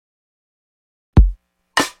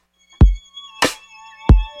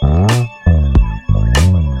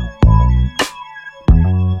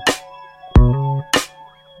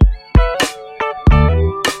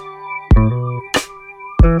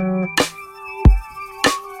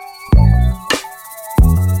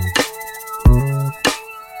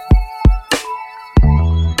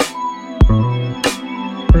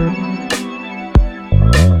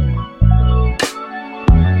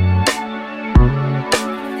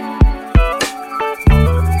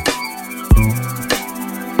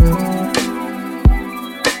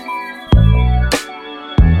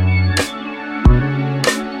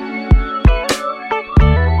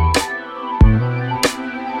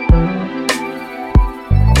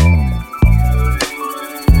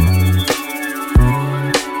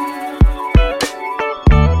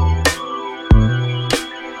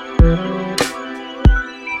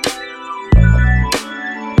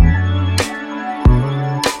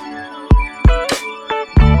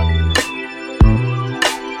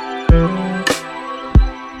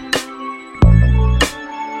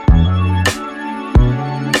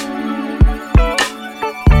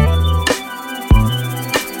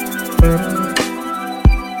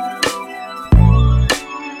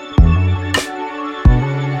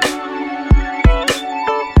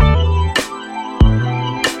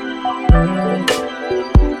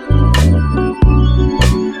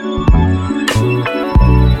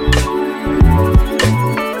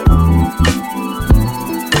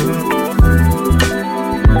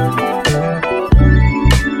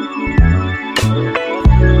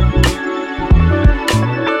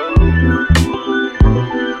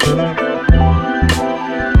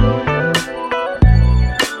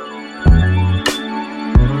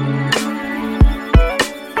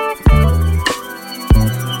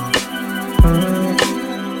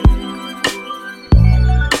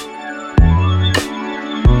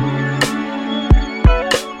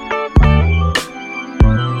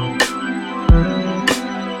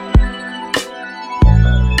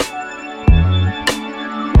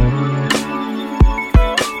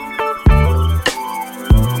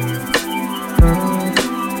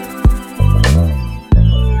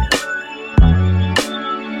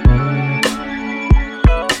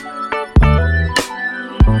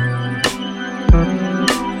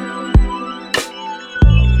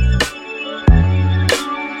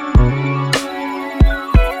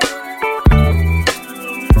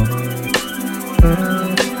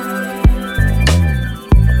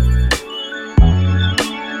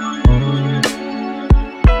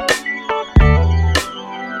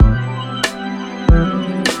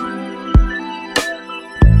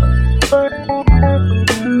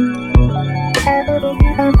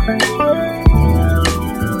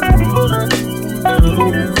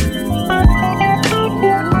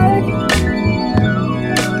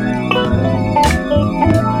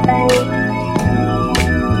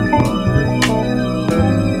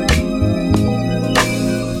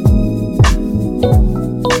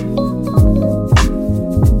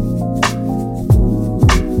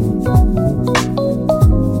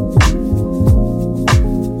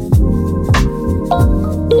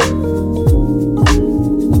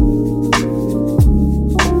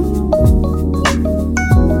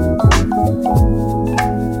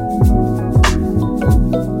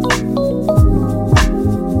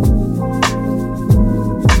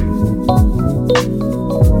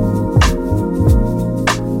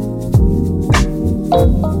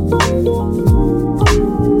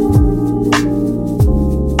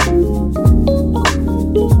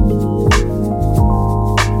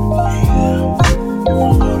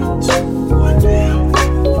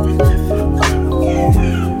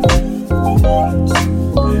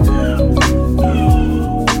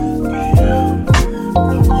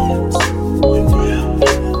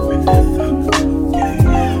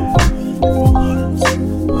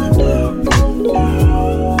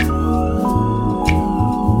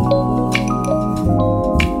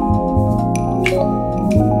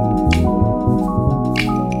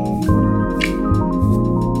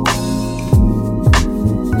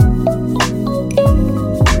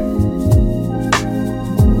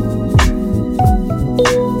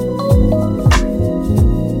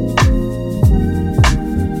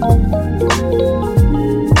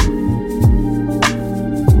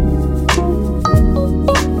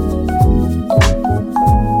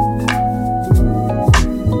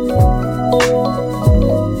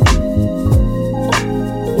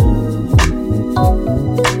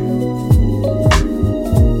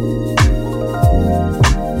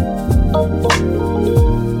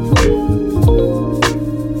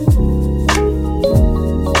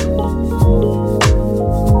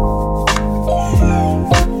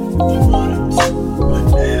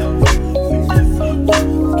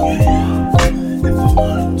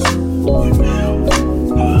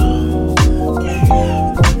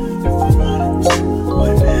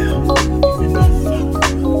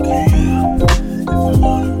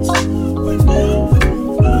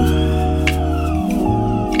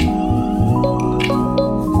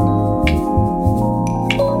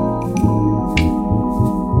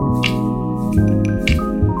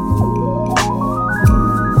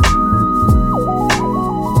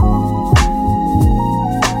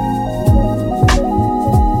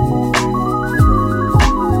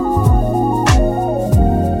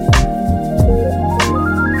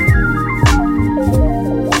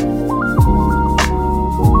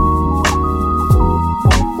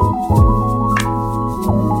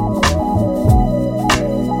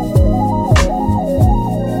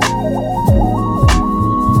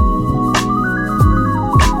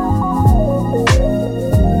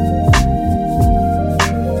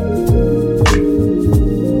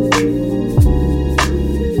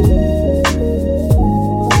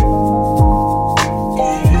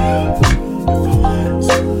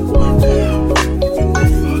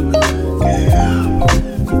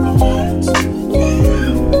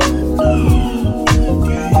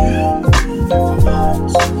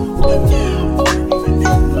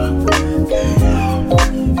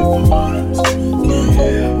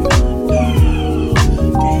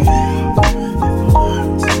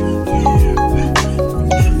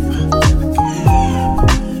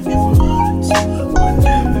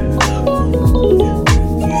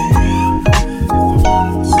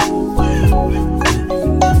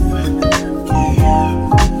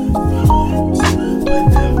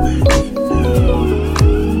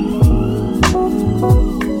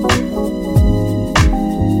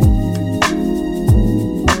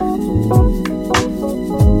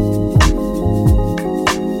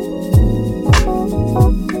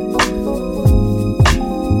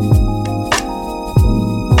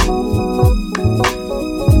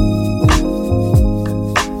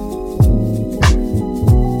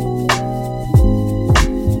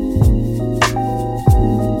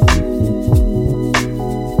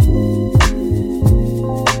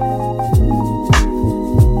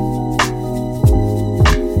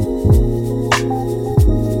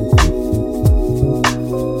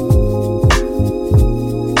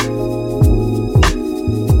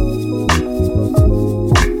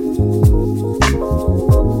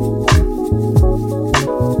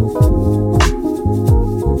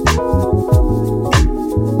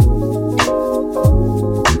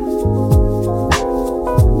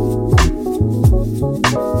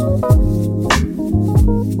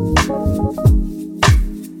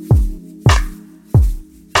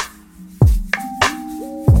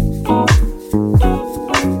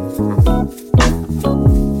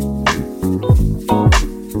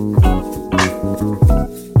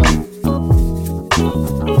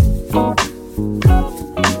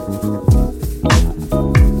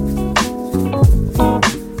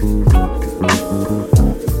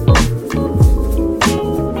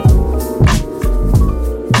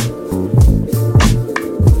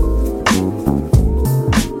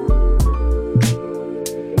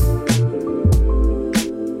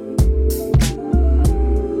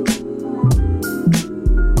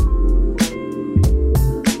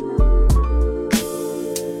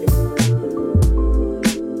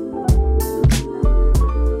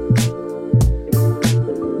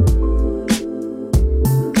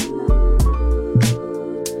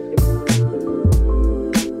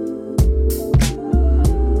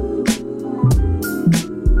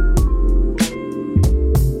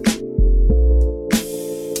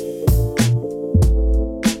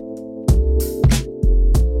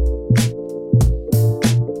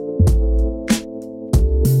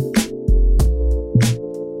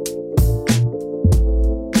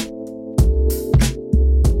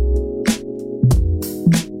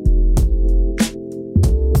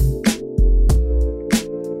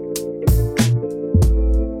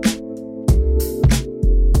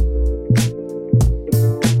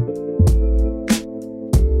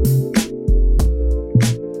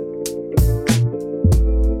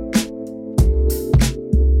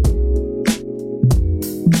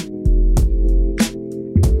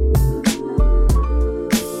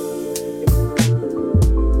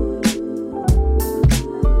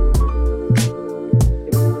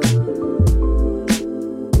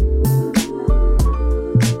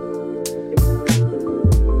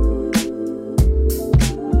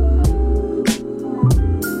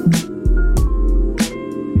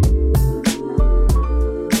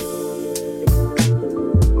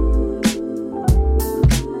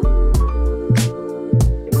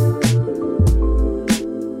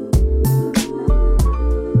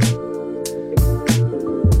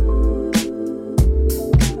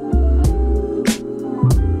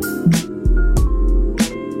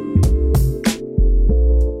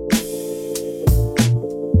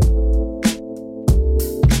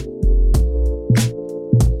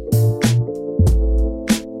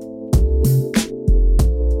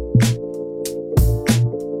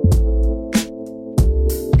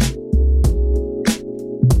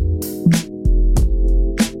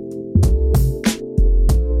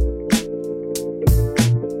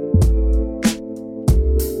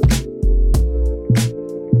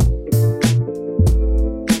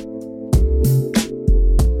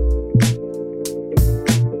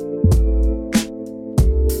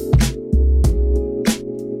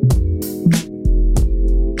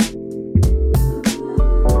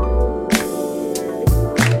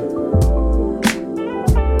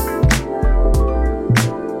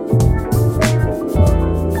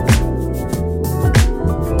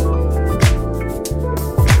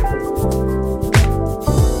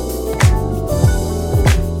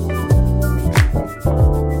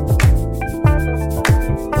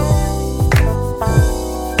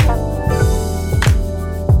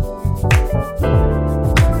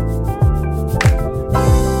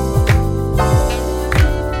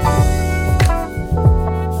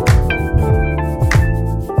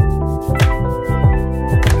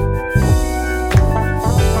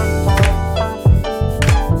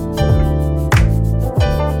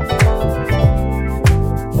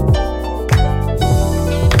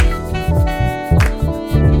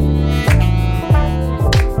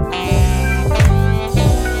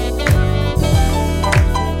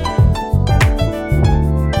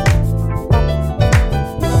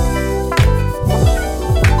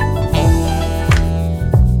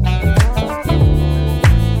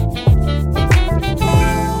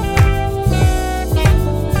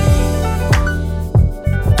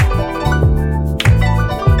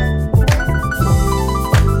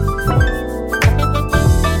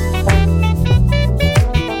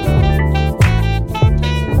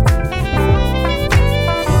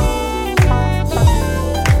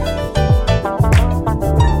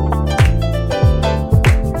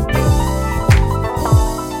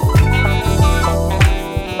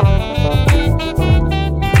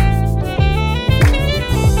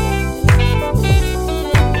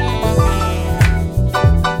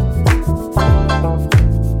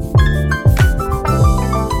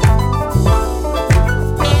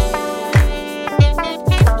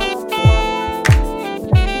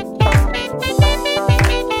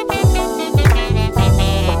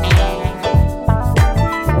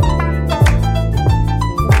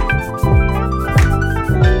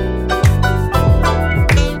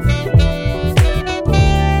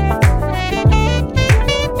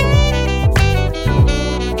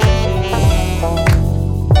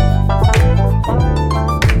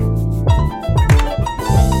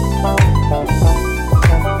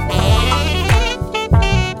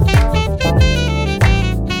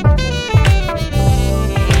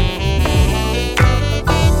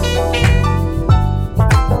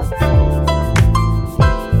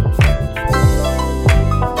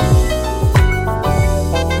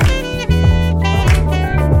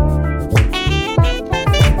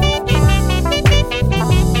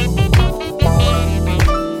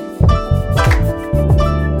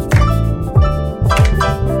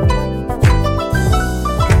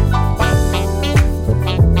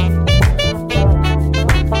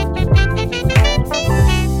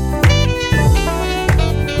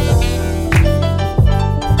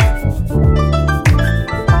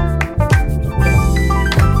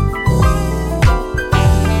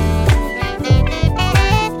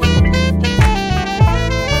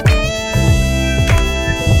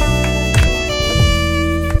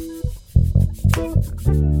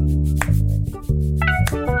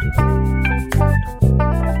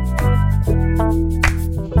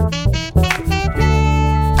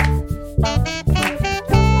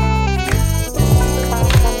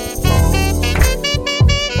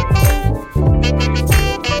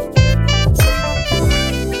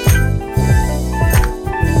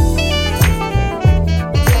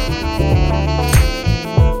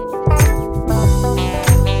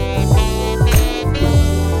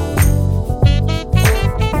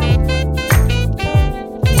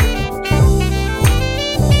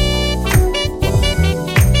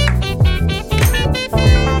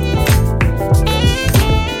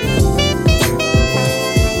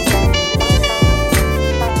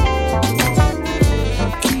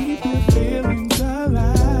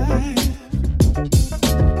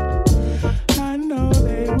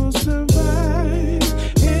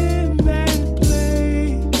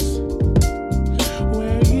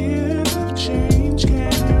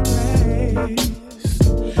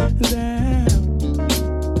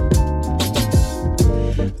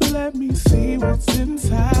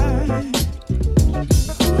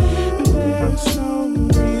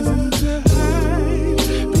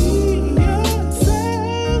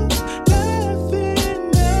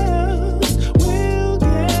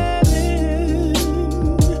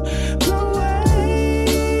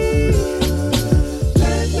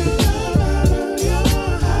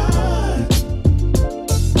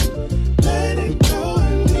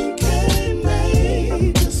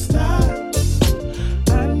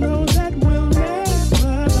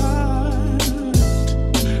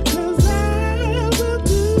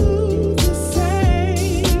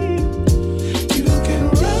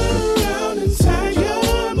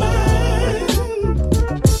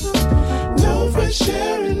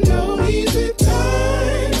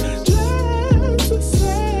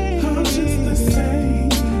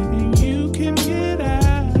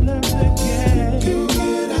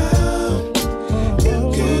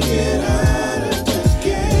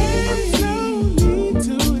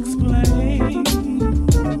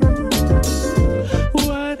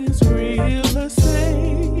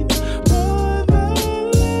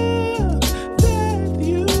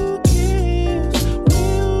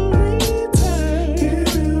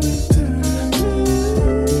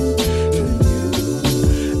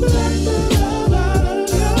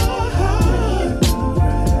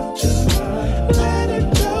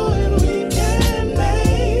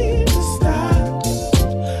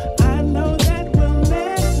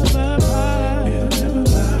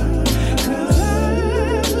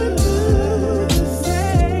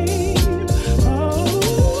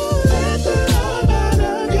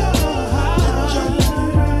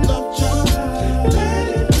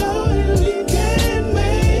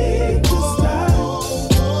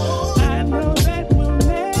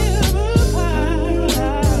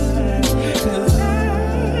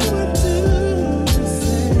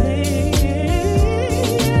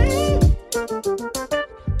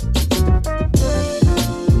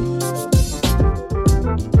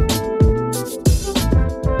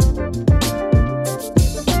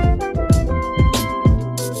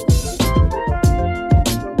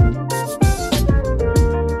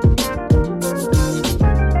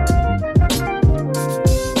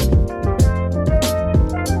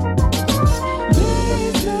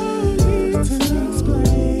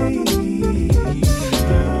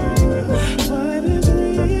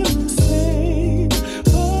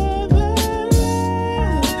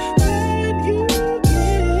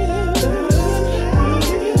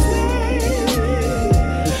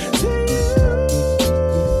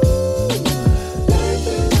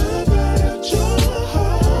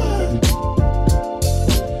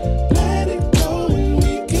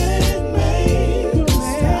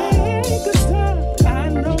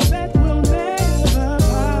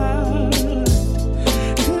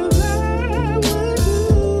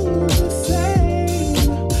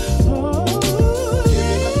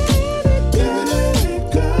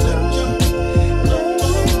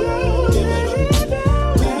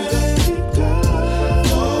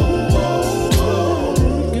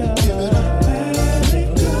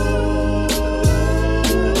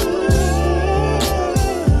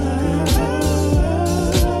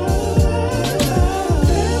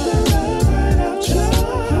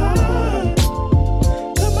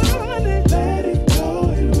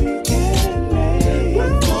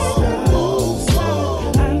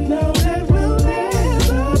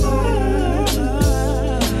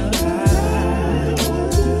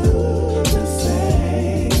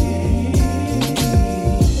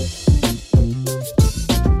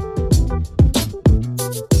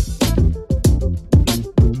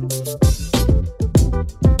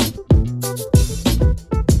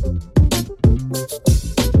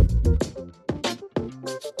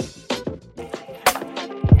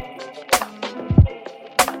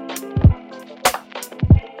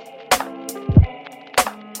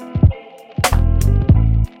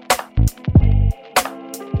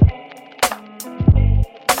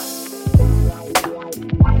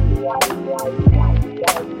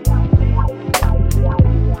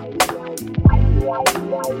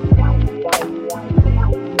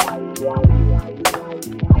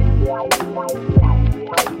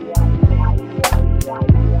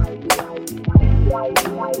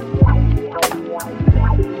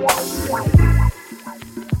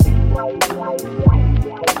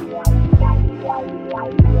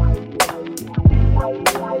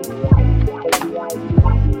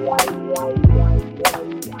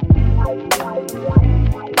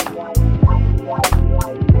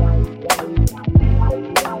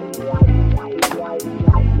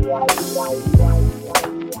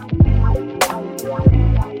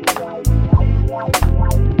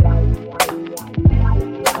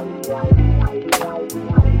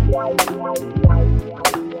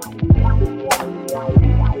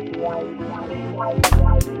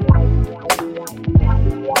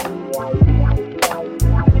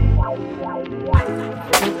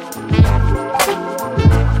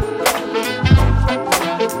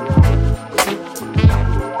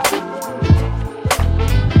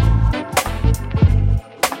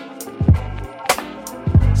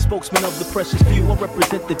Spokesman of the precious few, I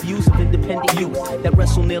represent the views of independent youth that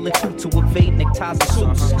wrestle nail and tooth to evade neckties and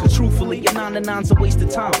suits. Cause truthfully, a 9 to 9's a waste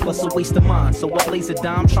of time, plus a waste of mine. So I blaze a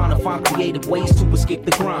dime, trying to find creative ways to escape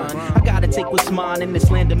the grind. I gotta take what's mine in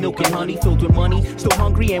this land of milk and honey, filled with money. Still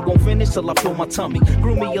hungry and won't finish till I fill my tummy.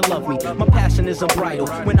 Groom me or love me, my passion is unbridled.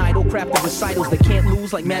 When idle crafted recitals that can't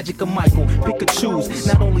lose like Magic or Michael. Pick or choose,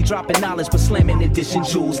 not only dropping knowledge but slamming edition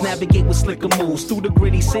jewels. Navigate with slicker moves through the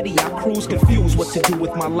gritty city. I cruise confused what to do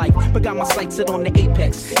with my life, but got my sights set on the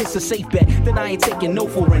apex. It's a safe bet that I ain't taking no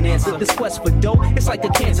for an answer. This quest for dough, it's like a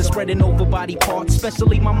cancer spreading over body parts,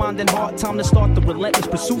 especially my mind and heart. Time to start the relentless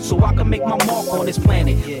pursuit so I can make my mark on this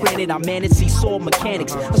planet. Granted, I manage seesaw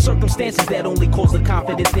mechanics, the circumstances that only cause the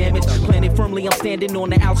confidence damage. Planted firmly, I'm standing on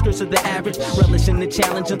the outskirts of the average, relishing the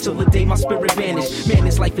challenge until the day my spirit vanished. Man,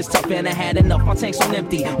 this life is tough and I had enough. My tank's on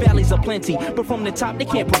empty, valleys are plenty, but from the top they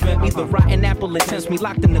can't prevent me. The rotten apple attempts me,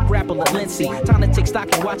 locked in the grapple of Lindsay. Time to take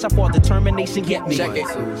stock and watch how far determination get me. Check it.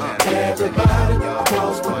 Everybody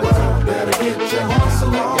across the world better get your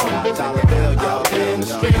hustle on. Out in the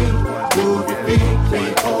street, move your feet,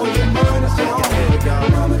 keep all your money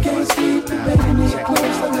on. Mama can't sleep, baby need clothes,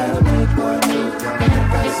 I gotta make one move.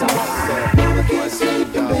 Mama can't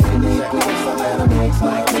sleep, baby need clothes, I gotta make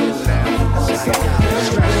my move.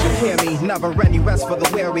 Stress, you hear me, never any rest for the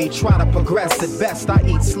weary. Try to progress, at best I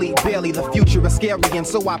eat, sleep barely. The future is scary and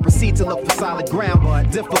so I proceed to look for solid ground.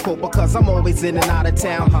 But difficult because I'm always in and out of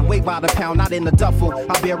town. Weighed by the pound, not in the duffel.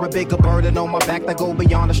 I bear a bigger burden on my back that go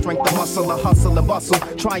beyond the strength of muscle. I hustle and bustle,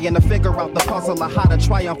 trying to figure out the puzzle of how to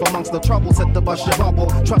triumph amongst the troubles at the bust your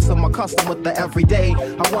bubble. Trusting my custom with the everyday.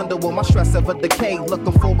 I wonder will my stress ever decay?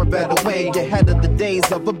 Looking for a better way, ahead of the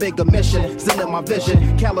days of a bigger mission. Still in my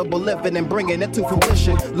vision, caliber living and bringing it to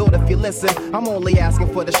fruition. Lord, if you listen, I'm only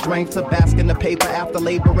asking for the strength to bask in the paper after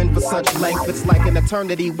laboring for such length. It's like an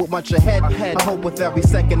eternity with much ahead. I hope with every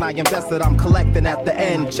second I invest that I'm collecting at the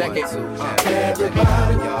end. Check it.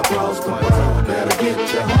 Everybody across the world better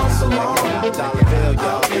get your hustle on.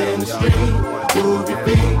 Out in the street, move your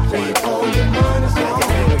feet, keep all your money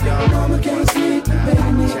on. Mama can't sleep,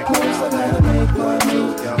 baby need clothes, I gotta make one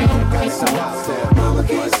move. Mama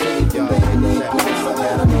can't sleep, baby need clothes, I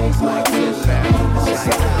gotta make my move.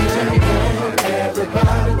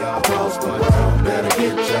 Everybody across the world better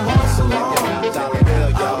get your hustle on.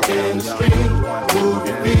 Out in the street, move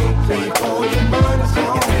your feet, keep all your money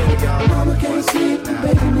on. Mama can't sleep,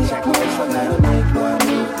 baby need clothes, I gotta make one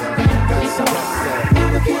move.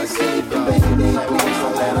 Mama can't sleep, baby need clothes,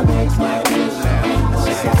 I gotta make my move.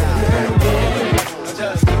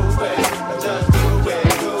 Just do it, just do it,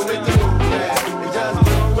 do it, do it. Just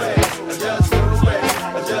do it, just do it,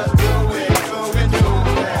 just do it, do it, do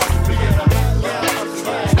it.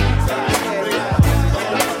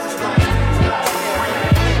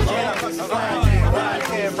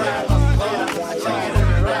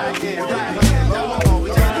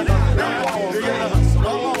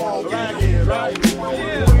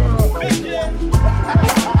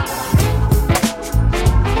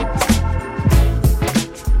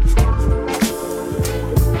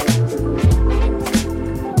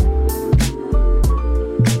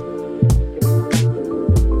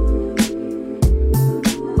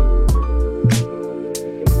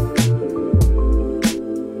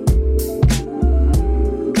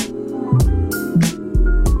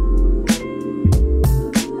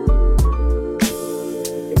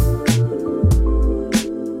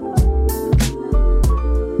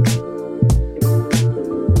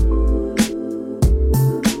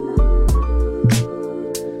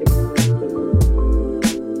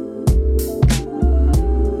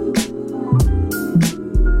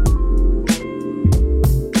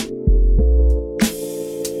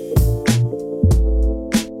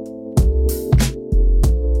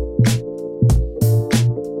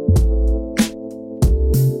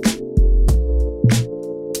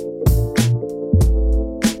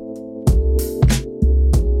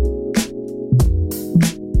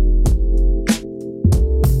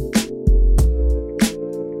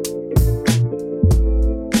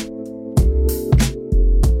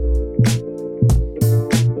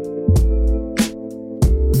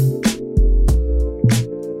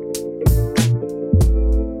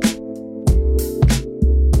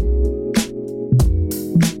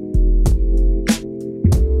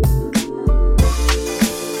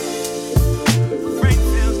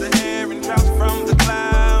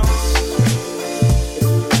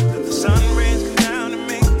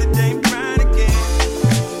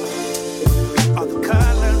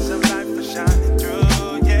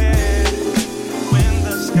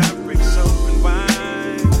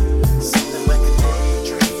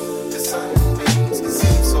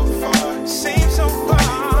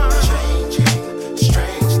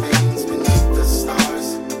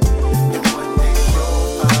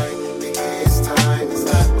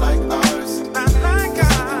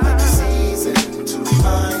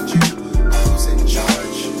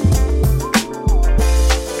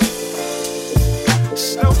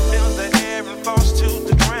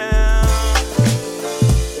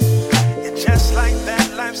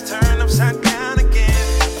 life's turned upside down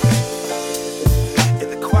again. In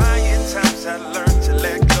the quiet times I learned to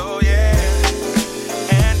let go, yeah.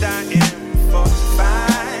 And I am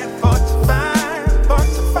fortified, fortified,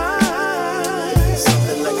 fortified.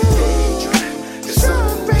 Something like a daydream. The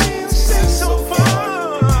sunbeams seem so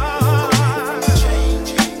far.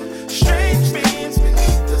 Changing, strange beings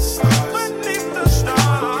beneath the stars. Beneath the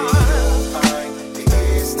stars. The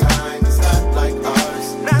year's time is not like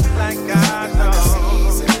ours. Not like ours, no.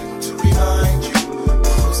 Season to remind you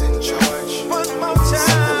who's in charge. One more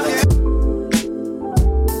time, yeah.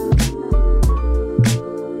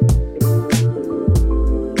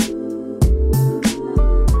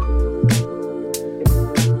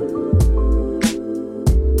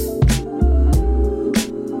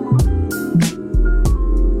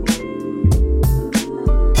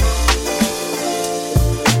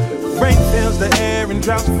 Rain fills the air and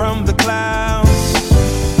drops from the clouds.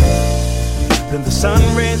 Then the sun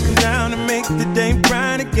rays come down and make the day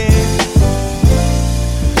bright again.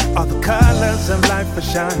 All the colors of life are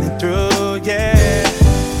shining through, yeah.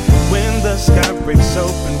 When the sky breaks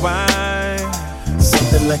open wide.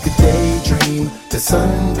 Something like a daydream. The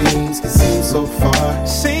sunbeams can seem so far.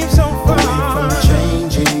 Seems so far. Away from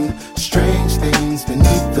changing, strange things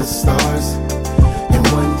beneath the stars. And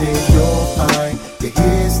one day you'll find that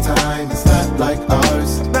his time is not like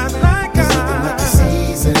ours. Not like There's nothing like a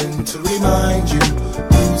season to remind you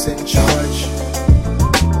who's in charge.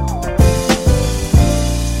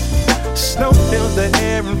 Snow fills the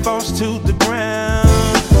air and falls to the ground.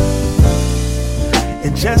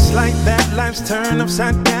 And just like that, life's turned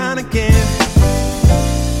upside down again.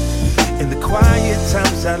 In the quiet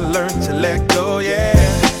times I learned to let go, yeah.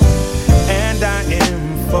 And I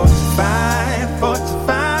am fortified,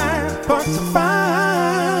 fortified,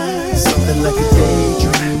 fortified. Something like a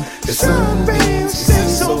daydream. The sunbeams seem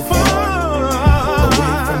so far.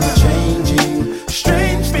 Away from the changing,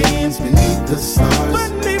 strange beings beneath the stars.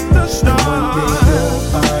 Beneath the stars. One day you'll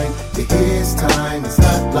find that his time is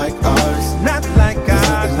not like ours. Not like ours,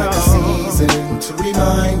 Something like a no. season to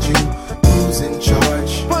remind you who's in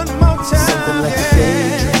charge. One more time, Something like yeah. a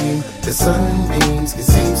daydream. The sunbeams can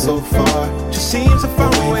seem so far. Just seems so far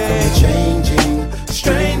Away away. from the changing,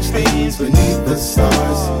 strange things beneath the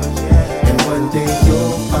stars. And one day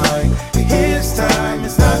you'll find that his time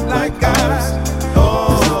is not like ours.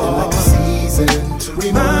 There's nothing like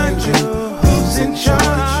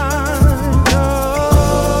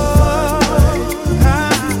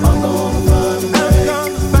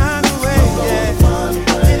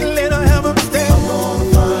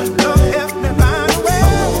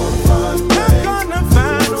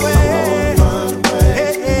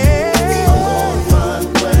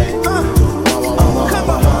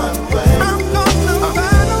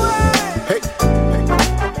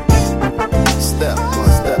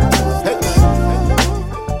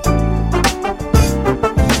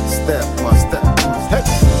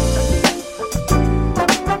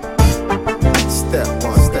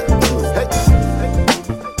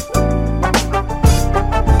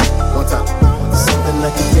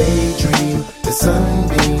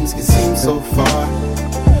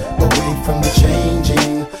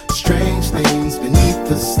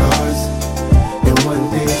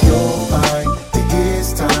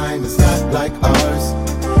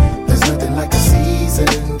a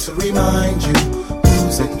season to remind you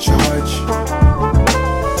who's in charge.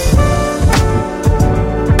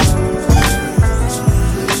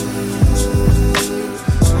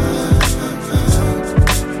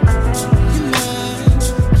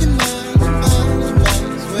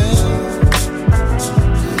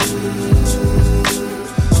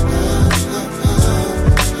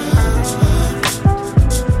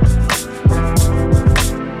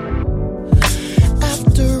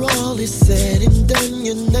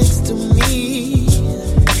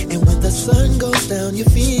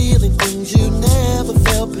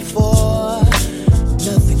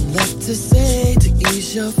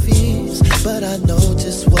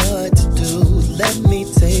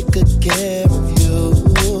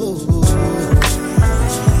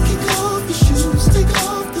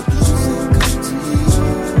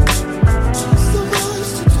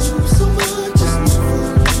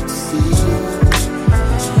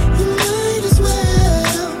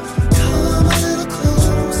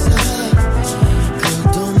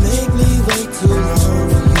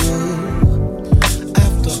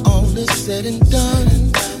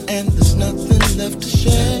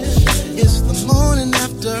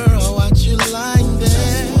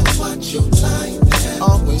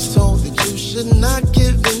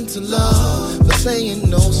 Saying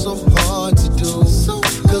no so hard to do.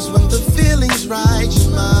 Cause when the feeling's right, you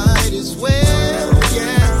might as well,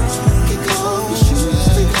 yeah.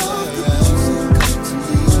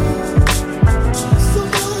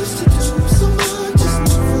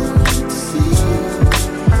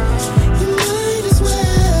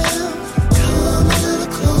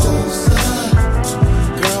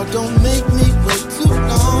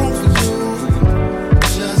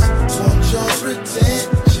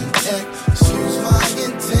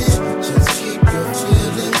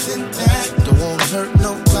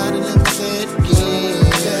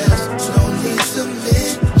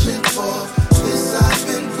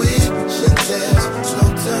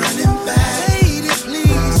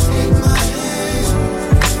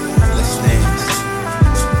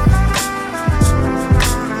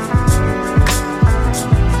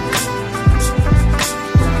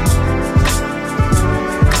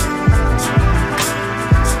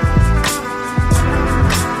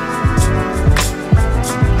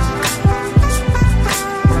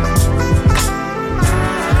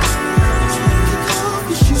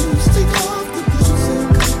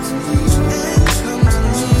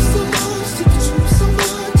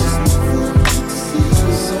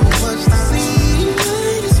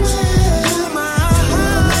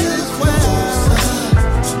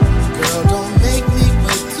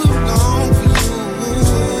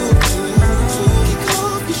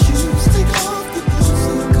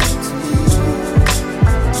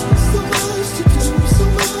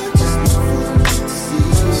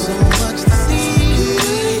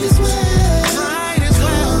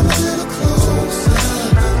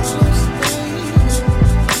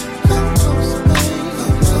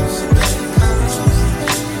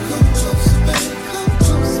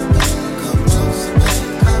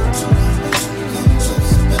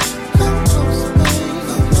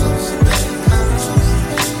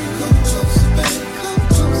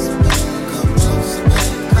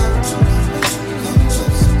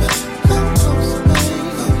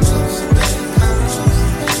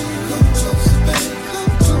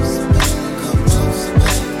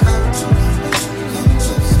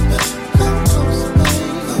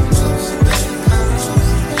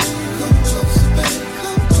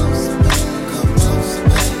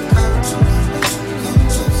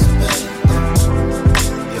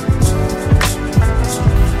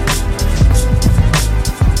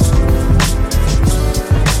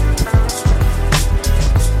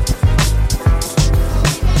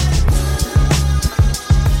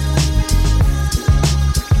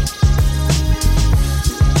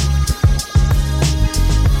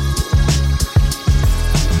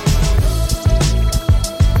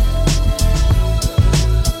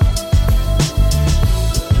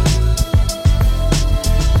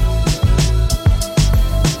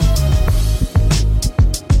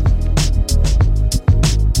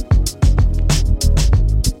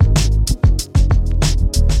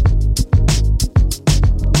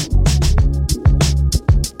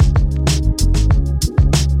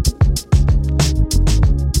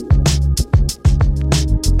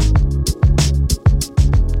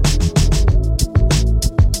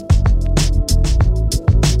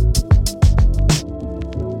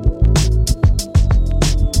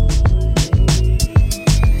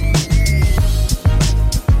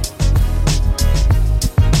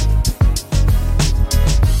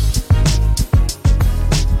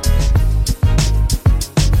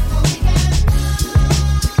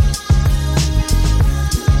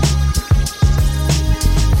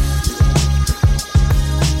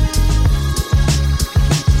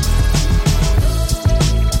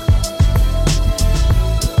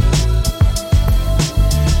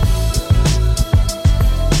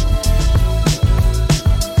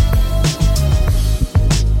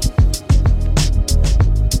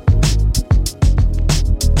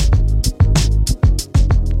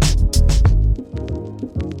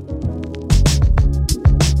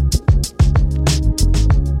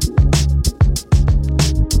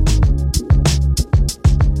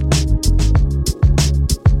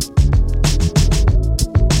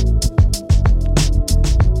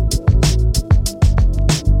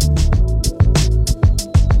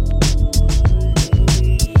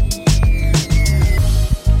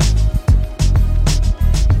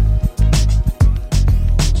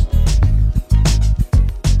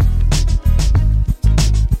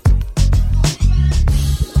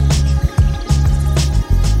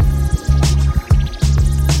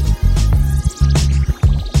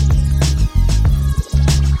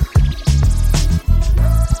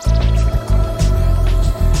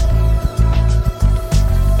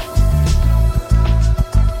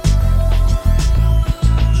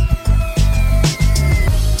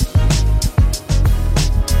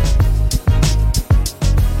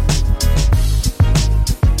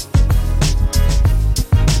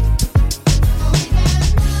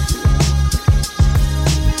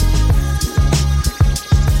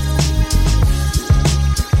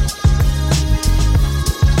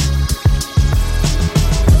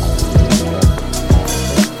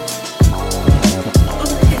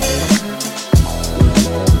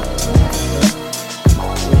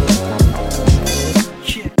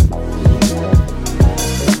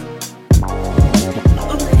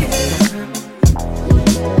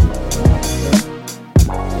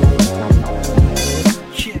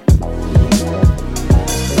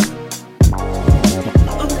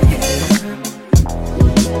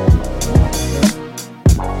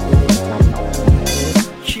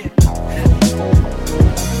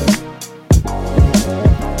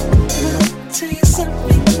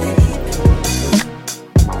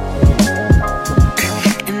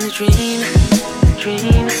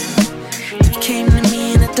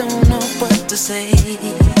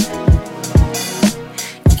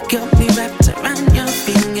 got me wrapped around your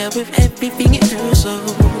finger with everything you do, so.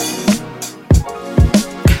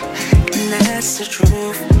 And that's the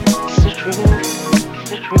truth. It's the truth. It's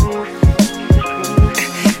the truth.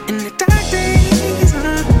 In the dark days,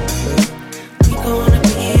 we gonna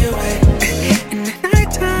be alright. In the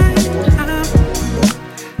nighttime,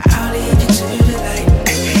 I'll lead you to the light.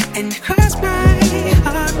 And cross my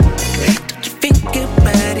heart. Don't you think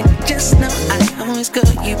about it? Just know I always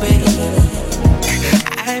got you, babe.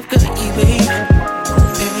 I've got you, babe.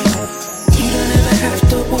 You don't ever have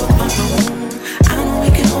to walk alone. I know we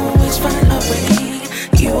can always find a way.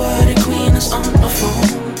 You are the queen that's on the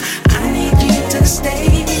phone. I need you to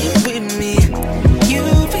stay with me.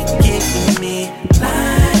 You've given me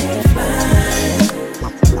lifeline.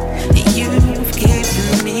 You've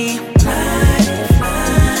given me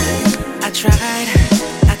lifeline. I tried.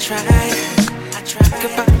 Think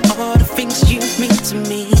about all the things you mean to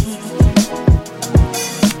me.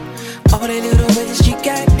 All the little ways you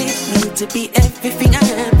guided me to be everything I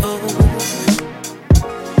am. Oh.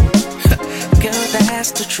 Girl,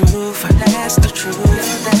 that's the truth. That's the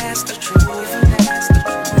truth. That's the truth. That's the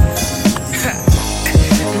truth.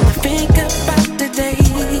 And I think about the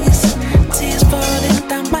days, tears falling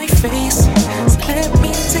down my face. So let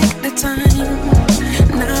me take the time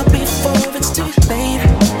now before it's too late.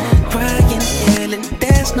 Crying, yelling,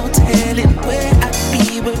 there's no telling where I'd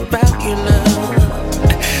be without your love.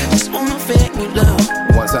 Just wanna feel your love.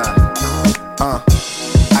 One time,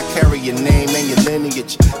 I carry your name and your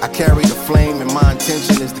lineage. I carry the flame, and my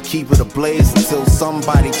intention is to keep it ablaze until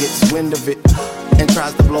somebody gets wind of it and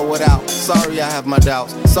tries to blow it out. Sorry, I have my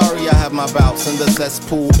doubts. Sorry, I have my bouts. In the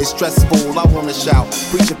cesspool, it's stressful. I wanna shout.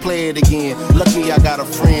 Preacher, play it again. Lucky I got a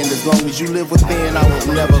friend. As long as you live within, I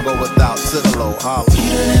will never go without. To the low, huh? You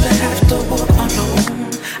don't ever have to walk alone.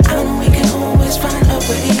 I know we can always find a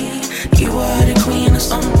way. You are the queen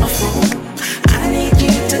that's on the throne. I need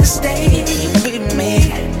you to stay with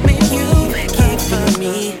me. You've given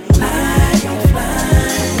me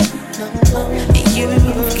lifeline.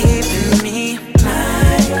 You've given me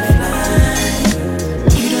lifeline.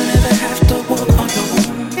 You don't ever have to walk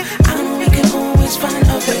alone. I know we can always find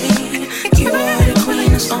a way. You are the queen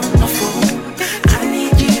that's on the throne. I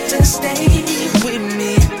need you to stay with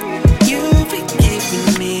me. You've given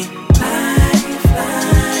me lifeline.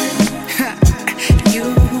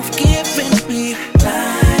 You've given me lifeline.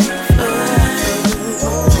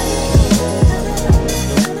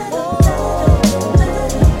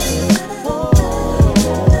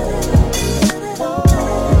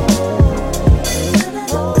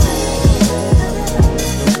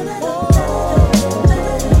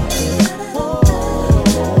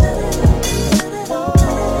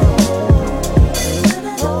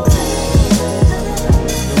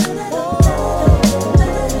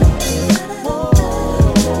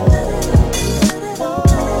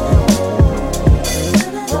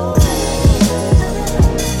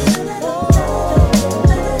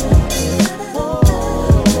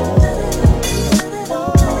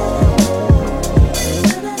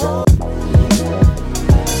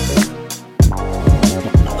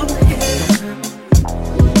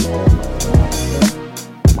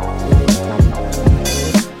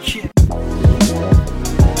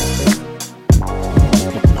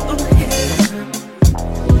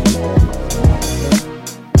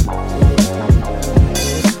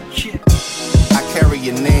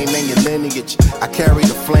 I carry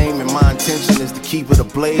the flame, and my intention is to keep it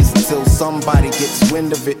ablaze until somebody gets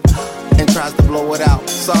wind of it and tries to blow it out.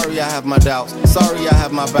 Sorry, I have my doubts. Sorry, I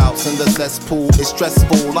have my bouts. In the cesspool, it's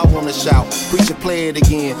stressful. I wanna shout. Preacher, play it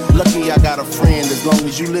again. Lucky I got a friend. As long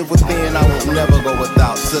as you live within, I will never go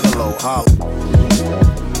without. To the low, huh?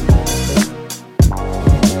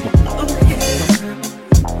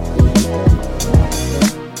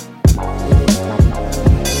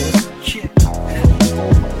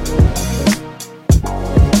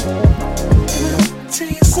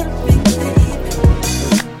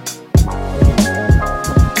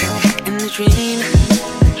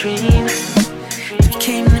 Dream, you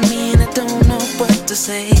came to me and I don't know what to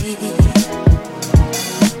say. You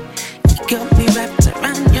got me wrapped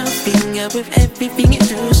around your finger with everything you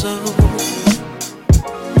do, so.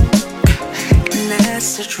 And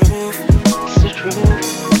that's the truth. It's the truth.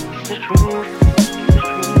 It's the truth.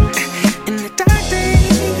 In the dark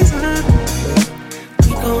days,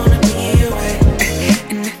 we gonna be alright.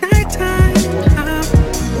 In the nighttime,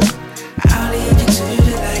 I'll lead you to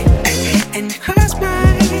the light. And cross my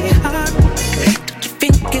heart. Don't you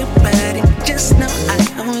think about it? Just know I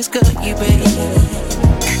always got you, babe.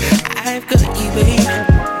 I've got you, babe.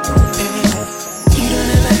 You don't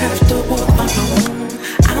ever have to walk alone.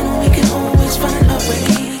 I know we can always find a way.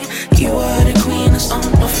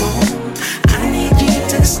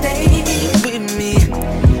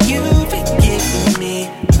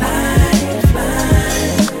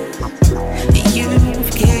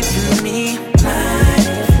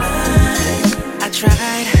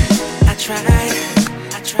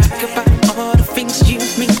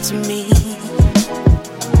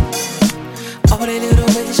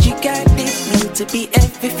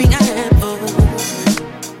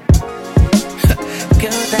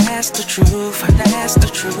 truth. That's the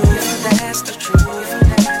truth. That's the truth.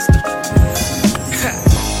 That's the truth.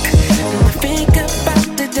 And I think about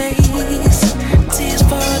the days, tears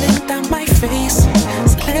falling down my face.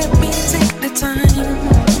 So let me take the time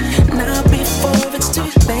now before it's too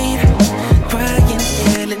late. Crying,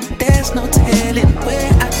 yelling, there's no telling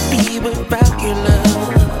where I'd be without your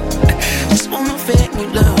love. Just wanna fake me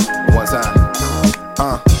love. One time.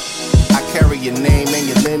 I carry your name and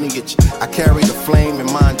your lineage. I carry the flame,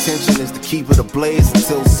 and my intention is to keep it ablaze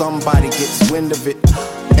until somebody gets wind of it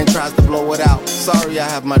and tries to blow it out. Sorry, I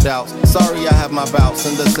have my doubts. Sorry, I have my bouts.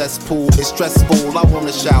 In the cesspool, it's stressful. I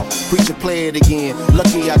wanna shout. Preacher, play it again.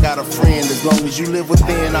 Lucky I got a friend. As long as you live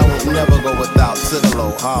within, I would never go without. To the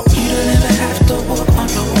low holler. You don't ever have to walk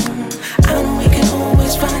alone. I know we can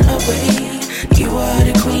always find a way. You are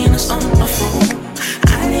the queen that's on the throne.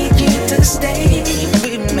 I need you to stay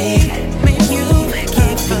with me. You've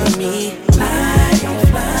given me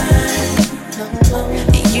lifeline.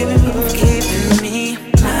 You've given me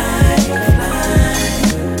lifeline.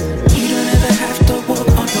 You don't ever have to walk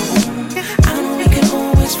alone. I know we can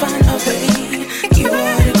always find a way. You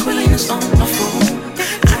are the queen that's on the throne.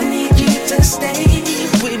 I need you to stay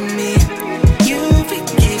with me. You've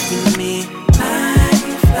given me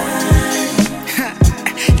lifeline.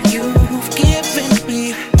 You've given me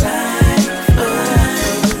lifeline.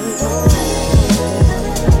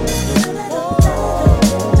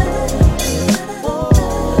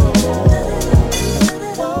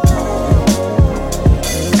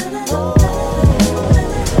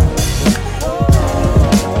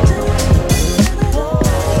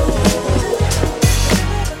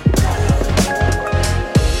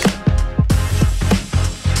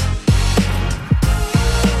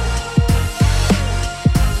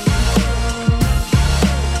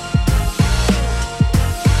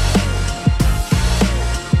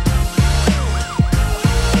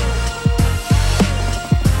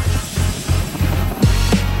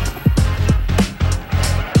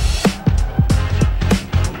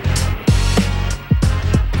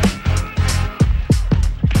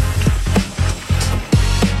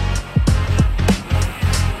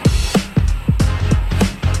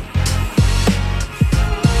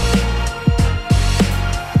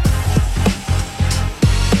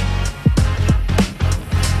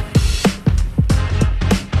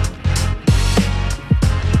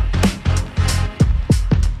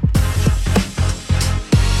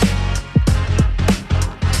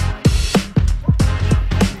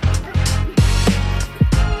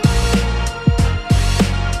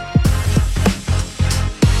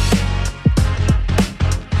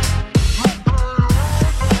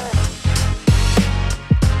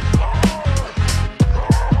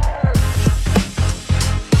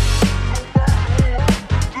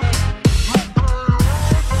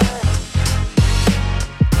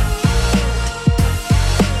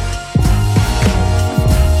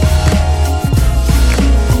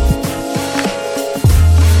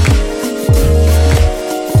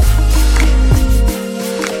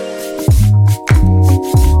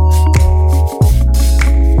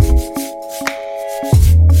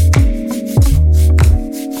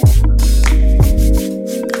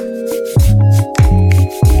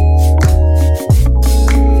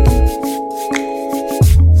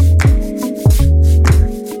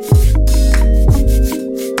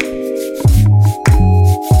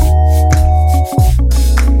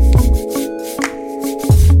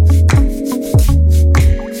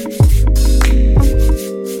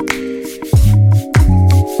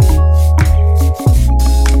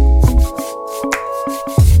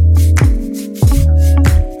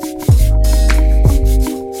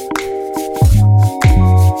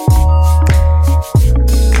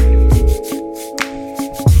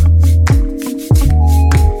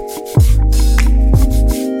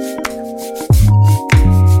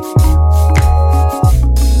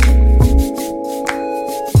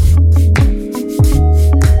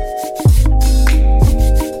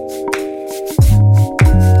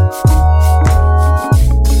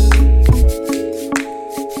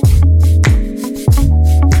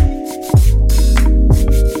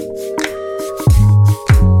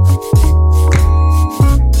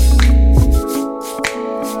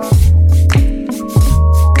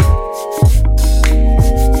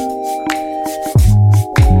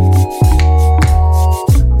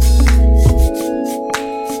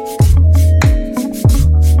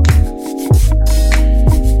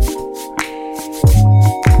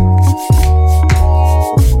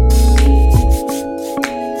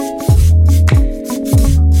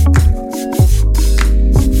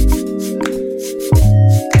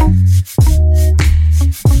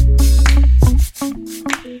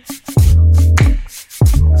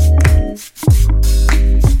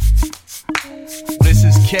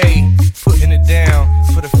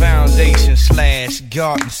 /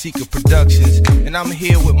 Garden Seeker Productions. And I'm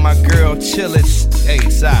here with my girl Chillis. Hey,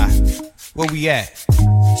 Si, where we at?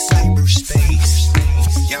 Cyberspace.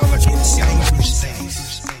 Y'all are in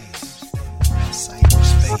cyberspace.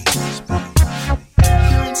 Cyberspace.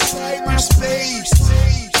 You're in cyberspace.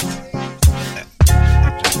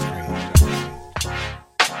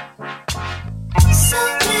 So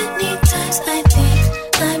many times I think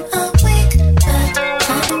I'm awake, but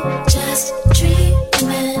I'm just dreaming.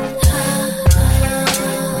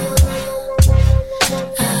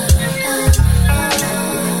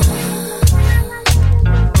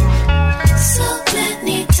 So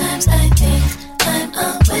many times I think I'm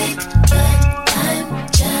awake, but I'm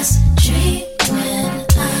just dreaming.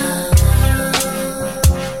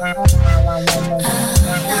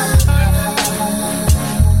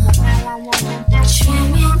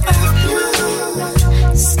 Dreaming of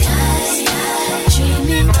blue sky,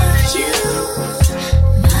 dreaming of you,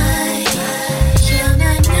 you're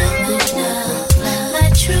my number, my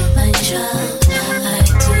true, my joy. I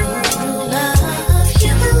do love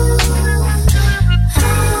you.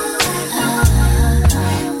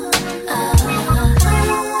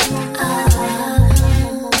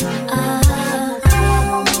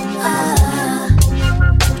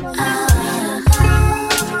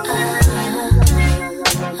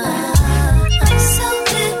 So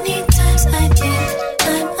many times I think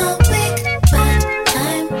I'm awake, but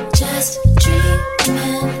I'm just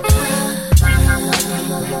dreaming.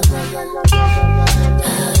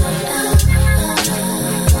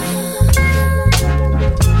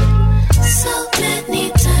 So many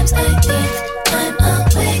times I think I'm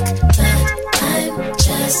awake, but I'm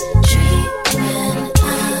just dreaming.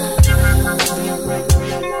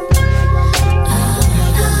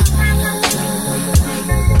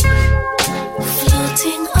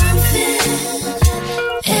 Floating on thin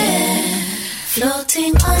air,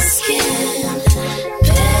 floating on skin,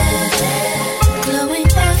 bare, glowing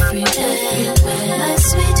every day. My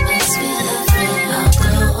sweet friend, I'll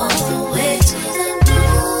go all the way to the moon.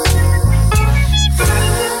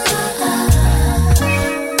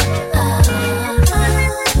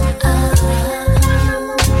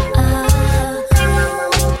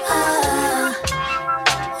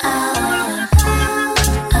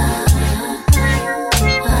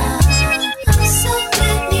 So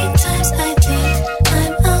many times I think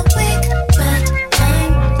I'm awake, but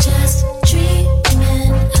I'm just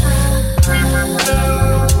dreaming.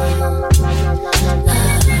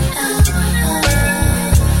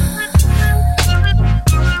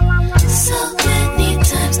 So many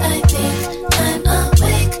times I think I'm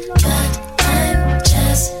awake, but I'm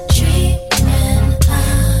just dreaming.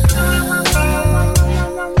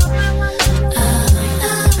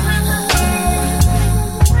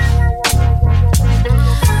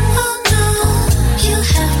 Oh no, you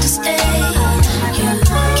have to stay. You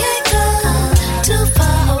can't go too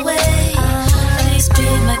far away. Please be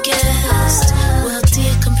my guest. We'll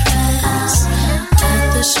decompress at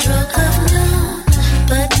the stroke of noon,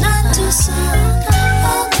 but not too soon.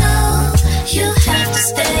 Oh no, you have to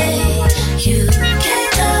stay. You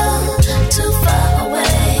can't go too far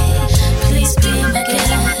away. Please be my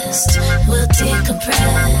guest. We'll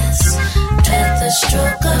decompress at the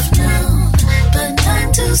stroke of noon, but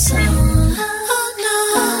not too soon. Oh no.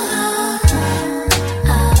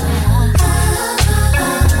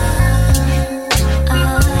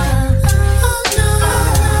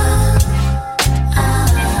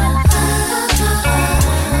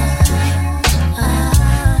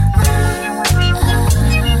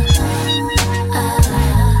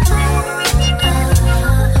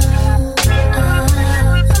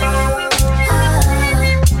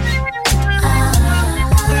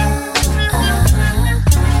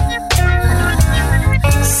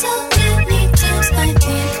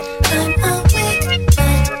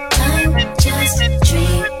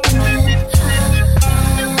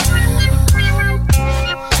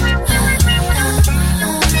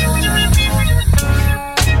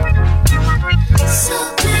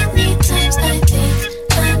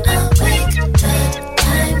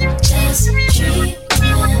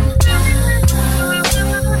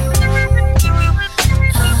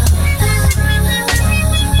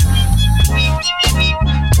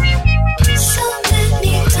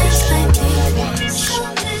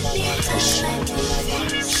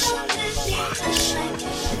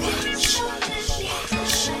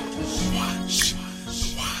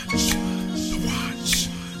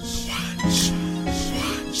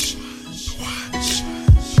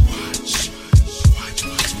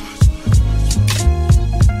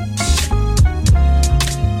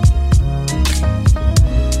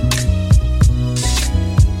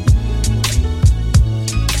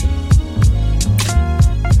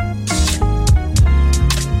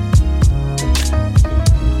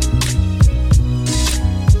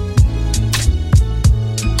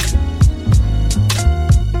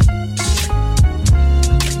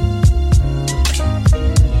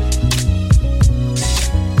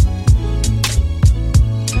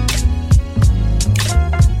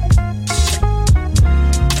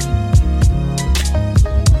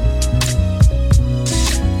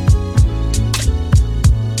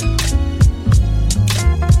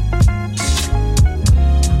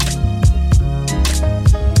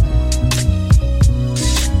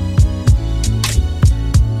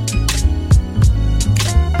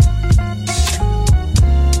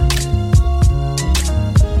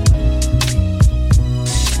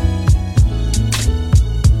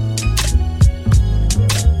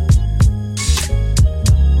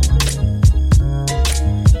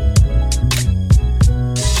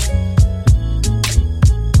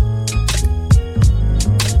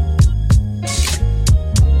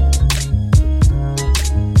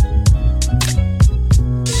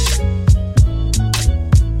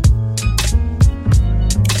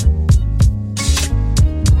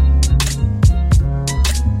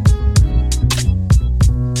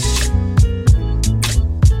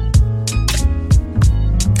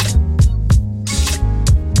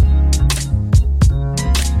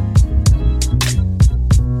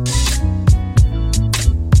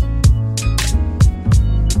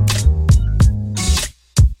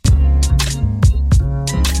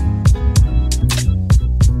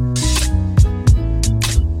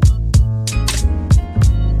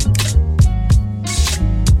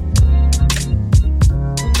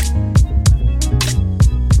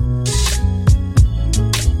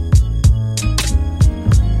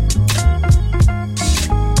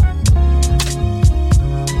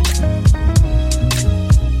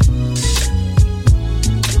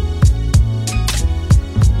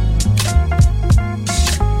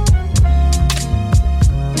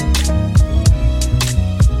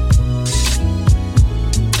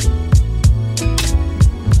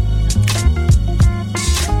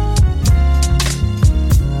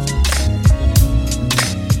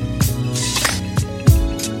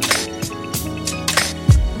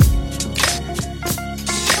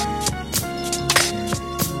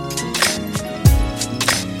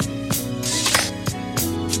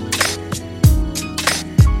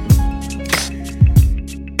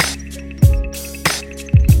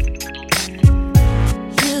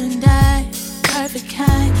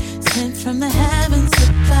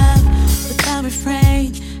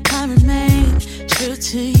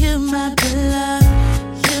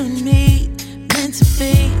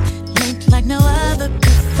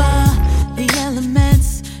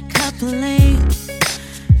 trampoline.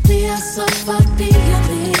 We are so far beyond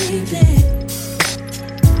leaving.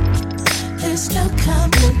 There's no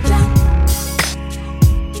coming down.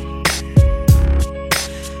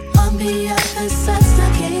 On the other side,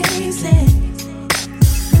 stargazing.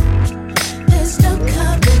 There's no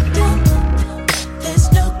coming down.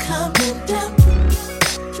 There's no coming down.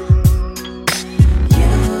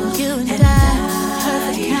 You and I are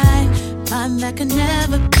the kind, mind that can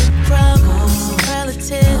never be broke.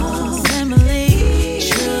 Relative, simile,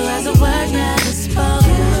 true as a word never spoke.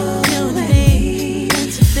 You and me,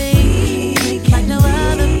 meant to be, like no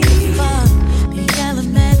other before. The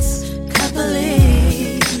elements,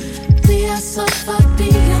 coupling. We are so far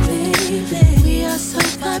beyond leaving. We are so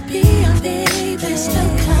far beyond leaving. There's no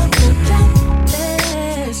coming down.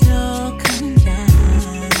 There's no coming down.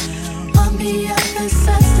 On the other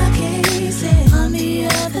side, stargazing. On the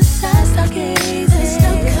other side, stargazing. There's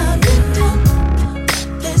no coming down.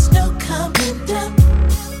 There's no coming down.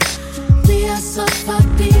 We are so far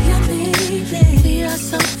beyond leaving. We are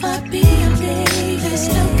so far beyond leaving. There's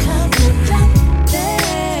no coming down.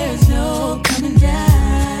 There's no coming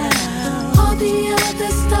down. All the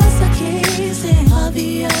other stars are gazing. All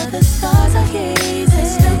the other stars are gazing.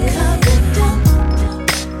 There's no coming down.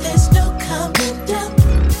 There's no coming down.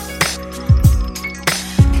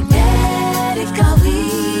 Kinetic, are we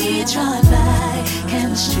drawn by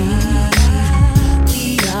chemistry? We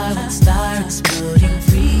are one star exploding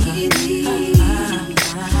freely.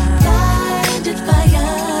 Blinded by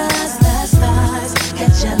us, the stars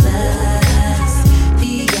get jealous.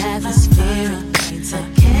 The atmosphere paints a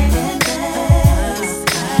canvas.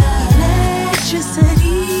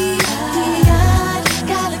 Electricity beyond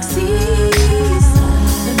galaxies.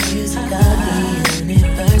 The music of the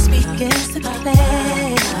universe begins to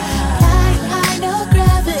play. I know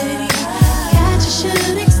gravity. Catch a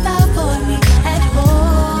shooting star for me and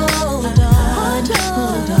hold on, hold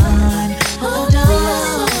on, hold on.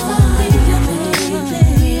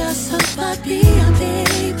 We are so far beyond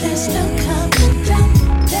leaving. There's no coming down.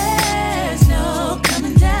 There's no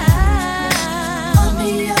coming down. On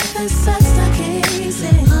the other side,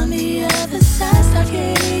 stargazing. On the other side,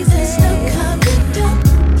 stargazing. There's no coming down.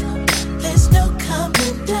 There's no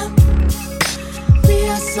coming down. We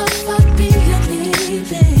are so far beyond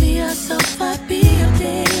leaving. We are so far beyond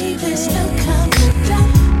leaving.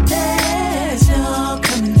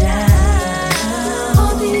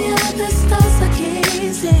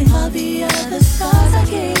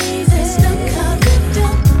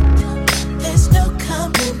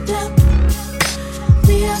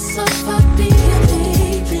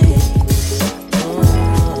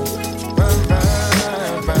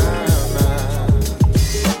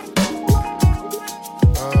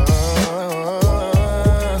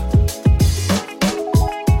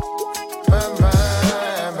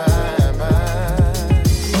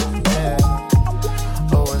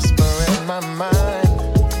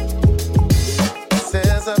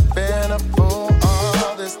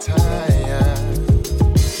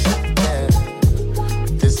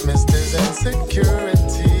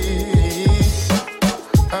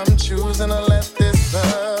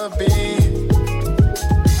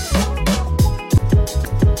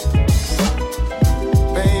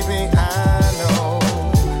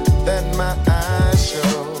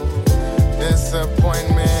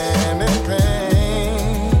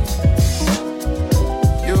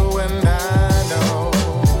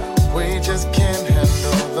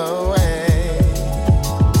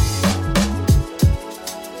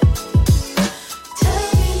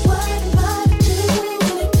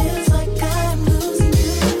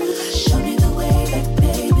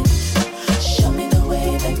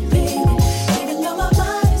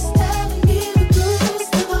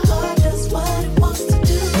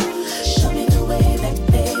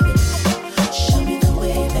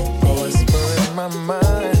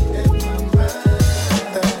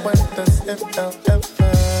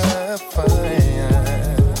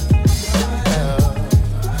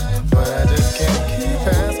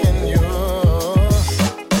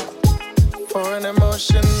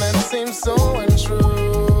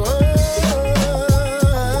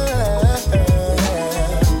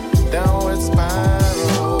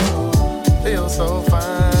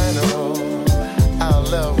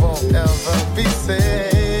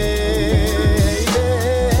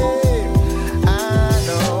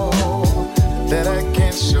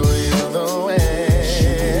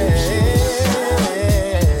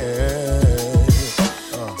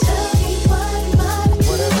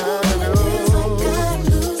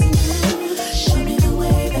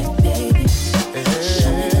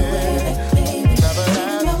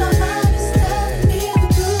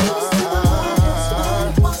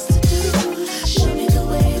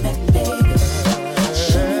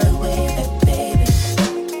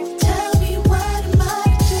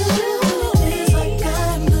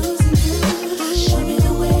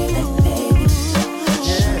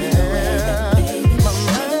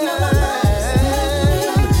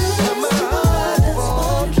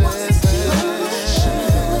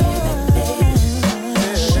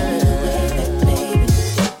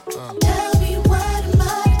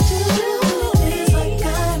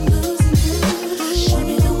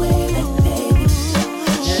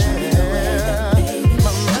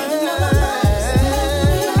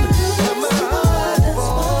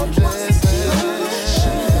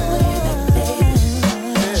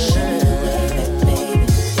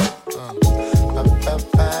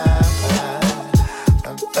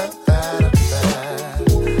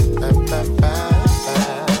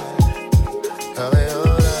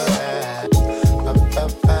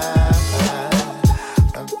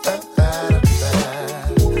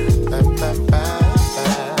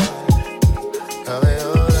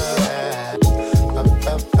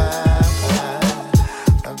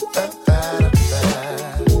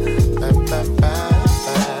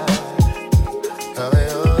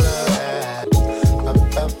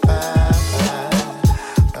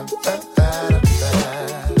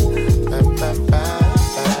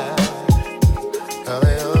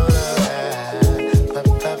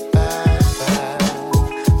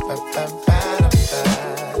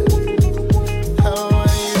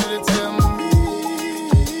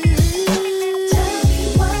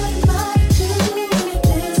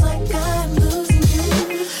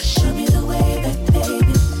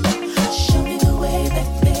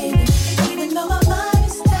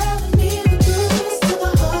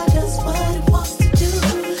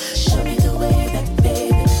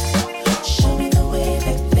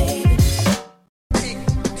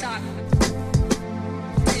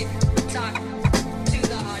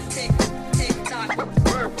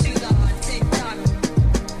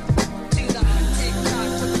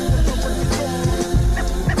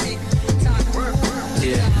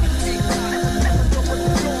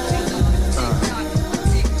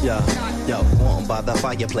 by the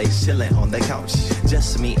fireplace, chilling on the couch.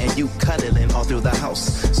 Just me and you cuddling all through the house.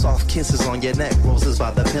 Soft kisses on your neck, roses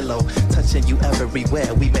by the pillow. Touching you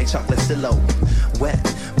everywhere, we make chocolate silhouette.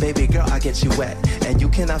 Wet, baby girl, I get you wet. And you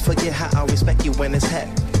cannot forget how I respect you when it's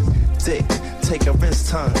hectic. Take a wrist,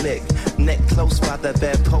 tongue lick. Neck close by the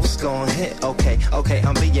bedpost, gon' hit. Okay,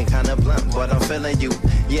 I'm being kinda blunt, but I'm feeling you.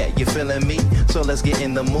 Yeah, you feeling me? So let's get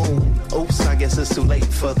in the mood. Oops, I guess it's too late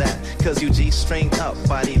for that. Cause you G-string up,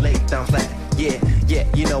 body laid down flat. Yeah,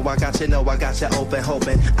 you know I got you open,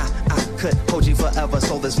 hoping I could hold you forever,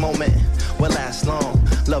 so this moment will last long.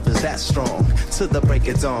 Love is that strong. To the break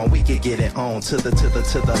of dawn, we could get it on. To the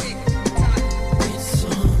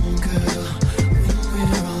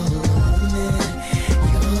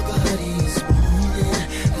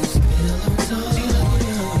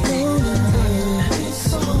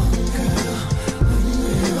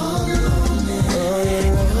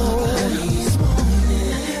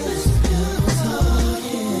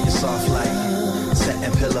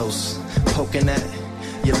poking at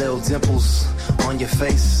your little dimples on your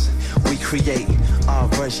face. We create our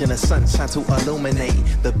version of sunshine to illuminate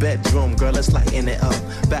the bedroom, girl, let's lighten it up.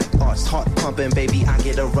 Back arched, heart pumping, baby, I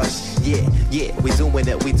get a rush. Yeah, we doing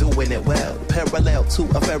it well. Parallel to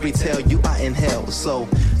a fairy tale, you are in hell. So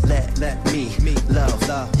let me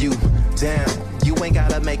love you down. You ain't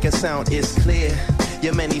gotta make a sound, it's clear.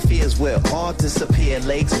 Your many fears will all disappear.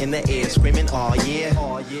 Legs in the air, screaming, oh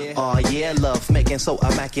yeah, love making so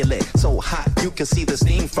immaculate, so hot, you can see the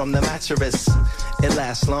steam from the mattress. It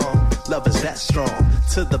lasts long, love is that strong.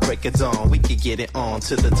 To the break of dawn, we could get it on.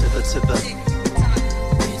 To the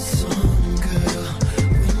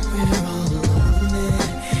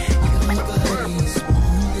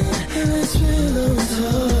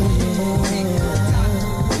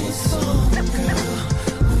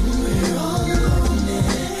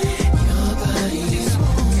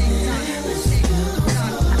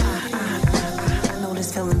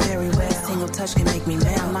touch can make me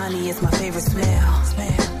melt. Money is my favorite smell.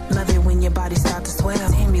 Love it when your body start to swell.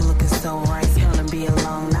 Damn, you looking so right. It's gonna be a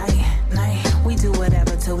long night. We do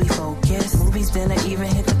whatever till we focus. Movies, dinner, even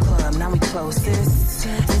hit the club. Now we closest.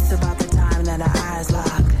 It's about the time that our eyes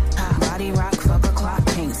lock. Body rock, fuck a clock,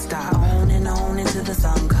 can't stop. On and on until the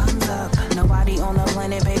sun comes up. Nobody on the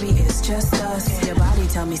planet, baby, it's just us. Your body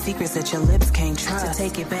tell me secrets that your lips can't trust. To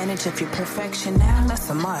take advantage of your perfection now, that's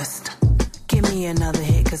a must. Give me another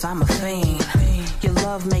hit, cause I'm a fiend. Your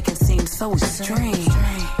love making seem so extreme.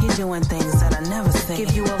 You're doing things that I never seen.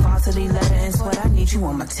 Give you a varsity letter and sweat, I need you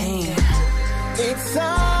on my team. It's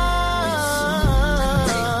on.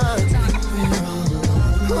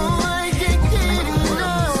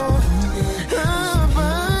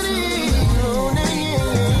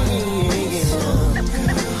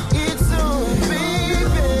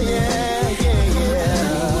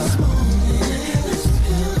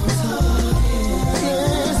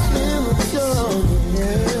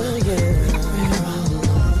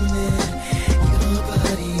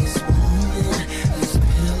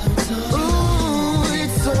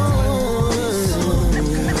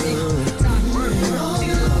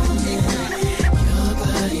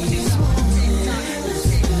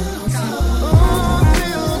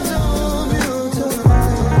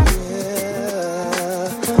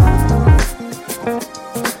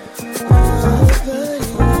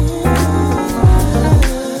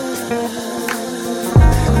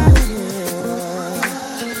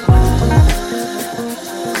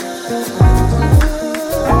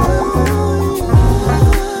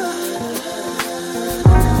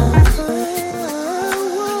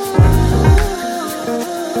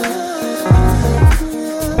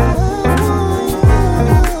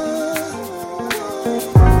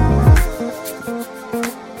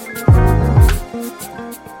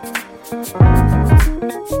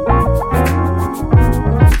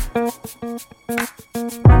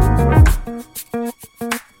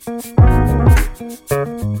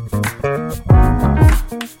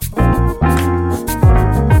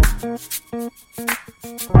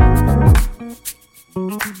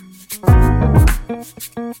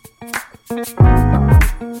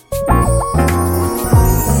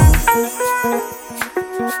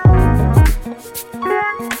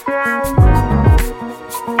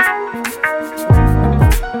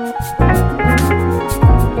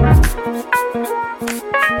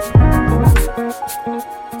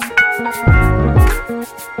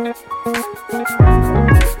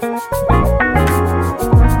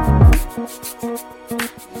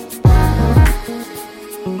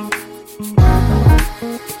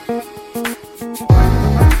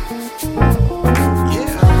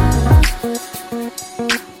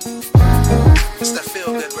 It's that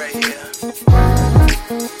feel good right here.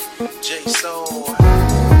 J Soul.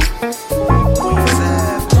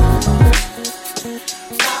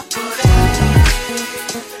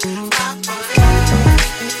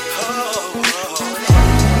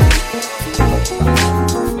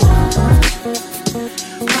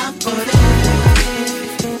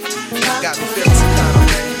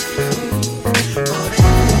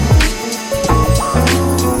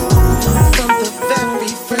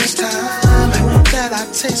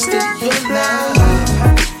 tasted your love,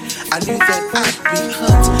 I knew that I'd be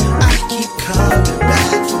hooked. I keep coming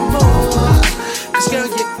back for more. 'Cause girl,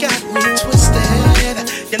 you got me twisted.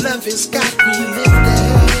 Your love has got me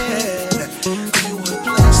lifted to a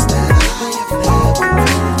place that I have never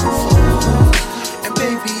been before. And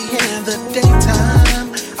baby, in the daytime,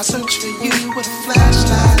 I search for you with a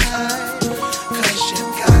flashlight. 'Cause you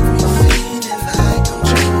got me feeling like I'm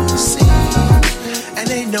trying to see. And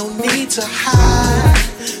ain't no need to hide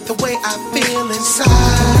the way I feel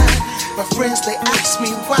inside. My friends, they ask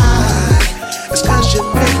me why. It's 'cause you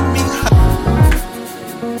make me high.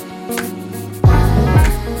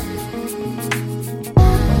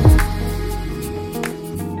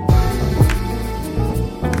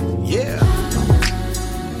 Yeah.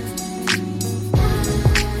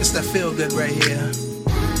 It's that feel good right here.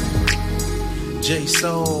 J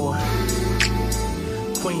Soul,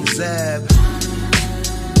 Queen Zab.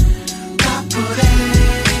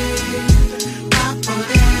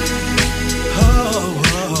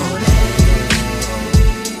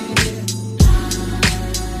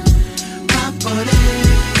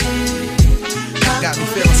 Got me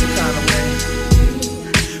feeling some kind of way.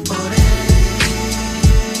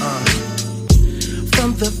 From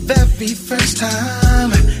the very first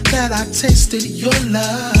time that I tasted your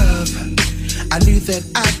love, I knew that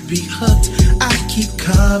I'd be hooked. I'd keep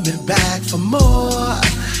coming back for more.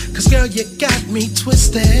 'Cause girl, you got me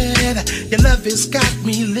twisted. Your love has got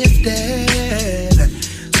me lifted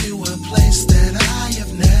to a place that I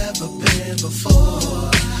have never been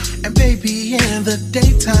before. And baby, in the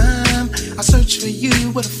daytime, I search for you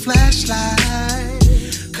with a flashlight.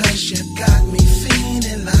 'Cause you got me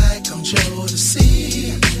feeling like I'm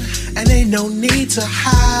Jodeci. And ain't no need to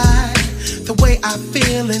hide the way I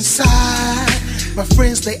feel inside. My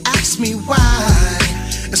friends, they ask me why.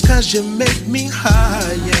 It's 'cause you make me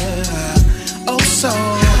higher. Oh, so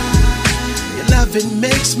your loving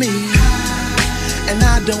makes me. And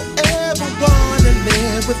I don't ever wanna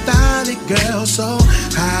live without it, girl, so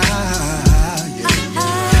high.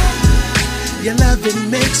 Your loving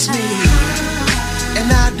makes me. And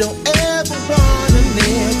I don't ever wanna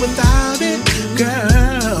live without it,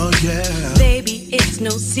 girl, yeah. Baby, it's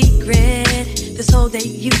no secret, this hold that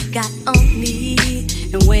you got on me,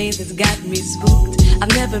 in ways that's got me spooked.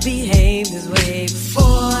 I've never behaved this way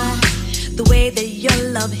before. The way that your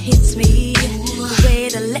love hits me, the way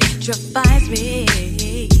it electrifies me.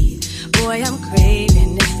 Boy, I'm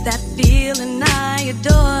craving, it's that feeling I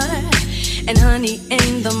adore. And honey,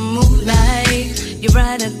 in the moonlight, you're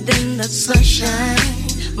brighter than the sunshine.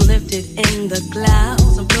 I'm lifted in the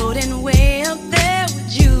clouds, I'm floating way up there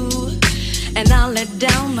with you. And I'll let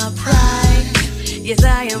down my pride. Yes,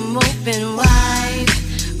 I am open wide.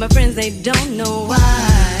 My friends, they don't know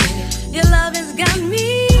why. Your love has got me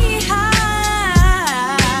high.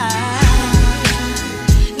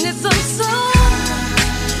 And it's so soft.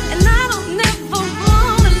 And I don't never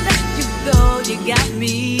wanna let you go. You got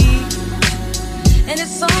me. And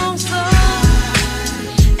it's so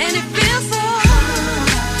and it feels so.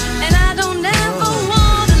 And I don't ever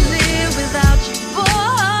wanna live without you,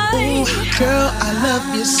 boy. Ooh, girl, I love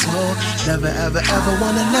you so. Never, ever, ever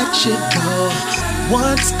wanna let you go.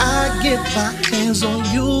 Once I get my hands on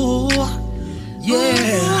you,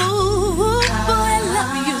 yeah. Ooh, boy, I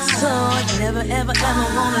love you so. Never, ever, ever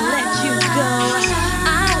wanna let you go.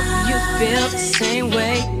 I hope you feel the same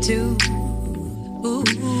way too.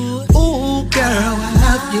 Ooh, girl, I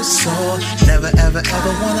love you so. Never, ever,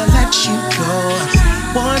 ever wanna let you go.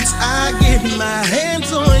 Once I get my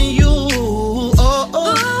hands on you, oh,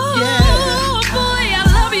 yeah. Boy, I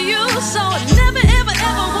love you so. Never, ever,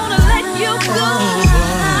 ever wanna let you go.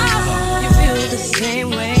 I hope you feel the same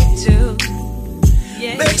way too.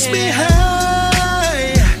 Yeah, makes me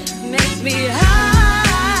high. Makes me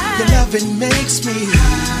high. Your loving makes me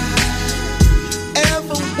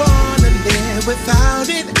ever wanna live without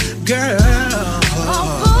it, girl. Oh,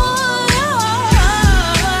 boy.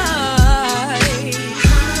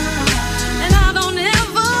 And I don't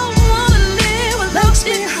ever wanna live without makes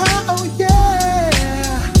you. me high, oh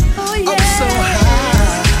yeah. Oh, yeah. I'm so high.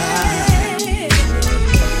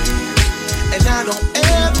 And I don't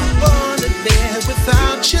ever wanna live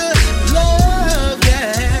without your love,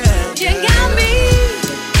 yeah. You got me.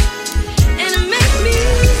 And it makes me.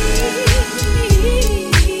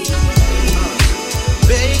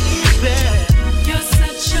 Baby, You're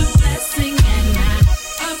such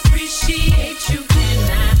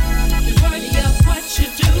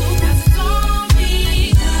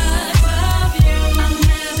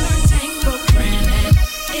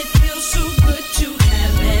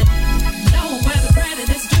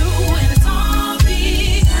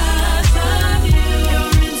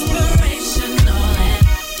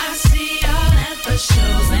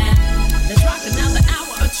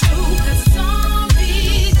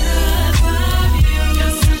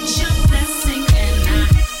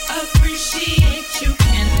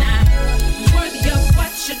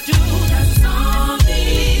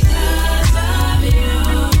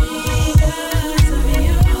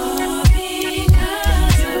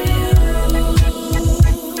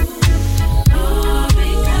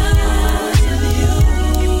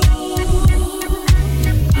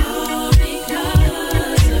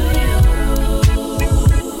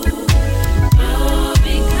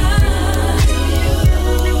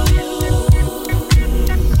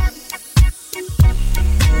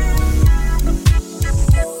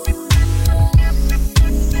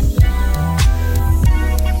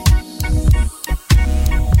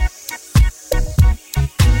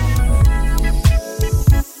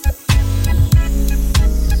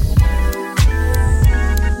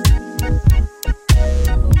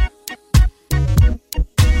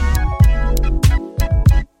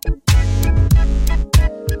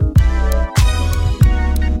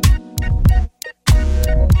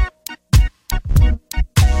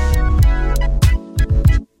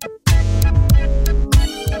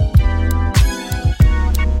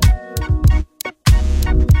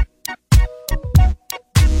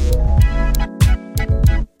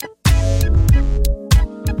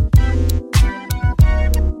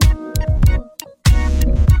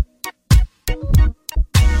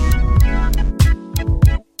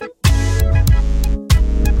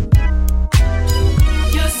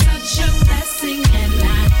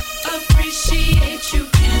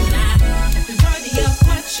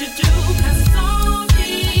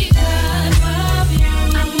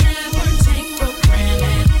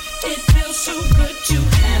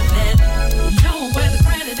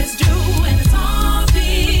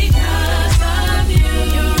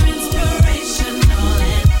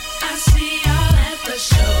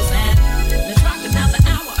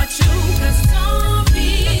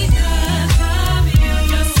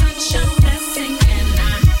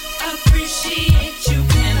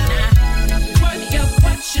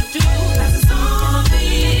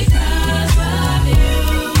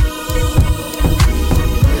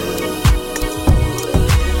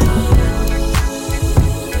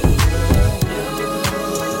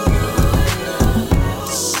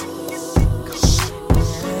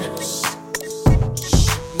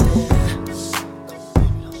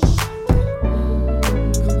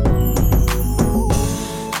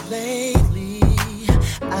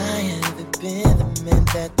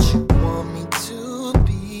you want me to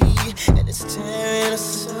be, and it's tearing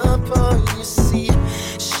us apart. You see,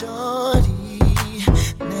 shorty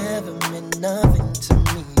never meant nothing to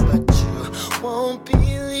me, but you won't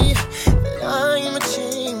believe that I'm a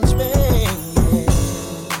changed man.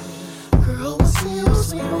 Girl, what's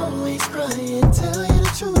the always crying? Tell you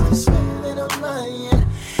the truth, I swear that I'm lying,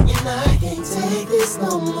 and I can't take this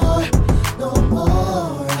no more, no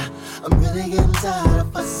more. I'm really getting tired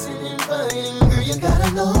of fussing and fighting. Girl, you gotta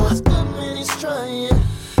know what's good when he's trying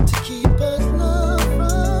to keep us love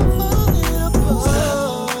from falling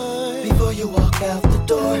apart. Before you walk out the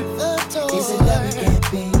door, is it that we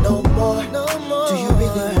can't be no more? Do you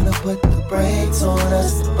really wanna put the brakes on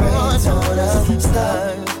us? Brakes on us.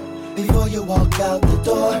 Stop. Before you walk out the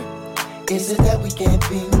door, is it that we can't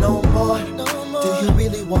be no more? Do you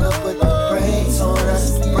really wanna put the brakes on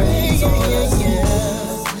us? Brakes on us.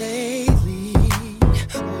 Lately,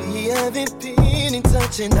 we haven't been in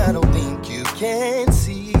touch, and I don't think you can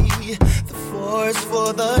see the forest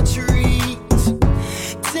for the trees.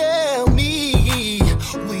 Tell me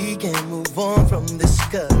we can move on from this,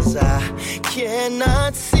 'cause I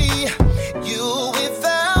cannot see you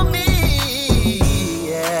without me.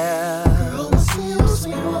 Yeah. Girl, what's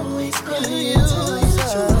the always crying? Tell you the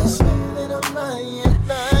truth, I swear that I'm lying.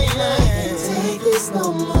 And I can't take this no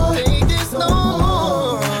more. Take this no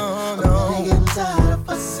more. I'm really getting tired of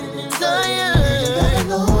fussing and fighting. You gotta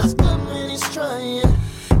know what's good when he's trying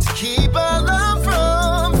to keep our love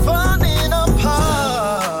from falling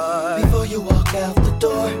apart. Before you walk out the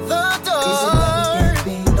door, is it that we can't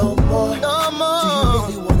be no more? Do you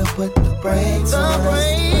really wanna put the brakes on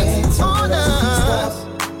us? Stop.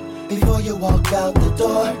 Before you walk out the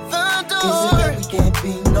door, is it that we can't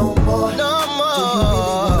be no more? Do you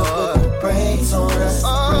really wanna put the brakes on us?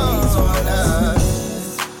 Brakes on us.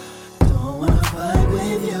 Don't wanna fight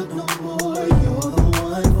with you no more. You're the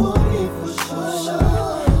one for me for sure.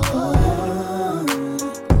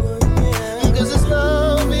 'Cause this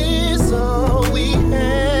love is all we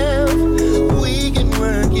have. We can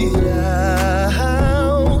work it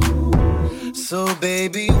out. So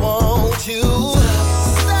baby, won't you?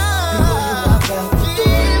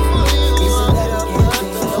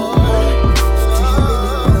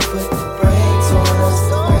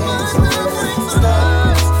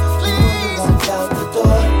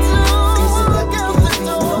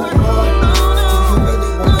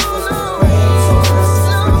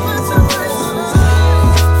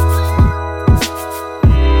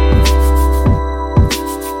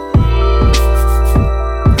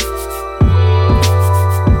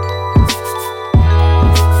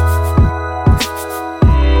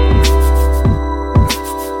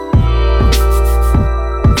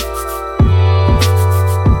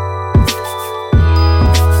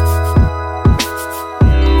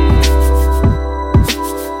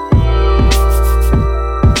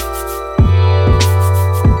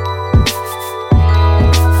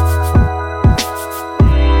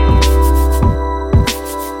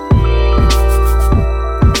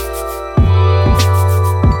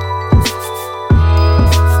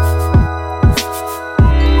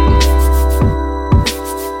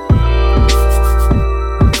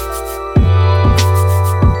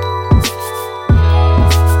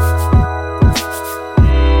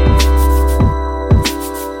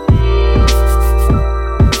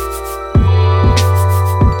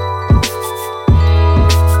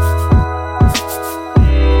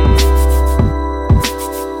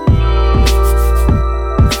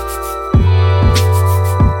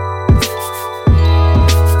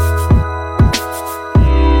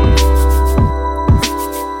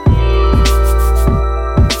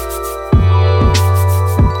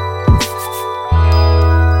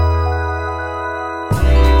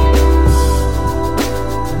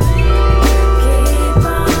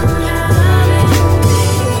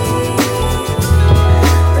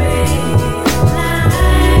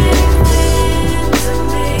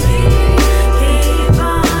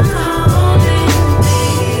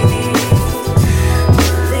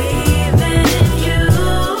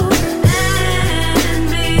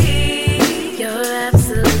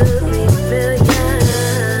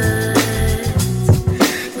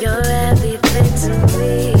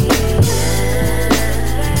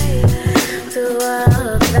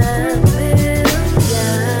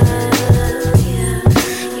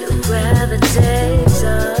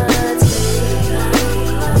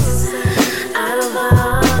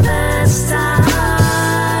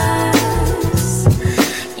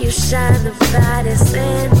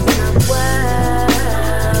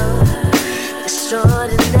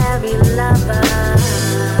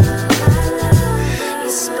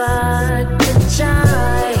 spark the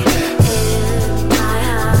joy in my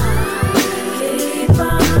heart.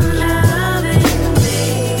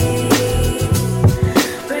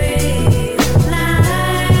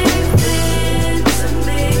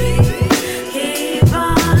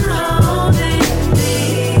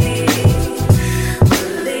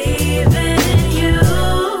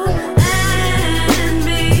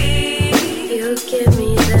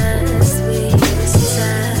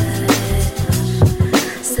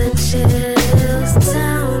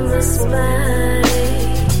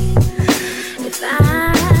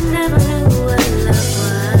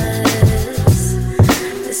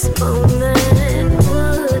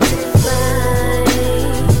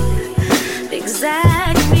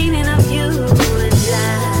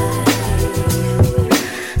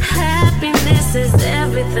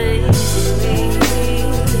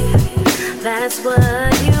 That's what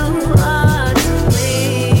you are to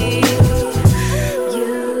me. You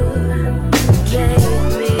make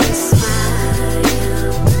me smile.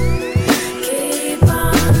 Keep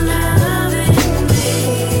on loving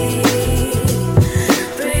me.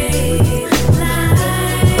 Breathe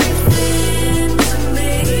life into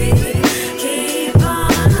me. Keep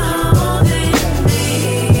on holding me.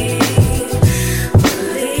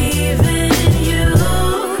 Believe in you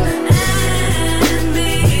and me.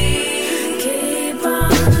 Keep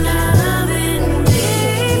on loving me.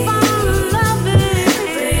 Keep on loving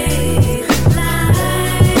me. Breathe life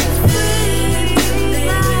into me.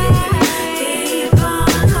 Keep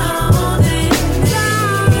on holding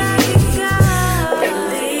down like God.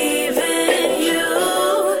 Believe in you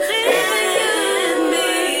and me.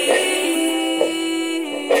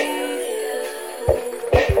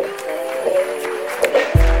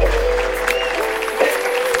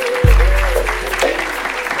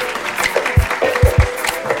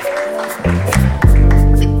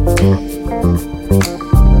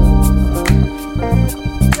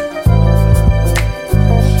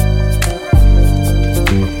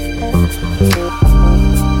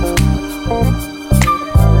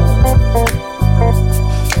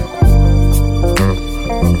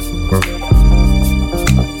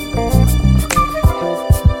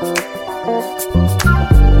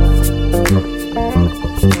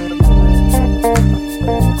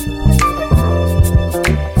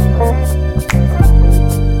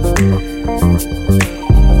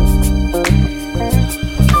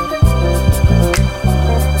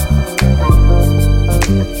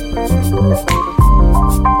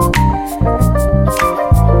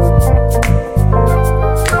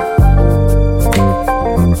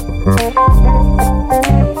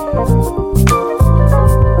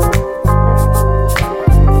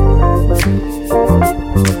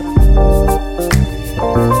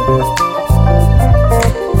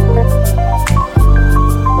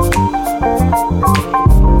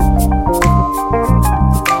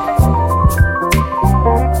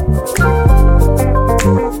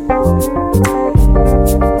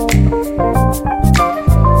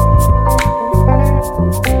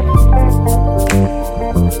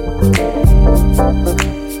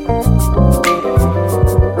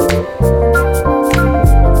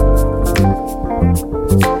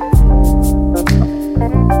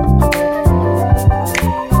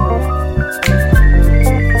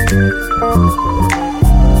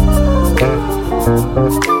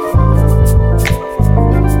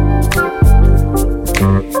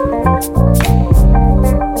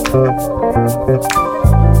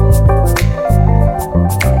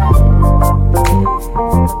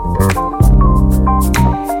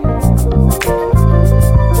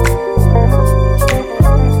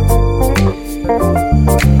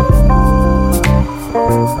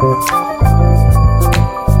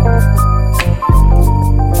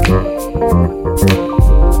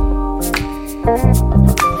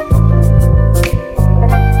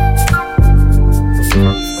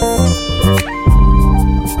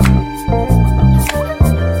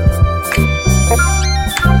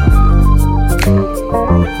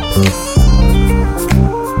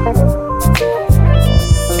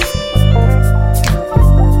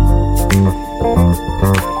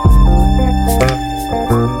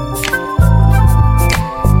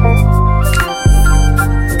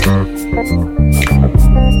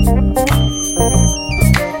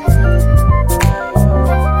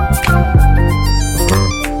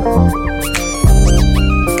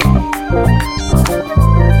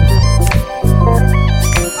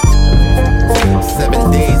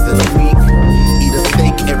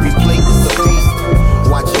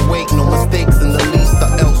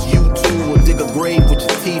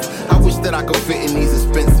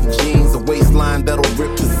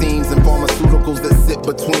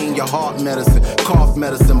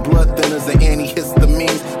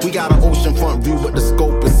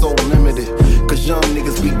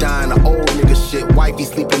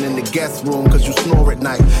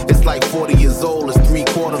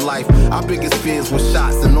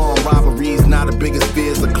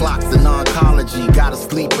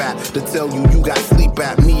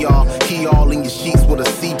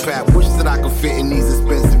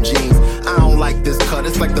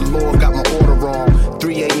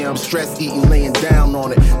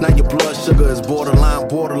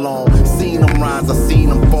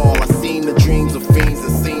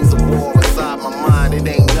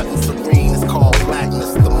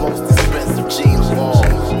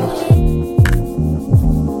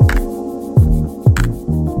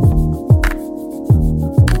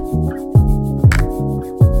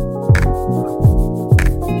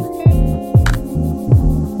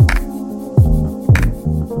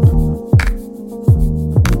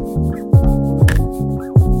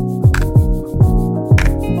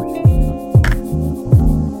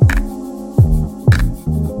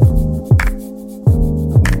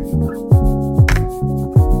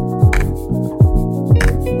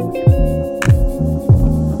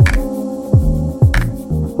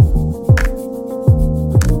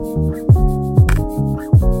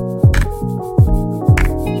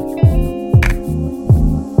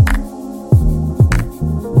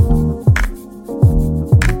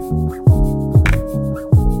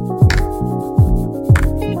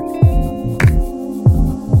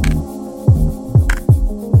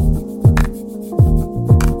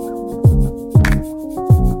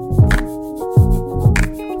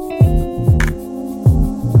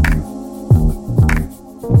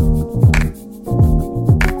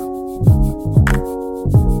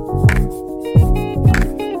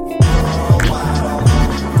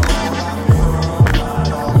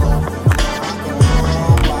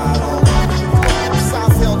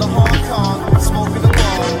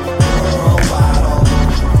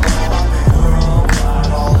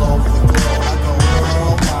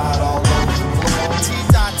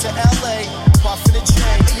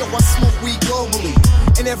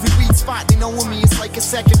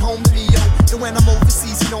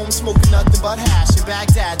 smoking nothing but hash. In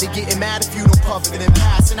Baghdad, they getting mad if you don't puff it and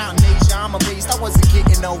pass. And out in Asia, I'm amazed I wasn't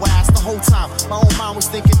getting no ass the whole time. My own mind was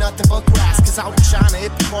thinking nothing but grass. Cause out in China,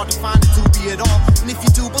 it'd be hard to find a doobie at all. And if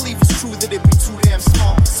you do believe it's true that it'd be too damn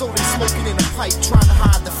small. So they smoking in a pipe, trying to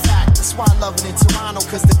hide the fact. That's why I love it in Toronto,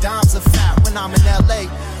 cause the dimes are fat. When I'm in LA,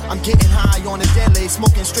 I'm getting high on a deadly.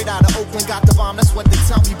 Smoking straight out of Oakland, got the bomb, that's what they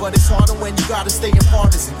tell me. But it's harder when you gotta stay in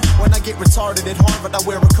partisan. When I get retarded at Harvard, I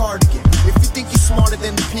wear a cardigan. If you think you're smarter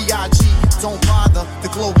than the PIG, don't bother. The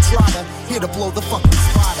Globetrotter, here to blow the fucking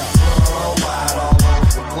spot up. Worldwide, all over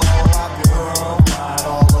the globe. I've been worldwide,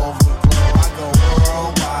 all over the globe. I go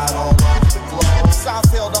worldwide, all over the globe.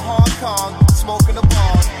 South Hill to Hong Kong, smoking a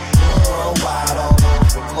bong. Worldwide, all over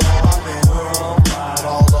the globe. I've been worldwide,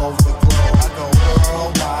 all over the globe. I go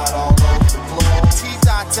worldwide, all over the globe.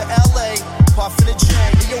 T-Dot to LA, puffin' a J.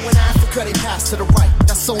 Yo, in Africa, they pass to the right.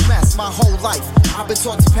 That's so mess, my whole life. I've been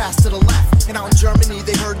taught to pass to the left. And out in Germany,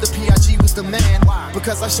 they heard the PIG was the man.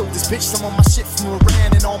 Because I showed this bitch some of my shit from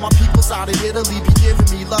Iran. And all my peoples out in Italy be giving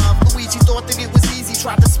me love. Luigi thought that it was easy,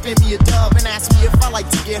 tried to spin me a dub and asked me if I like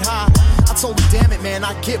to get high. I told him, damn it, man,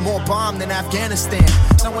 I get more bomb than Afghanistan.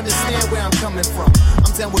 Now understand where I'm coming from.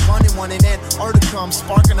 I'm down with running one and Antarctica, I'm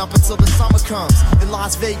sparking up until the summer comes. In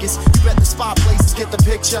Las Vegas, you bet the spot places, get the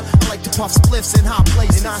picture. I like to puff spliffs in hot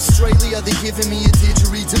places. In Australia, they giving me a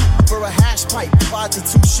didgeridoo for a hash pipe. Vibes are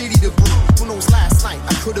too shitty to brew. Who knows, last night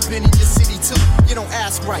I could have been in your city too. You don't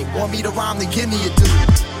ask right, want me to rhyme, then give me a dude.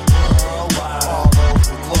 Worldwide, all over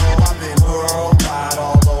the globe. I've been worldwide,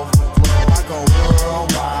 all over the globe. I go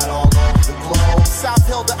worldwide, all over the globe. South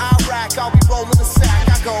Hill to Iraq, I'll be rolling the sack.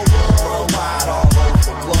 I go worldwide, all over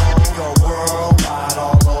the globe. We go worldwide,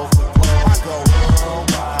 all over the globe. I go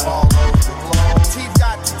worldwide, all over the globe.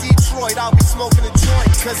 T-Dot to Detroit, I'll be smoking a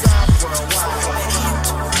joint, cause I'm worldwide.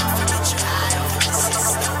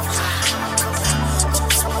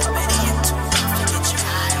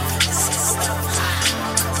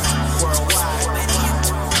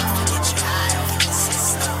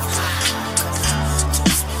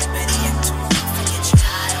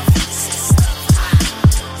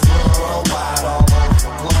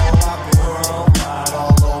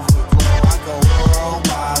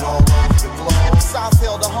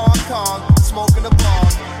 Smoking a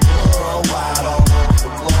bong, worldwide, all over the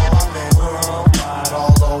globe. I've been worldwide,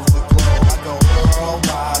 all over the globe. I go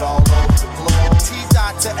worldwide, all over the globe.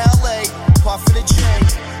 T-Dot to LA, puffin' a J,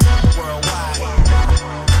 worldwide.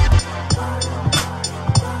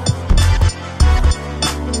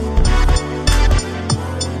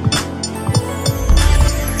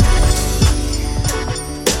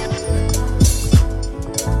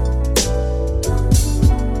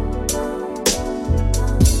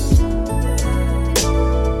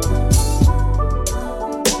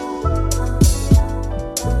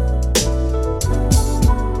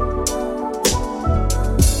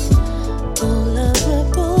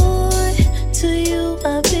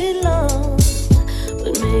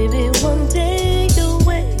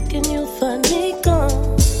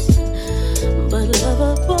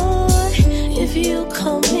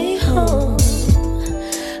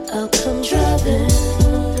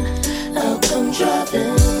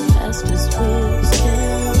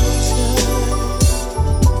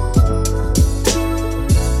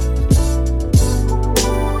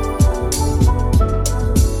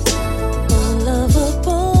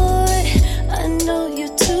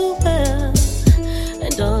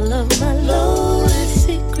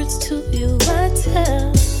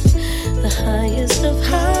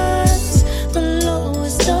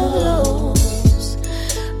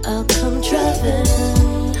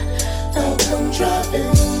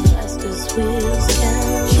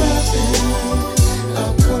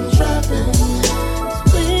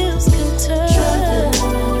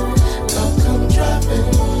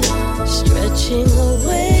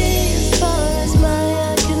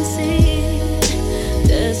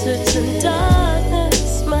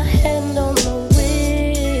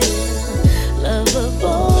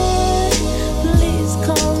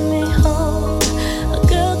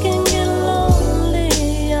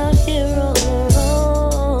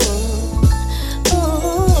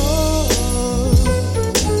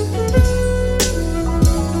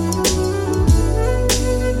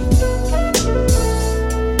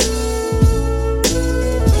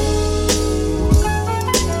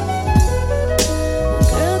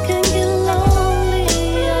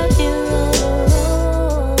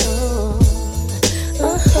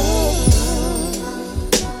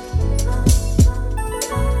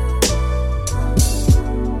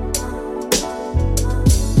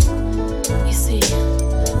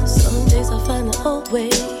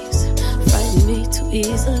 ways frighten me too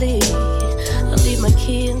easily. I leave my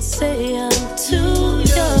key in can say I'm too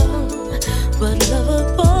young, but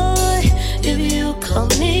lover boy, if you call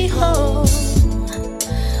me home,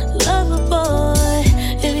 lover boy,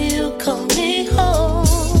 if you call me home,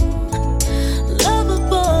 lover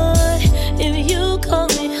boy, if you call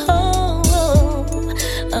me home,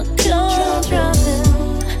 I'll come driving,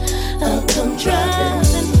 I'll come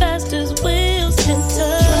driving fast as wheels can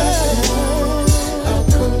turn. I'll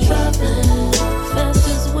come driving fast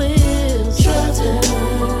as wheels driving.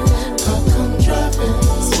 I'll come driving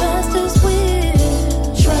as fast as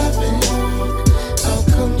wheels driving. I'll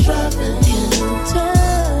come driving in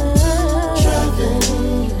time. Driving.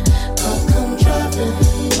 I'll come driving.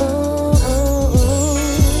 Oh, oh, oh.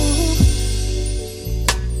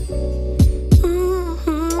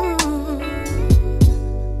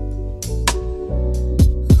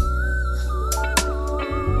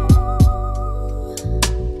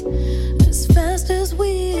 As fast as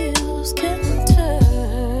wheels can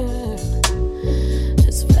turn,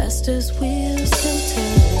 as fast as wheels can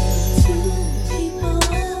turn. Two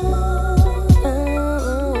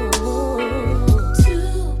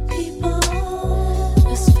people,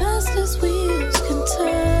 as fast as wheels can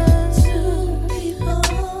turn. Two people,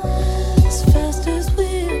 as fast as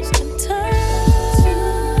wheels can turn.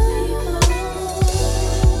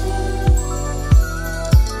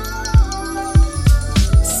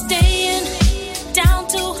 Staying down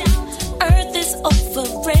to earth is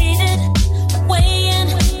overrated. Weighing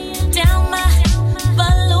down my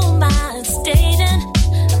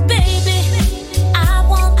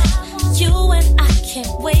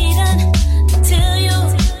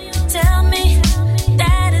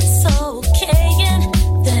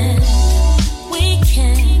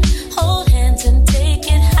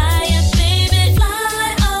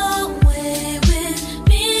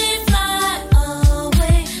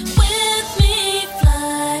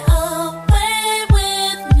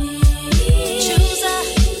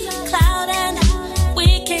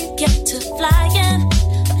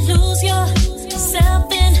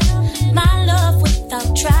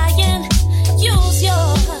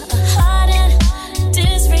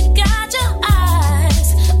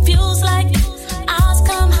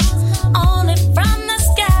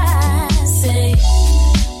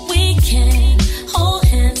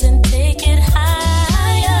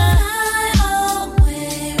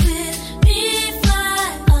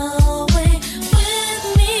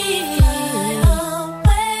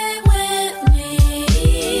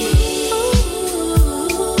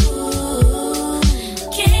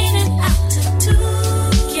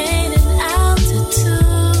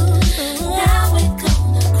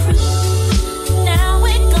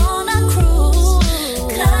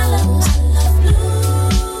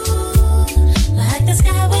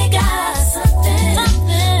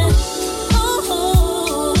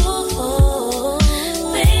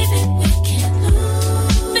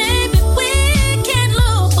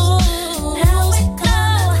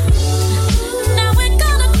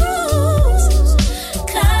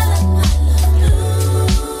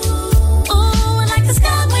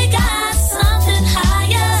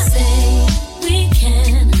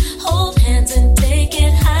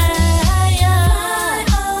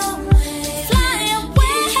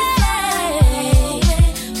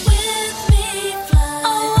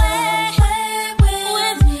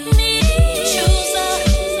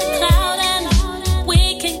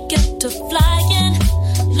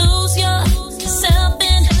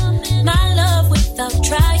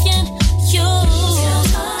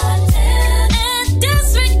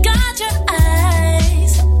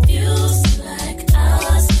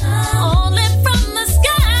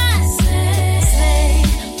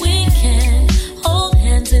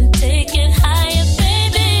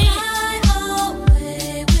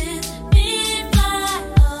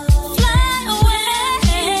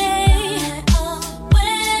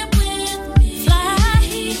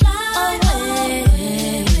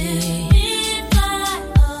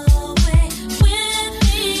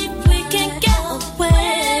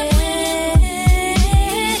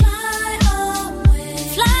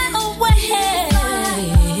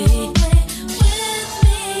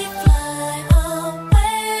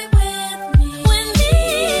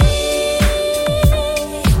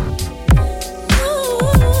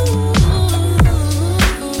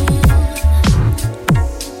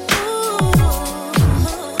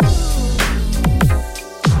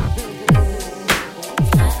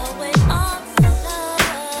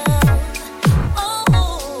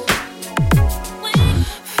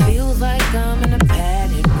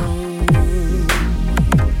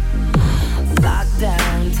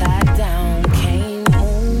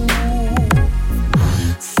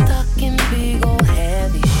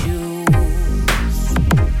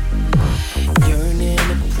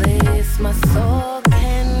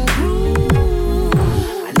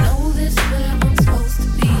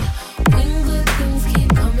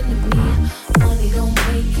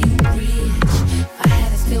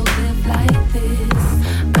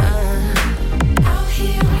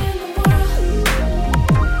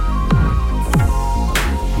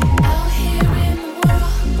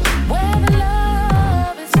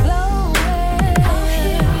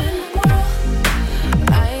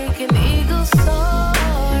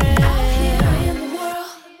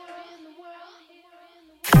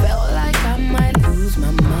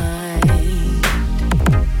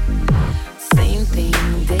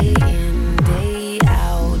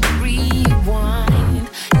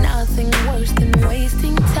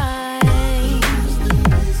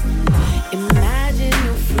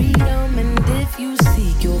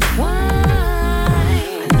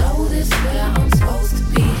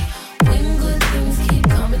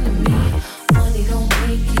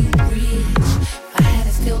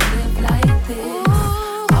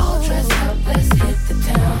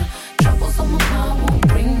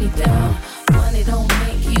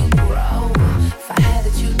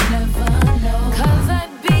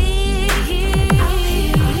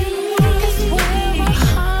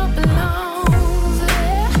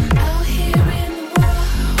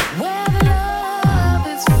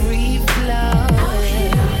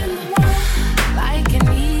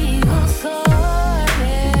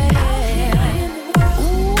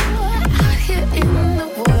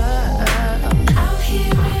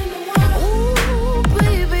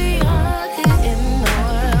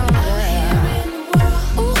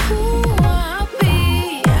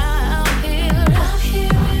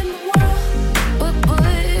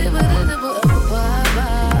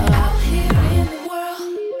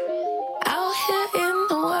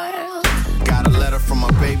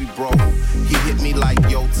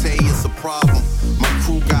problem. My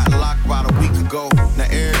crew got locked about a week ago. Now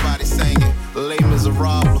everybody singing Les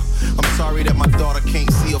Miserables. I'm sorry that my daughter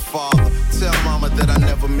can't see her father. Tell mama that I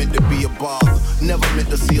never meant to be a bother. Never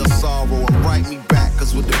meant to see her sorrow. And write me back,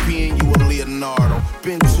 cause with the P and you a Leonardo.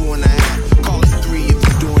 Been 2.5, call it 3 if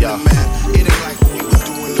you're doing the math. It ain't like what we were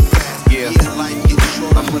doing in the past. Yeah, life gets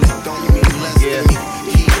shorter, but it don't mean less to me.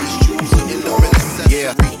 He is choose an element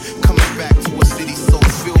accessory. Coming back to a city so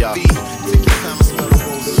filthy. Take your time and smell the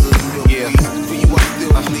roses of the milk. For you I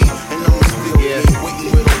still bleed, and I'ma still be waiting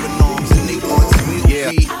with open arms, and they want to meet me.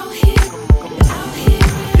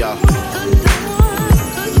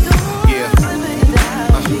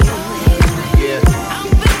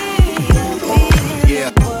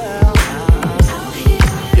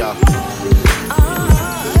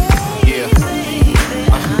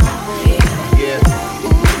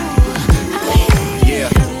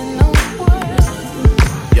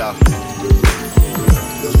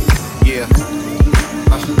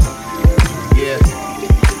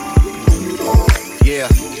 Yeah.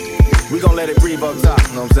 We gon' let it breathe up top,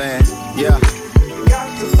 you know what I'm saying? Yeah. You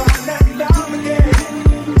got to find that love again.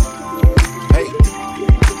 Hey.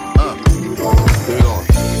 Here we go.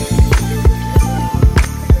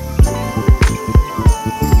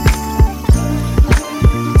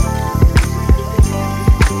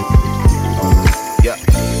 Yeah.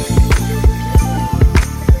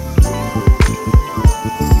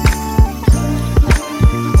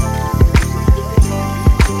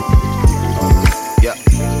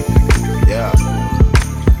 Yeah.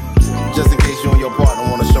 Just in case you and your partner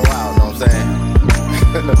wanna show out, know what I'm saying?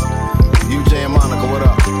 You, Jay, and Monica, what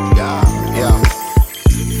up? Yeah.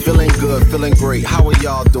 Feeling good, feeling great. How are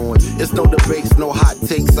y'all doing? It's no debates, no hot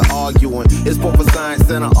takes or arguing. It's both a science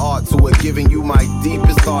and an art to it. Giving you my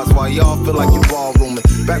deepest thoughts while y'all feel like you ballrooming.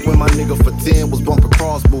 Back when my nigga for 10 was bumping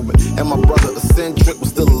cross movement, and my brother eccentric was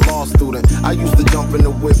still a law student. I used to jump in the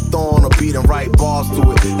whip, throwing a beat and write bars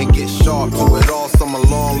to it, and get sharp to it all summer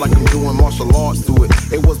long like I'm doing martial arts to it.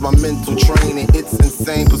 It was my mental training, it's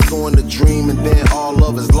insane, pursuing the dream, and then all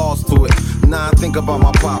love is lost to it. Now I think about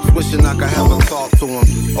my pops, wishing I could have a talk to him,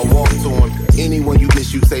 or walk to him. Anyone you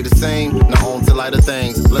miss, you say the same. Now on to lighter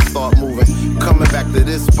things, let's start moving. Coming back to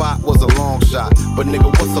this spot was a long shot, but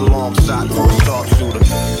nigga, what's a long shot to a sharpshooter?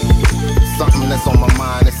 Something that's on my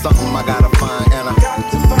mind, it's something I gotta find, and I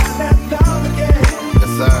got to find that love again. Yes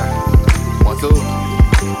sir, 1, 2,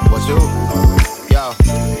 what you? Yo,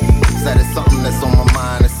 said it's something that's on my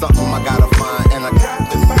mind, it's something I gotta find, and I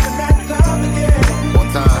got to find that love again.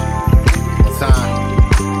 One time,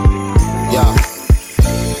 yeah.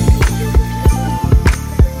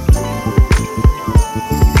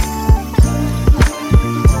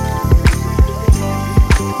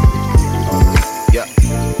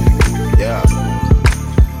 Yeah.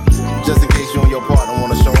 Just in case you and your partner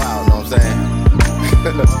wanna show out, know what I'm saying?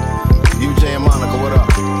 You, Jay, and Monica, what up?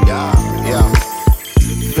 Yeah.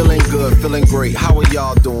 Feeling good, feeling great. How are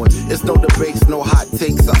y'all doing? It's no debates, no hot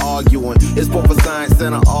takes or arguing. It's both a science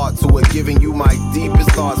and an art to it. Giving you my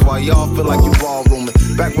deepest thoughts while y'all feel like you ballrooming.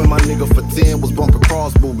 Back when my nigga for 10 was bumping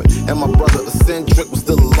cross movement, and my brother eccentric was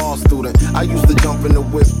still a law student. I used to jump in the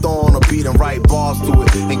whip, throwing a beat and write bars to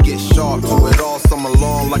it, and get sharp to it all summer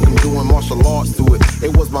long like I'm doing martial arts to it.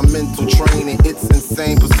 It was my mental training, it's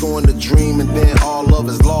insane, pursuing the dream, and then all love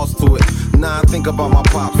is lost to it. Now I think about my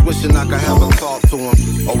pops, wishing I could have a talk to him,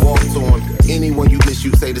 or walk to him. Anyone you miss,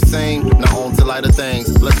 you say the same. Now on to lighter things,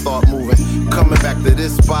 let's start moving. Coming back to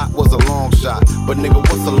this spot was a long shot, but nigga,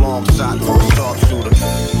 what's a long shot to a sharpshooter?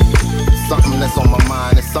 Something that's on my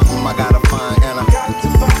mind, it's something I gotta find, and I got to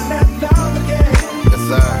find that love again. Yes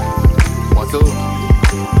sir, 1, 2,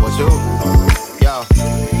 what you? Yo,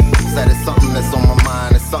 said it's something that's on my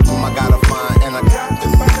mind, it's something I gotta find, and I got to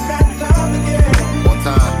find that love again. One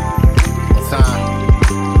time,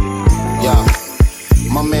 yeah.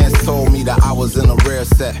 My man told me that I was in a rare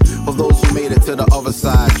set of those who made it to the other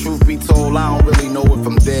side. Truth be told, I don't really know if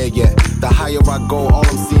I'm there yet. The higher I go, all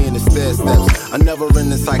I'm seeing is stair steps. A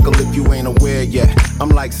never-ending cycle if you ain't aware yet. I'm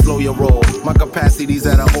like, slow your roll. My capacity's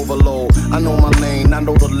at an overload. I know my lane, I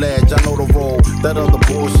know the ledge, I know the road. That other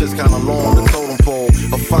bullshit's kinda long, the totem pole.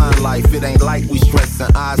 A fine life, it ain't like we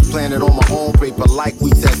stressing. Eyes planted on my own paper, like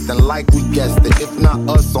we testing, like we guessed it. If not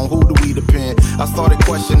us, on who do we depend? I started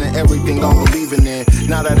questioning everything I'm believing in.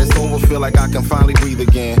 Now that it's over, feel like I can finally breathe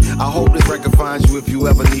again. I hope this record finds you if you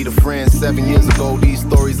ever need a friend. 7 years ago, these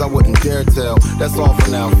stories I wouldn't dare tell. That's all for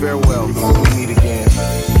now, farewell, till we meet again.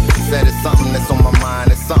 Said it's something that's on my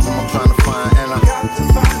mind, it's something I'm trying to find, and I got to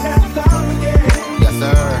find that love again. Yes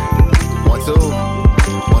sir, 1, 2,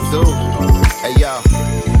 1, 2. Hey yo,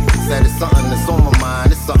 said it's something that's on my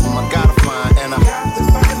mind, it's something I gotta find, and I got to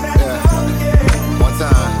find that love again.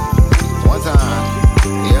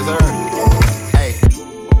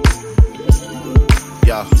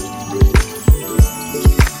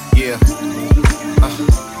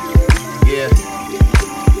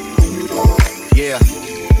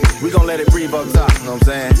 We gon' let it breathe up top, you know what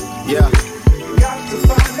I'm saying? Yeah. Got to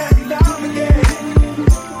find that love again.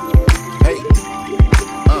 Hey.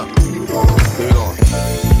 Here we go.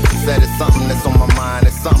 Said it's something that's on my mind.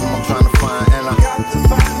 It's something I'm trying to find. And I got to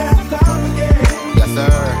find that love again. Yes,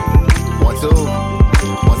 sir. 1, 2.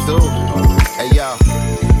 1, 2. Hey, yo.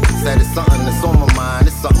 Said it's something that's on my mind.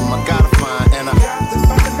 It's something I gotta find. And I got to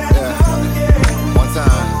find that love again. One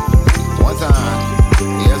time.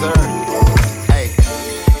 Yes, sir. Hey.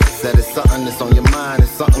 Said it's something that's on your mind.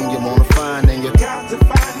 It's something you wanna find. And you got to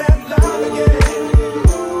find that love again.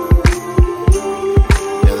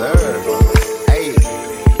 Yes, sir. Hey.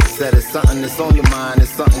 Said it's something that's on your mind.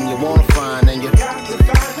 It's something you wanna find. And you got to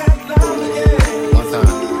find that love again. One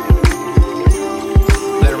time.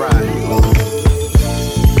 Let it ride.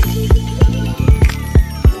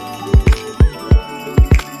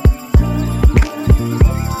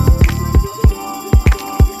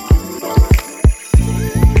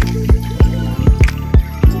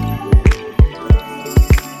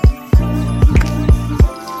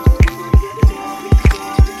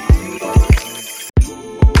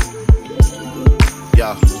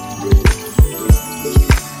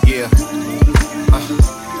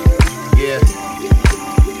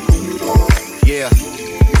 Yeah.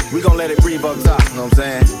 We gon' let it breathe up top, you know what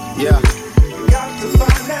I'm saying? Yeah. Got to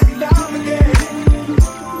find that love again.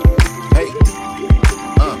 Hey.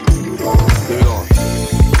 Here we go.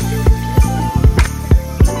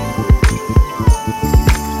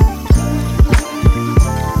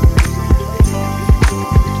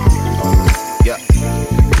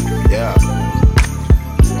 Yeah.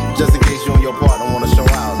 Just in case you and your partner wanna show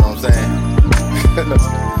out, you know what I'm saying?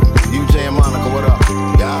 You, Jay and Monica, what up?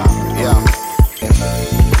 Yeah.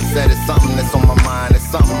 Said it's something that's on my mind. It's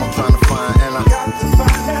something I'm trying to find. And I got to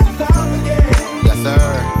find that love again. Yes, sir.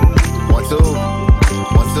 1, 2.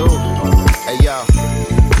 1, 2. Hey, yo.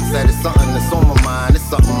 Said it's something that's on my mind. It's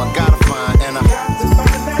something I gotta find. And I got to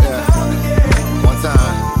find that love again. One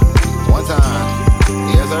time.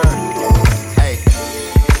 Yes, sir. Hey.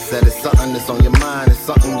 Said it's something that's on your mind. It's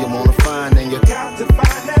something you wanna find. And you got to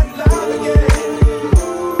find that love again.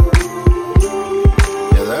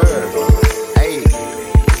 Yes, sir. Hey.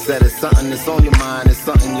 Said it's something that's on your mind. It's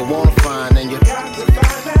something you wanna find. And you got to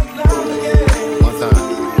find that love again. One time.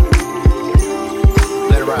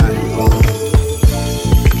 Let it ride.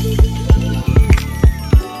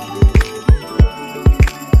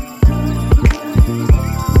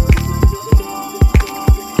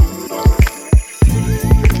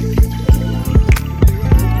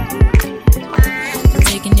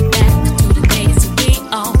 Taking you back to the days that we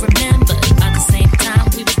all remember. About the same time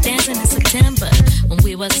we were dancing in September, when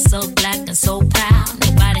we were so black and so proud.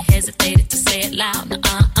 Nobody hesitated to say it loud.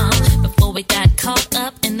 Before we got caught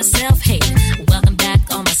up in the self-hate. Welcome back,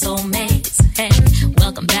 all my soulmates. Hey,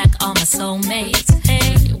 welcome back, all my soulmates.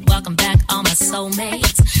 Hey, welcome back, all my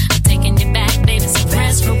soulmates. I'm taking you back, baby, so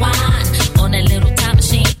press rewind on that little time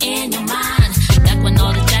machine in your mind. Back when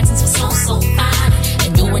all the Jacksons were so fine,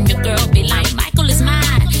 and you and your girl be like, Michael is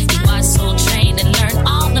mine. You are Soul Train and learn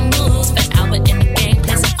all the moves. Fast Albert in the game,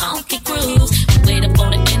 play some funky grooves. Waiting for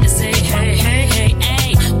the end to say, hey.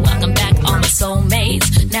 Welcome back, all my soulmates.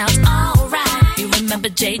 Now it's alright. You remember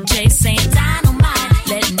JJ saying dynamite.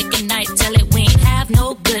 Let Nick and Knight tell it we ain't have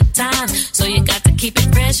no good time. So you got to keep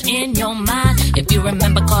it fresh in your mind. If you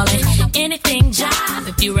remember calling anything jive.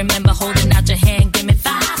 If you remember holding out your hand, give me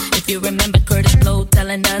 5. If you remember Curtis Blow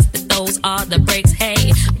telling us that those are the breaks.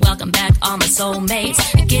 Hey, welcome back, all my soulmates.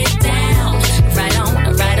 Get down, right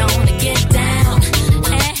on, and get down.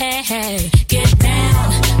 Hey, get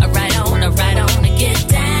down, right on, and get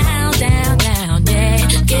down, yeah.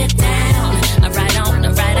 Get down, right on,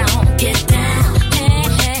 get down.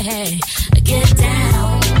 Hey, get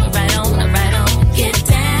down, right on, get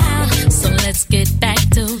down. So let's get back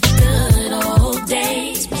to the good old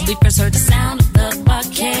days when we first heard the sound of the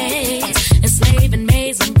arcades. Enslaving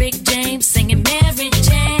Maze and Rick James singing Mary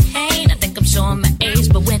Jane. I think I'm showing my age,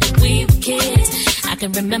 but when we were kids, I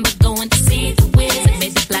can remember going to see the Wiz. It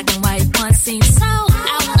made the black and white one seem so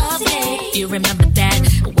out of date. You remember that?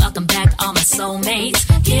 Welcome back, all my soulmates.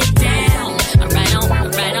 Get down, right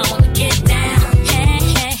on, get down.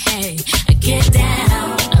 Hey, get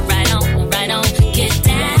down, right on, get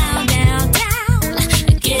down, down.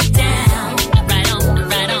 Get down, right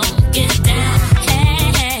on, get down.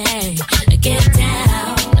 Hey, get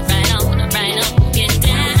down, right on, get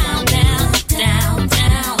down, down.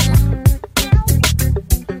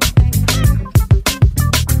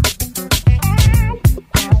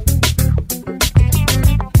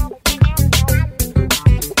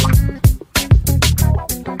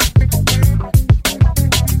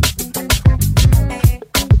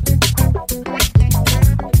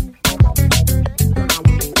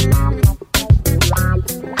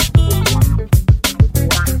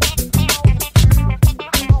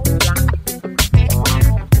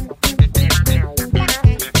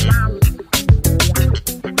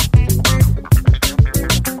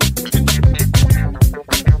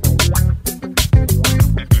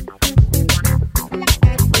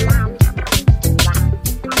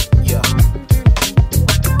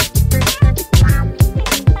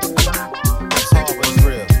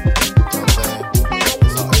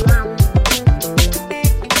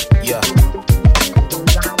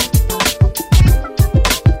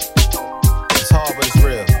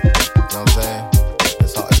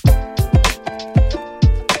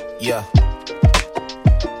 Yeah.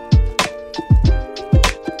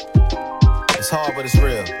 It's hard, but it's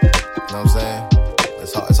real. You know what I'm saying?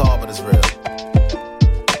 It's hard, but it's real.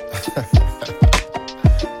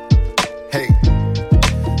 Hey.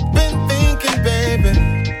 Been thinking, baby,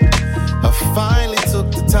 I finally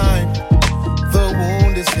took the time. The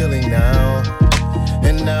wound is healing now.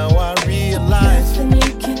 And now I realize nothing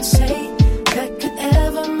you can say that could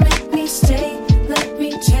ever make me stay. Let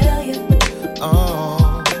me tell you.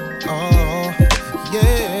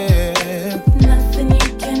 Yeah. Nothing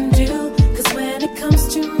you can do, 'cause when it comes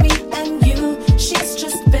to me and you, she's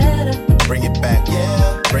just better. Bring it back,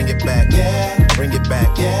 yeah. Bring it back, yeah. Bring it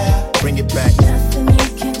back, yeah. Bring it back. Nothing you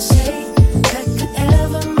can say that could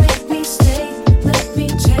ever make me stay. Let me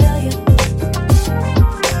tell you.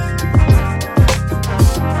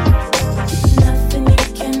 Nothing you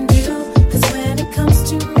can do, 'cause when it comes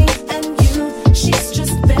to me and you, she's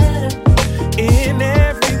just better. In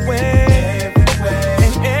every way,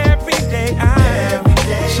 and every day I'm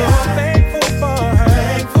so thankful for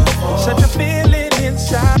her. Such a feeling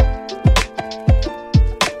inside.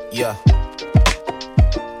 Yeah.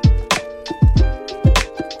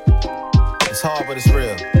 It's hard, but it's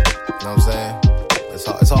real. You know what I'm saying?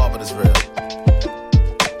 It's hard, but it's real.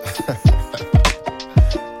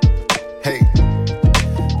 Hey.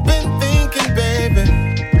 Been thinking, baby,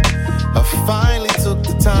 I finally took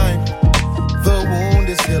the time. The wound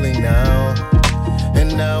is healing now.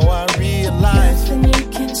 And now I realize nothing you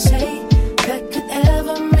can say that could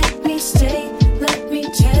ever make me stay. Let me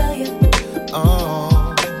tell you.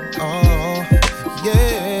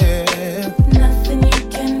 Yeah. Nothing you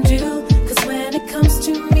can do, 'cause when it comes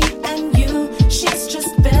to me and you, she's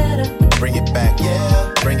just better. Bring it back,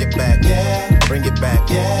 yeah. Bring it back, yeah. Bring it back,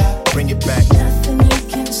 yeah. Bring it back. Nothing you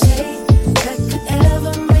can say that could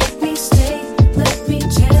ever make me stay. Let me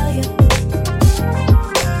tell you.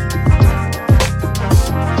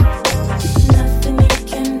 Nothing you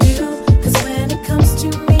can do, 'cause when it comes to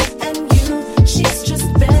me and you, she's just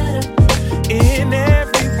better. In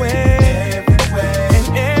every way,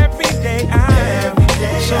 and every day I'm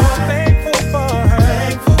so thankful for her.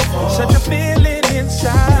 Such a feeling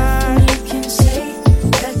inside. Nothing you can say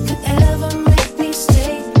that could ever make me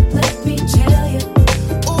stay. Let me tell you.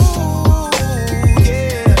 Ooh,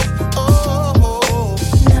 yeah. Oh.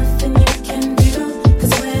 Nothing you can do,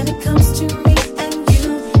 'cause when it comes to me and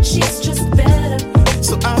you, she's just better.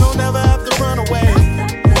 So I don't ever have to run away.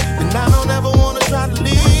 And I don't ever wanna try to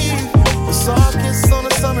leave. A soft kiss on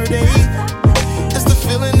a summer day. It's the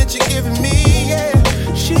feeling that you're giving me, yeah.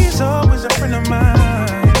 She's always a friend of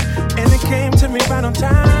mine, and it came to me right on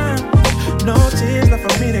time. No tears left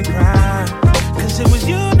for me to cry, 'cause it was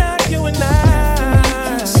you, not you and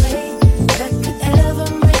I. Say that could ever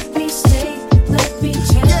make me stay. Let me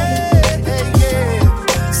tell you.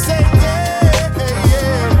 Yeah. Say yeah.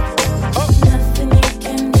 Oh. Nothing you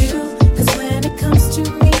can do, 'cause when it comes to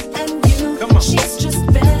me and you, Come on. she's just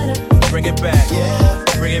better. Bring it back, Yeah.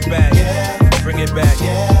 bring it back, Yeah. bring it back.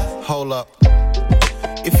 Yeah. Hold up.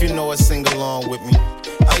 If you know it, sing along with me.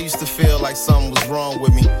 I used to feel like something was wrong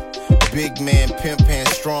with me. Big man, pimp hand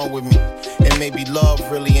strong with me. And maybe love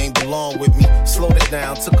really ain't belong with me. Slowed it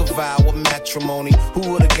down, took a vow of matrimony. Who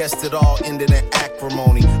would've guessed it all ended in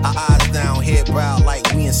acrimony? Our eyes down, head bowed like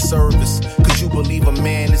we in service. Could you believe a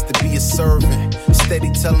man is to be a servant?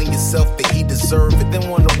 Steady telling yourself that he deserve it. Then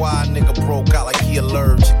wonder why a nigga broke out like he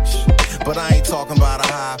allergic. But I ain't talking about a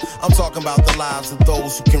high. I'm talking about the lives of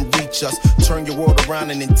those who can reach us. Turn your world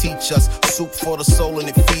around and then teach us. Soup for the soul and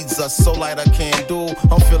it feeds us. So light I can't do.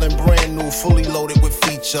 I'm feeling brand new, fully loaded with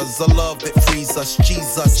features. A love that frees us,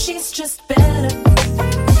 Jesus. She's just better.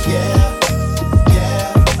 Yeah,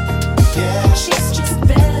 yeah, yeah. She's just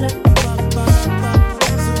better.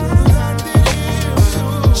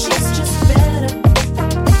 She's just better.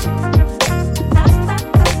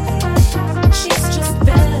 She's just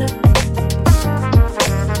better.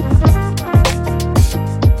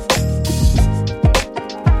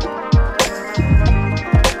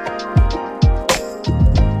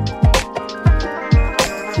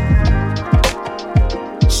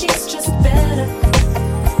 She's just better.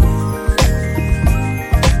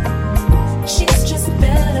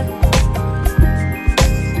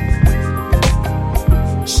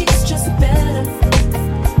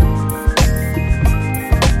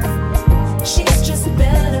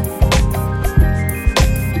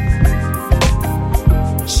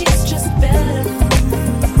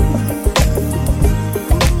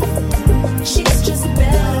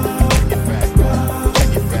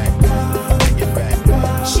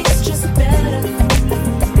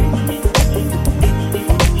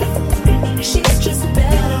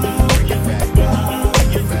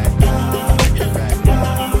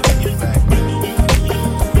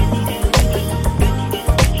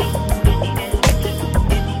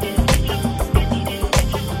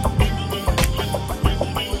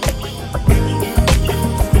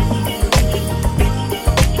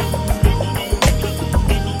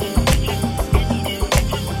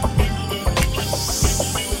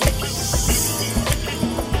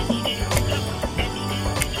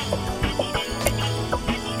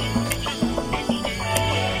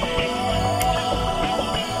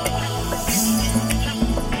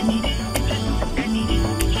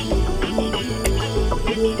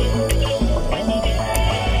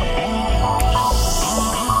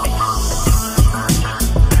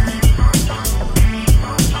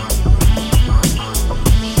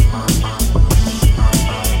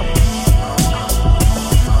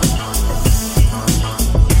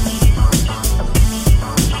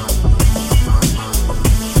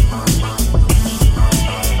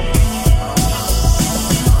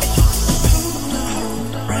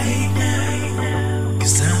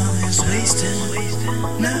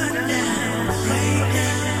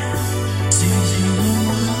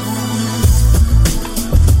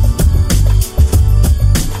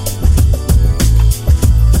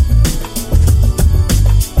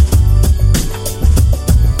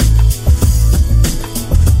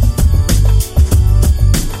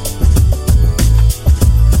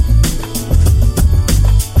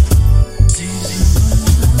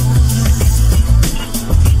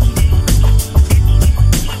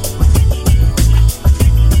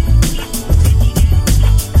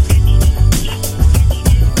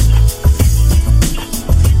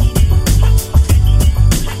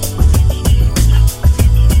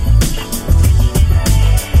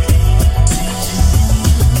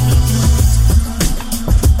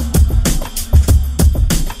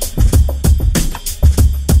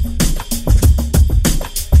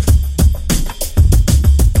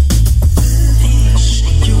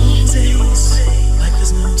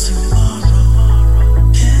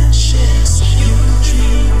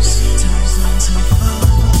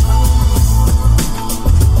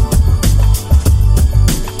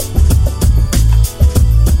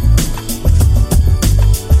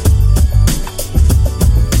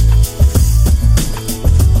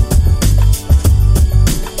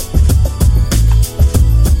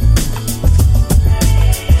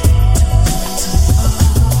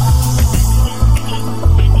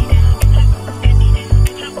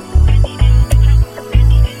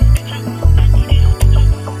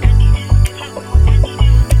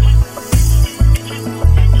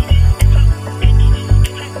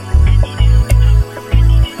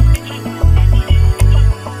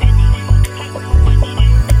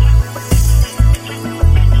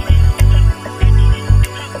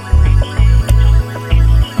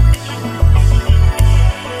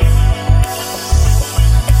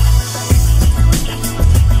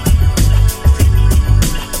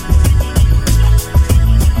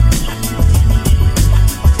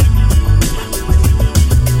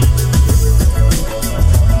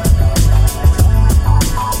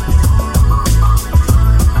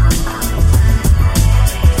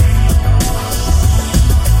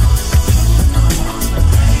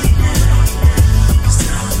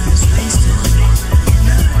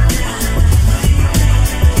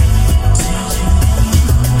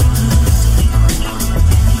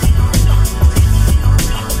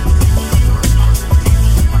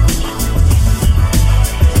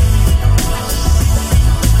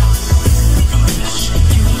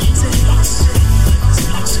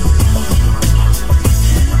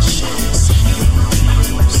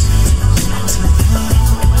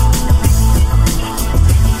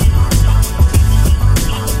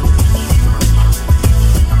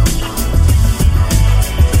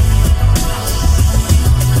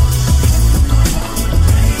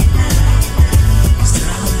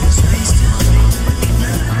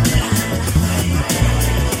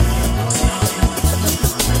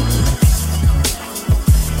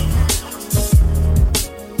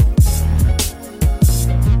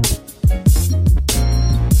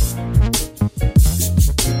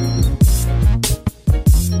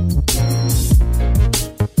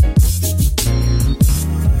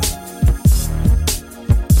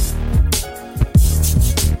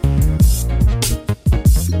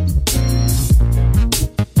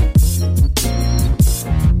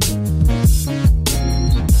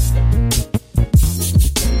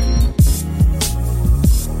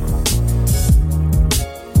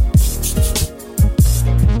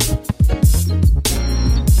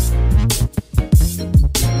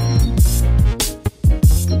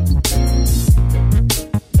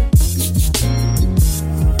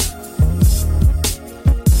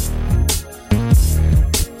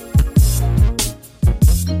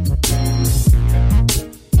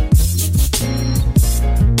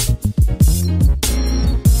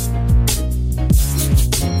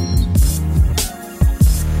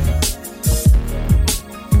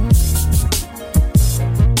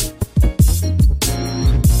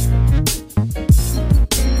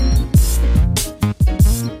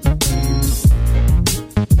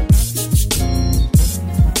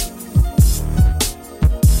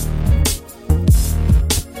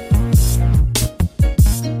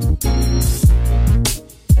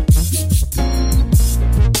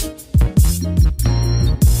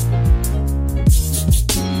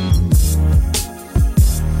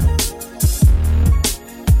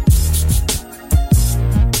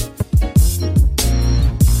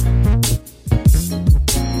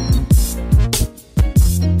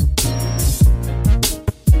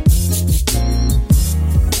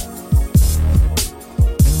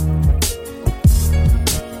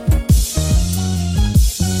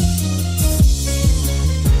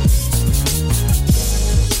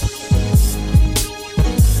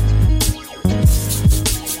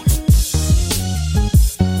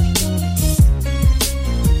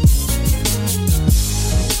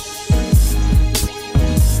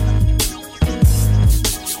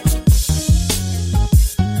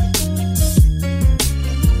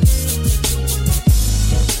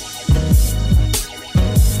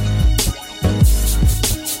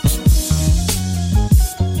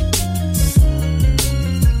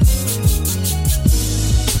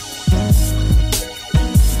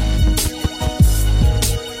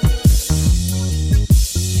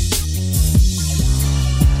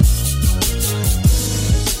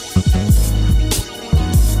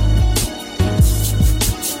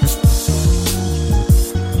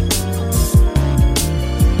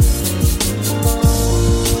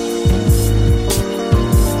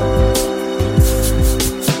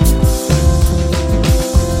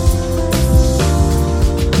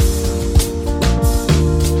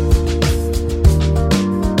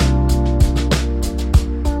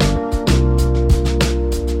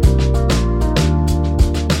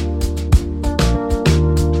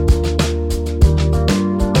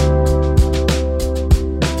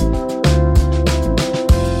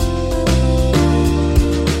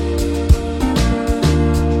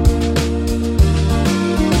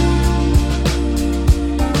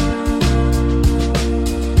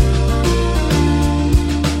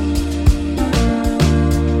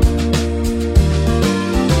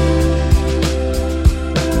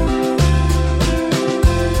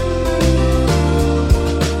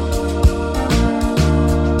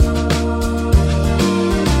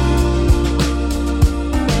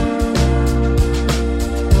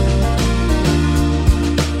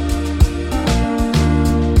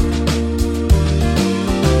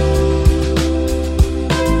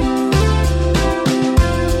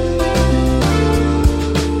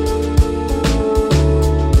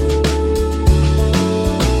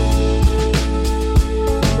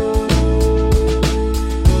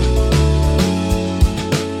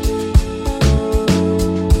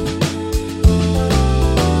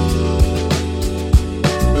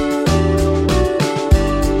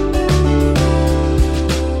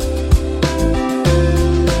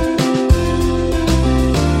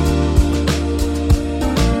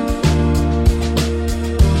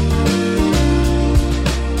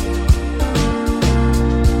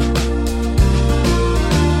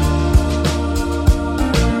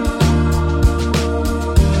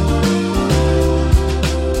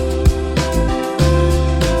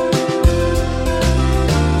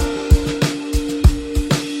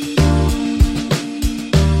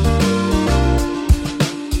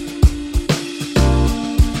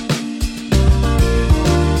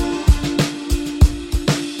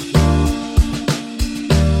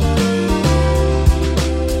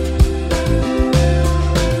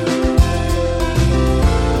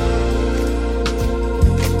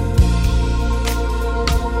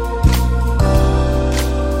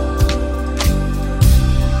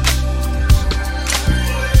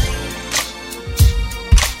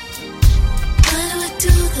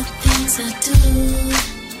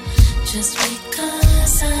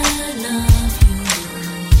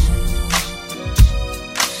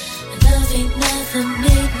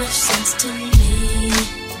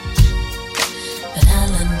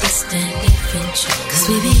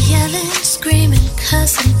 Yelling, screaming,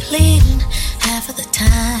 cussing, pleading half of the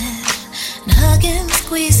time. And hugging,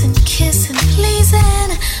 squeezing, kissing,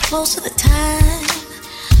 pleasing most of the time.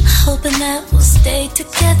 Hoping that we'll stay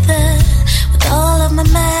together with all of my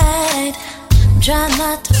might. I'm trying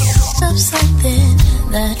not to f up something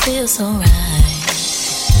that feels so right.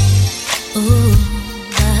 Ooh,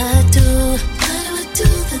 why do I do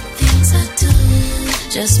the things I do?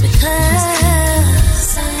 Just because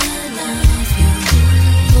I love you.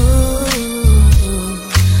 Ooh,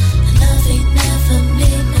 love ain't never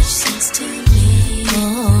made much sense to me.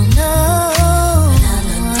 Oh no, but I'll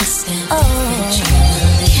understand eventually.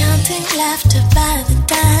 Counting laughter by the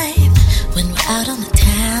dime when we're out on the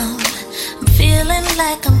town. I'm feeling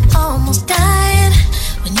like I'm almost dying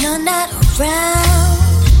when you're not around.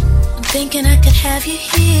 I'm thinking I could have you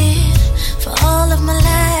here for all of my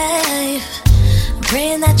life. I'm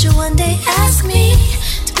praying that you one day ask me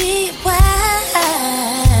to be your wife.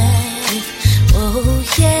 Oh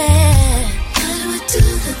yeah. Why do I do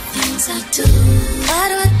the things I do? Why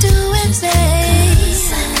do I do it, babe?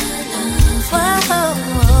 Because I love you. Whoa.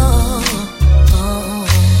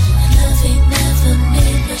 Love ain't never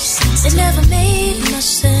made much sense. It never made much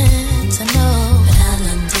sense, I know. But I'll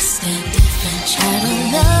understand eventually. I don't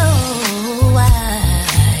know why.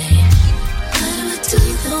 Why do I do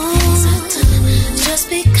the things I do? Just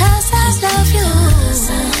because I love you.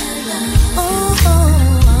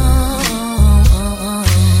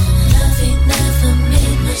 Love ain't never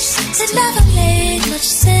made much sense. It never made much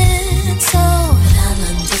sense, oh. But I'll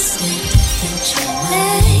understand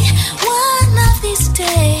eventually. One of these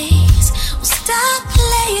days we'll stop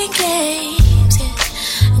playing games, yeah.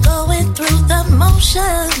 Going through the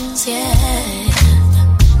motions, yeah.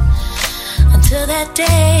 Until that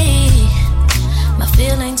day, my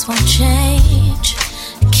feelings won't change.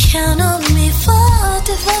 Count on me for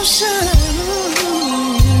devotion.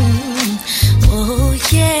 Oh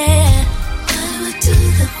yeah. Why do I do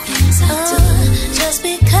the things I do? Just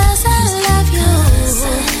because I love you. Because I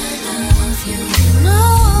love you. No,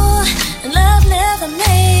 and love never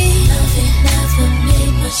made. Love it never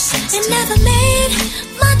made much sense. It never made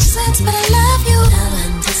much sense, but I love you. I'll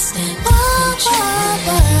understand. Why do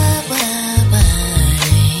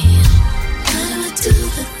I do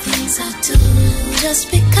the things I do? Just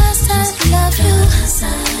because I love you. Because I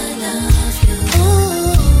love you.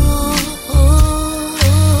 Ooh,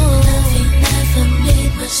 love ain't never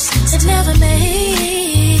made much sense. It never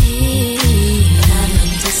made. I'll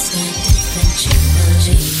understand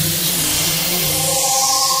eventually.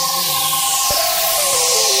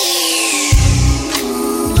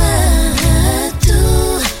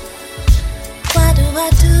 Why do I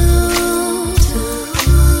do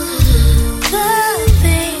the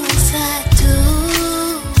things I do?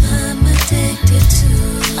 I'm addicted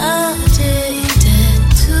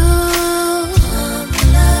to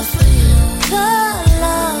love for you, the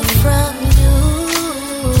love from you.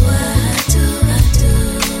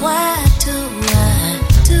 Why do I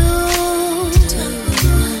do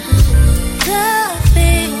the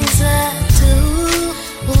things I do?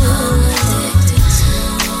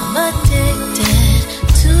 I'm addicted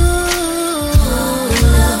to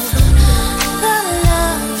love from you. The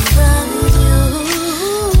love from you.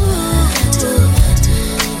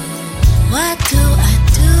 What do I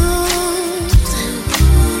do?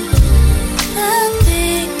 The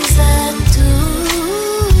things I do.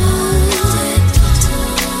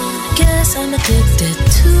 Guess I'm addicted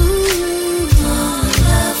to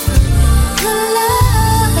love from you. The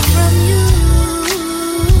love from you.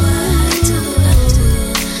 What do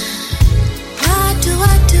I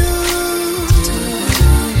do?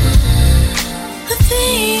 The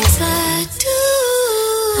things I do.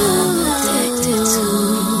 I'm addicted to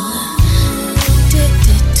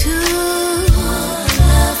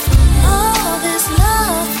love from you. All this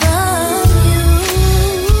love from you.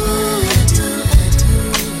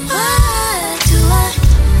 Why do I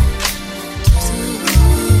do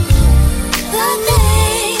the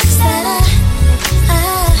things that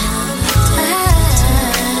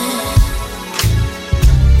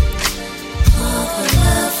all the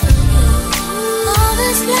love from you. All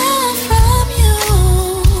this love from you.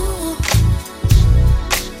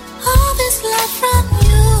 All this love from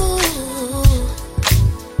you.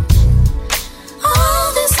 All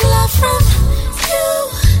this love from you,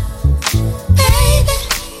 baby.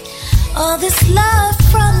 All this love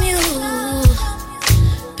from you,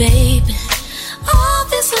 baby. All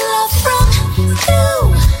this love from you,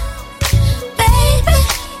 baby.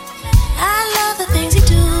 I love the things you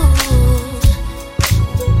do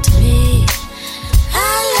to me. I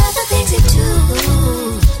love the things you do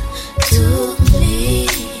to me.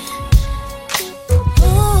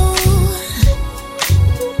 Ooh.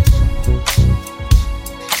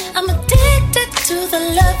 addicted to the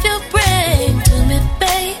love you bring to me,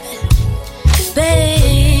 baby,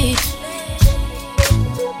 babe.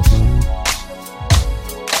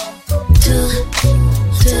 Do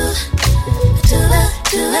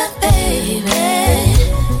it, baby.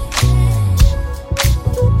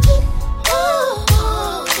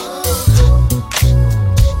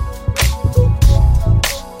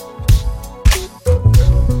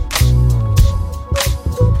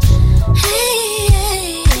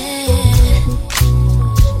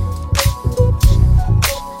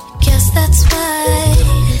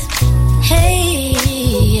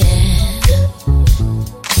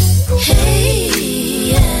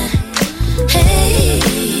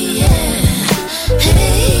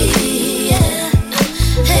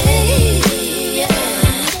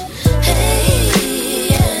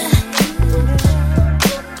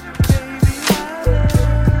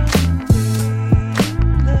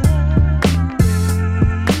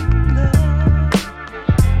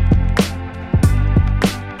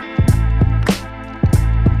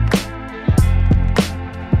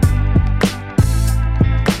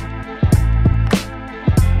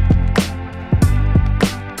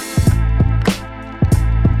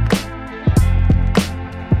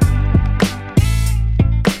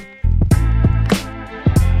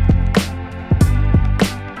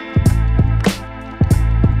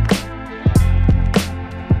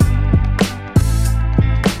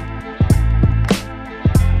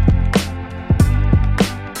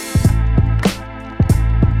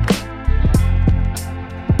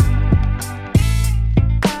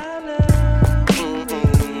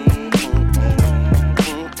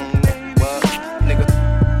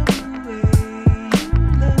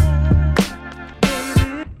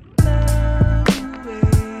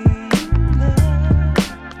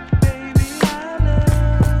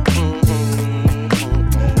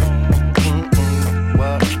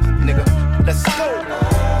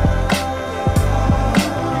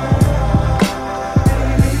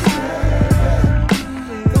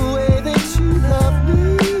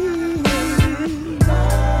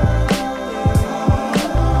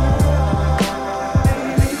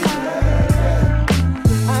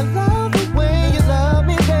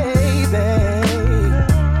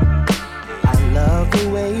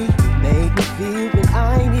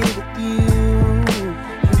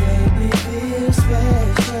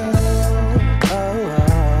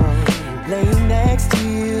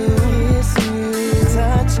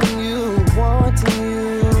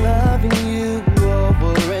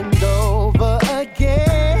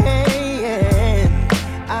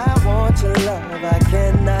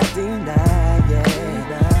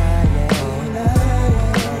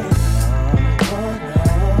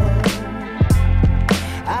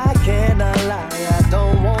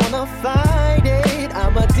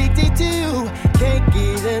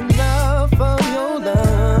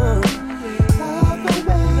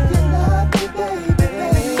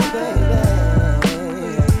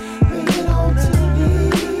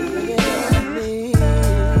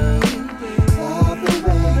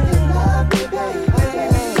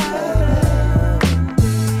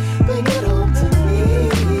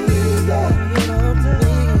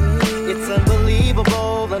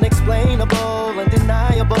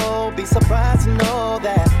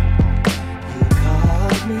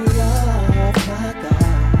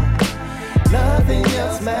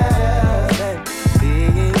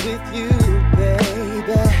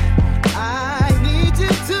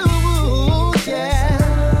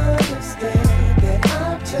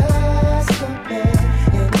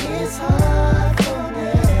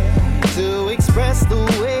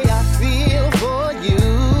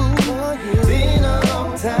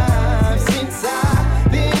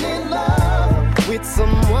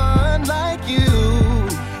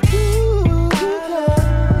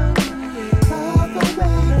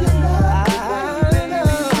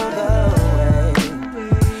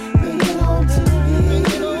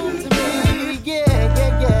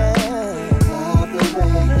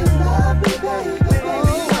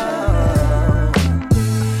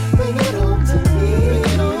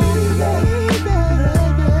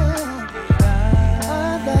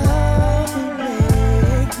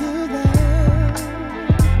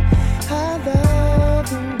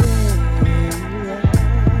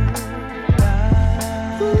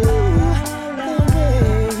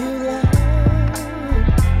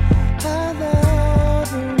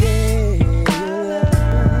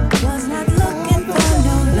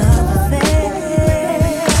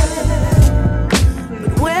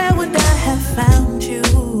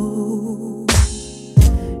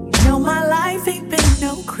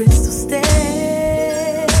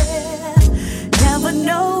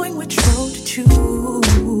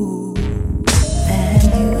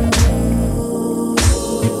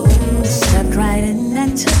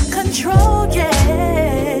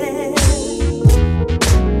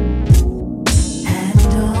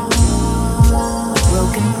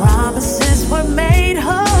 promises were made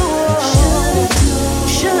whole.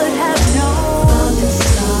 Should have known from the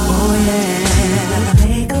start. Oh yeah,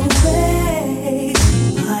 make a way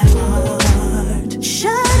to my heart.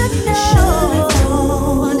 Should have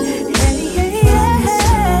known. Hey, hey,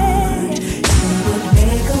 hey. You would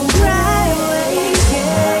make a right way.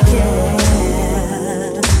 Yeah,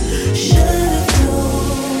 yeah. Should have known.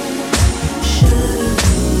 Should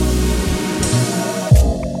have.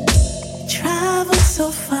 Traveled so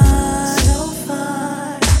far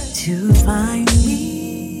to find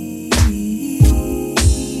me.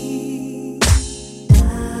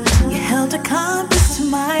 You held a compass to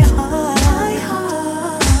my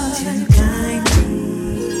heart to guide me.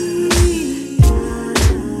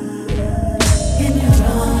 In your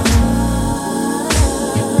arms,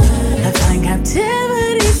 I find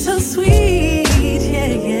captivity so sweet.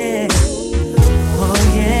 Yeah, yeah. Oh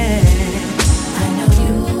yeah. I know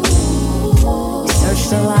you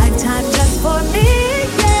searched a lifetime just for me.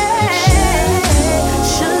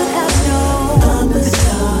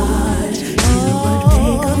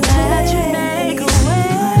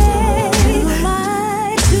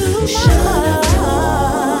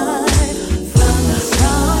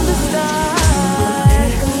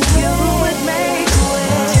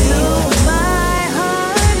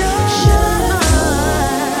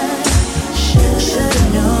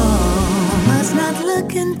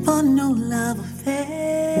 For no love affair,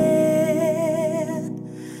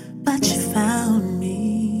 but you found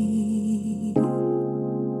me.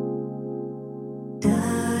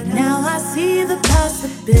 Now I see the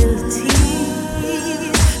possibilities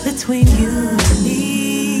between you and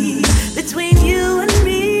me, between you and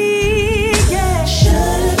me. Yeah,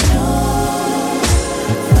 should've known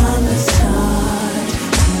from the start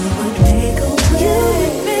you would make a way. You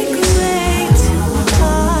would make a way to my heart.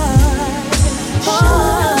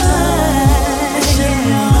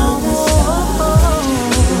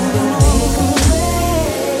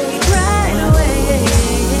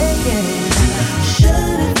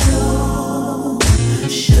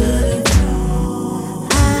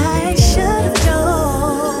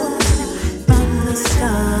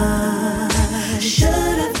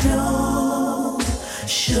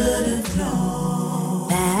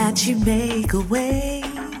 You make a way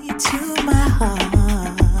to my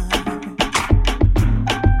heart.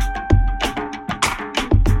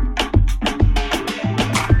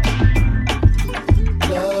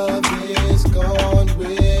 Love is gone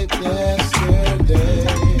with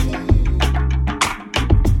yesterday.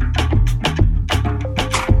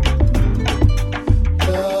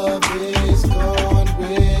 Love is gone with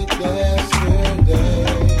yesterday.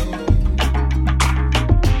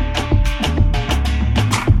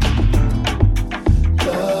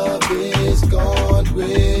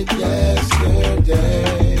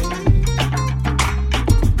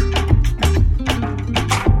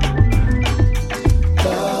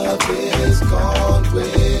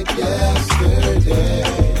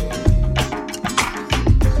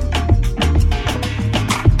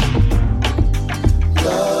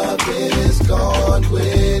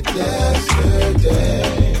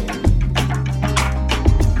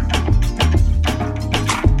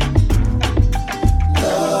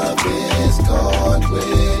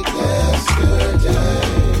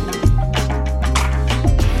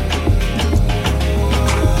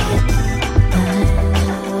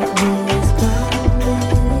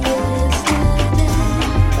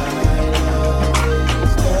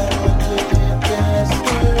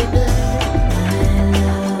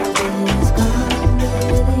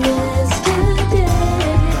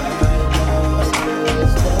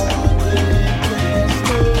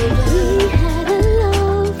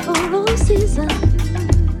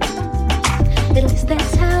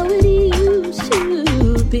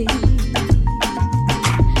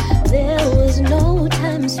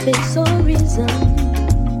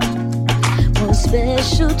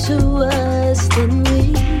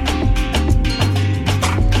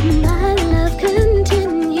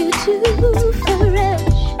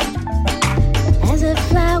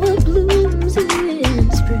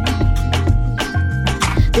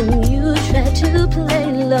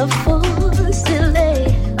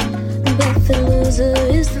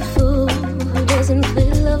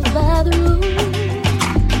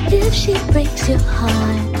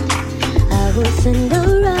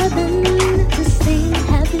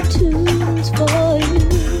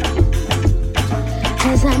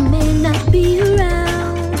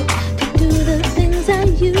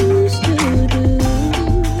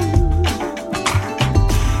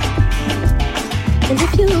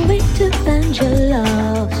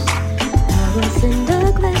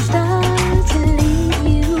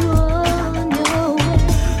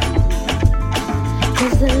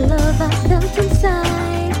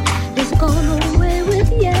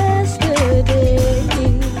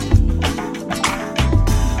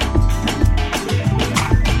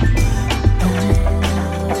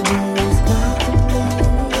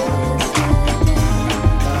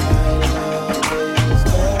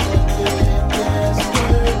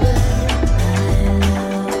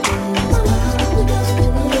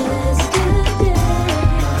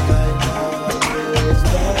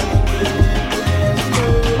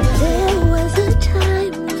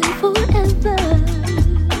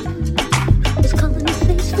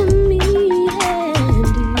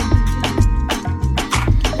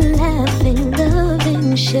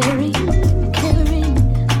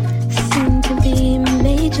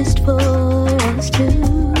 just for us two.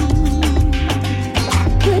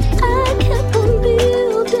 But I kept on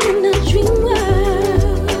building a dream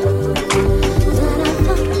world that I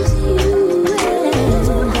thought was you and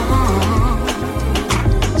I.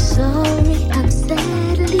 Sorry, I'm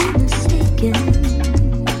sadly mistaken,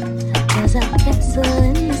 'cause our castle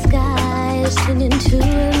in the sky is turning to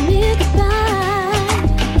a mere goodbye.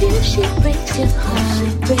 If she breaks your heart,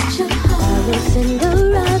 I will send a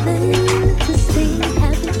Robin to sing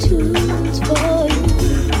happy tunes for you.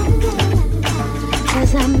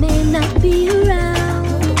 'Cause I may not be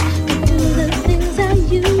around to do the things I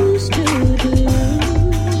used to do.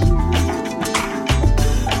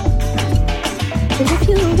 And if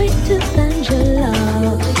you wait to find your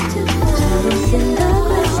love, I will send a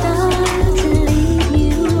star to lead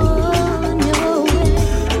you on your way.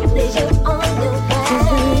 Lead you on your way. 'Cause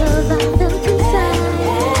the love I felt inside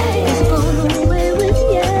is gone away with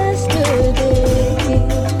yesterday.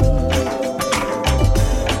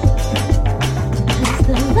 'Cause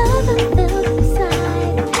the love I felt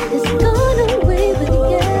inside is gone away with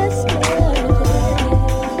yesterday.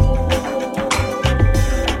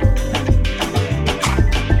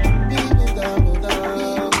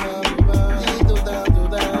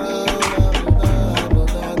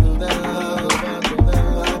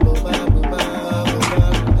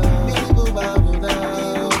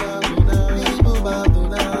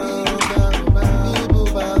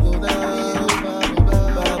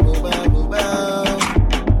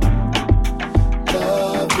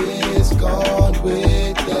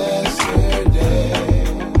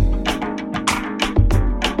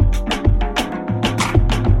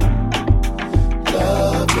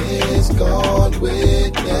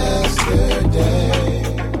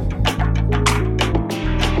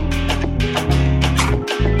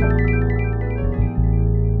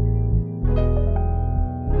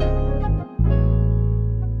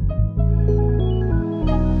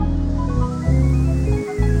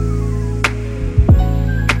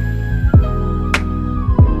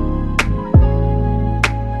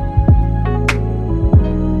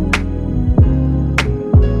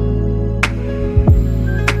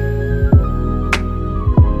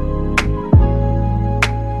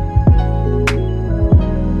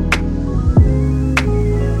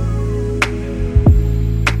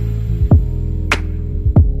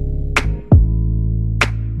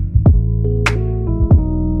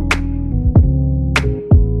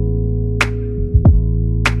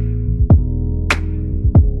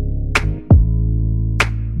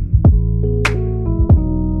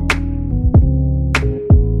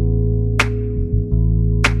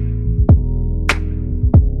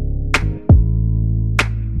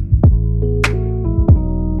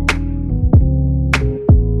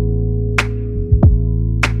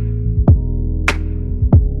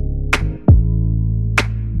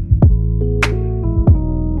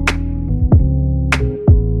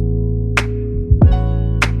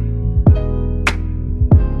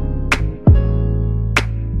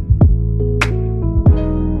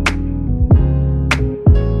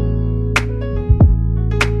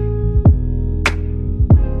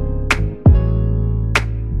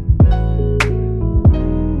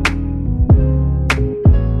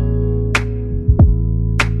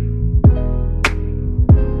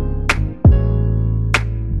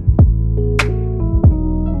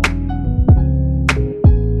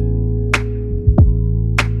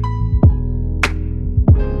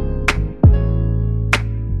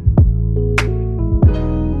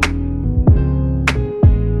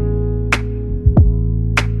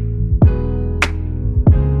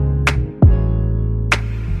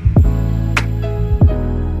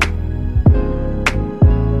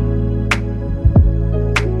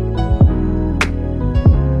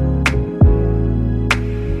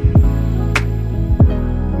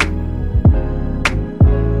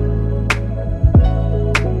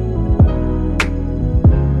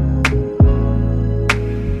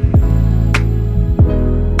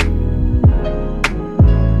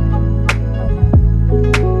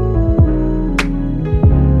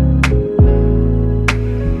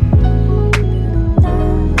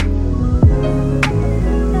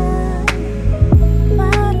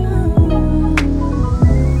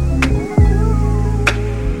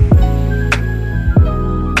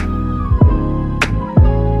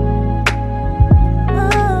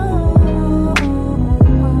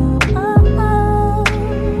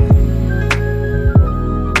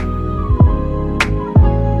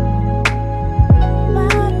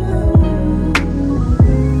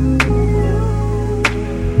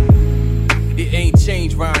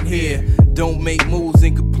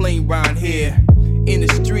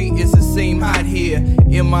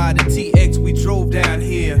 MI to TX, we drove down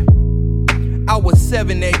here. I was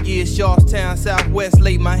 7 that year, Charlestown, Southwest,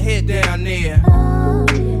 laid my head down there.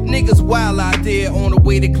 Niggas wild out there on the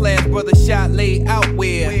way to class, brother shot laid out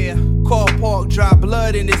where? Car park, dry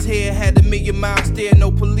blood in his hair, had a million-mile stare,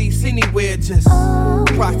 no police anywhere, just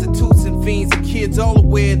prostitutes and fiends and kids all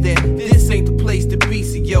aware that this ain't the place to be,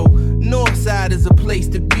 so yo, Northside is a place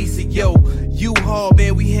to be, so yo, U-Haul,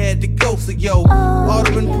 man, we had to go, so yo,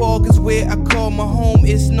 Audubon Park is where I call my home,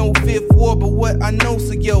 it's no Fifth Ward, but what I know,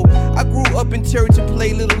 so yo, I grew up in church and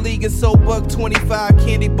played Little League and sold $1.25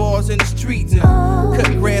 candy bars in the streets, and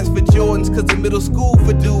cut grass for Jordans, cause in middle school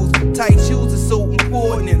for dudes, tight shoes is so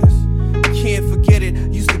important, and can't forget it.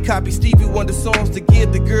 Used to copy Stevie Wonder songs to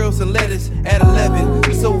give the girls and letters at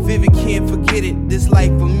 11. So vivid, can't forget it. This life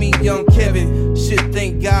for me, young Kevin. Should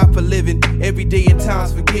thank God for living. Every day at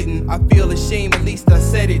times forgetting. I feel ashamed, at least I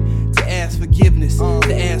said it. To ask forgiveness,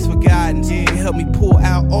 to ask for guidance, to help me pull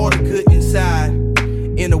out all the good inside.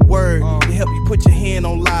 In a word, to help you put your hand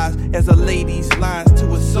on lives as I lay these lines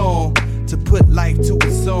to a song. To put life to a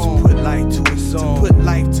song, to put life to a song, to put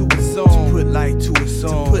life to a song, to put life to a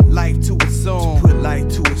song, to put life to a song, to put life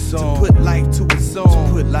to a song, to put life to a song,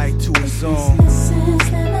 to put life to a song.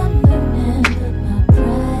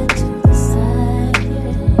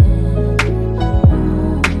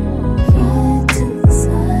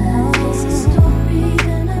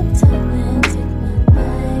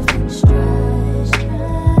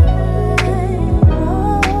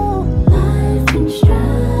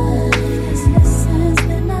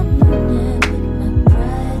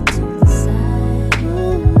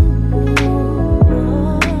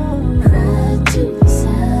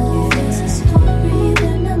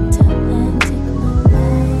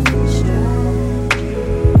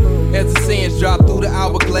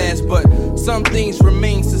 Some things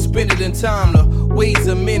remain suspended in time. The ways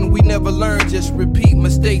of men we never learn, just repeat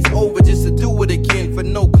mistakes over just to do it again for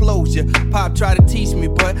no closure. Pop tried to teach me,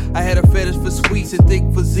 but I had a fetish for sweets and thick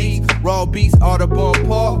physique. Raw beats, Audubon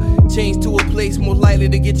Park. Changed to a place more likely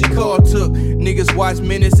to get your car took. Niggas watch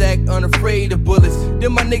menace act unafraid of bullets.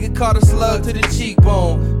 Then my nigga caught a slug to the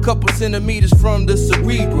cheekbone. Couple centimeters from the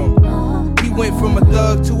cerebrum. He went from a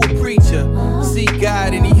thug to a preacher. See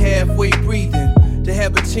God and he halfway breathing. To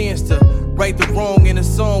have a chance to right the wrong in a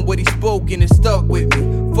song, what he spoke and it stuck with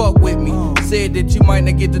me. Fuck with me, said that you might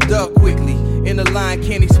not get the duck quickly. In the line,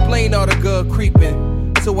 can't explain all the good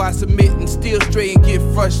creeping. So I submit and still stray and get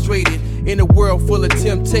frustrated. In a world full of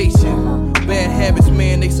temptation. Bad habits,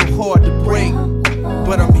 man, they so hard to break.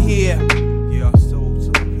 But I'm here. Yeah, I'm so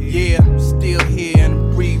here. Yeah, I'm still here and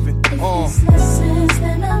I'm breathing. Lessons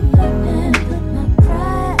that I'm learning, put my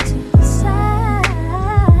pride to the side.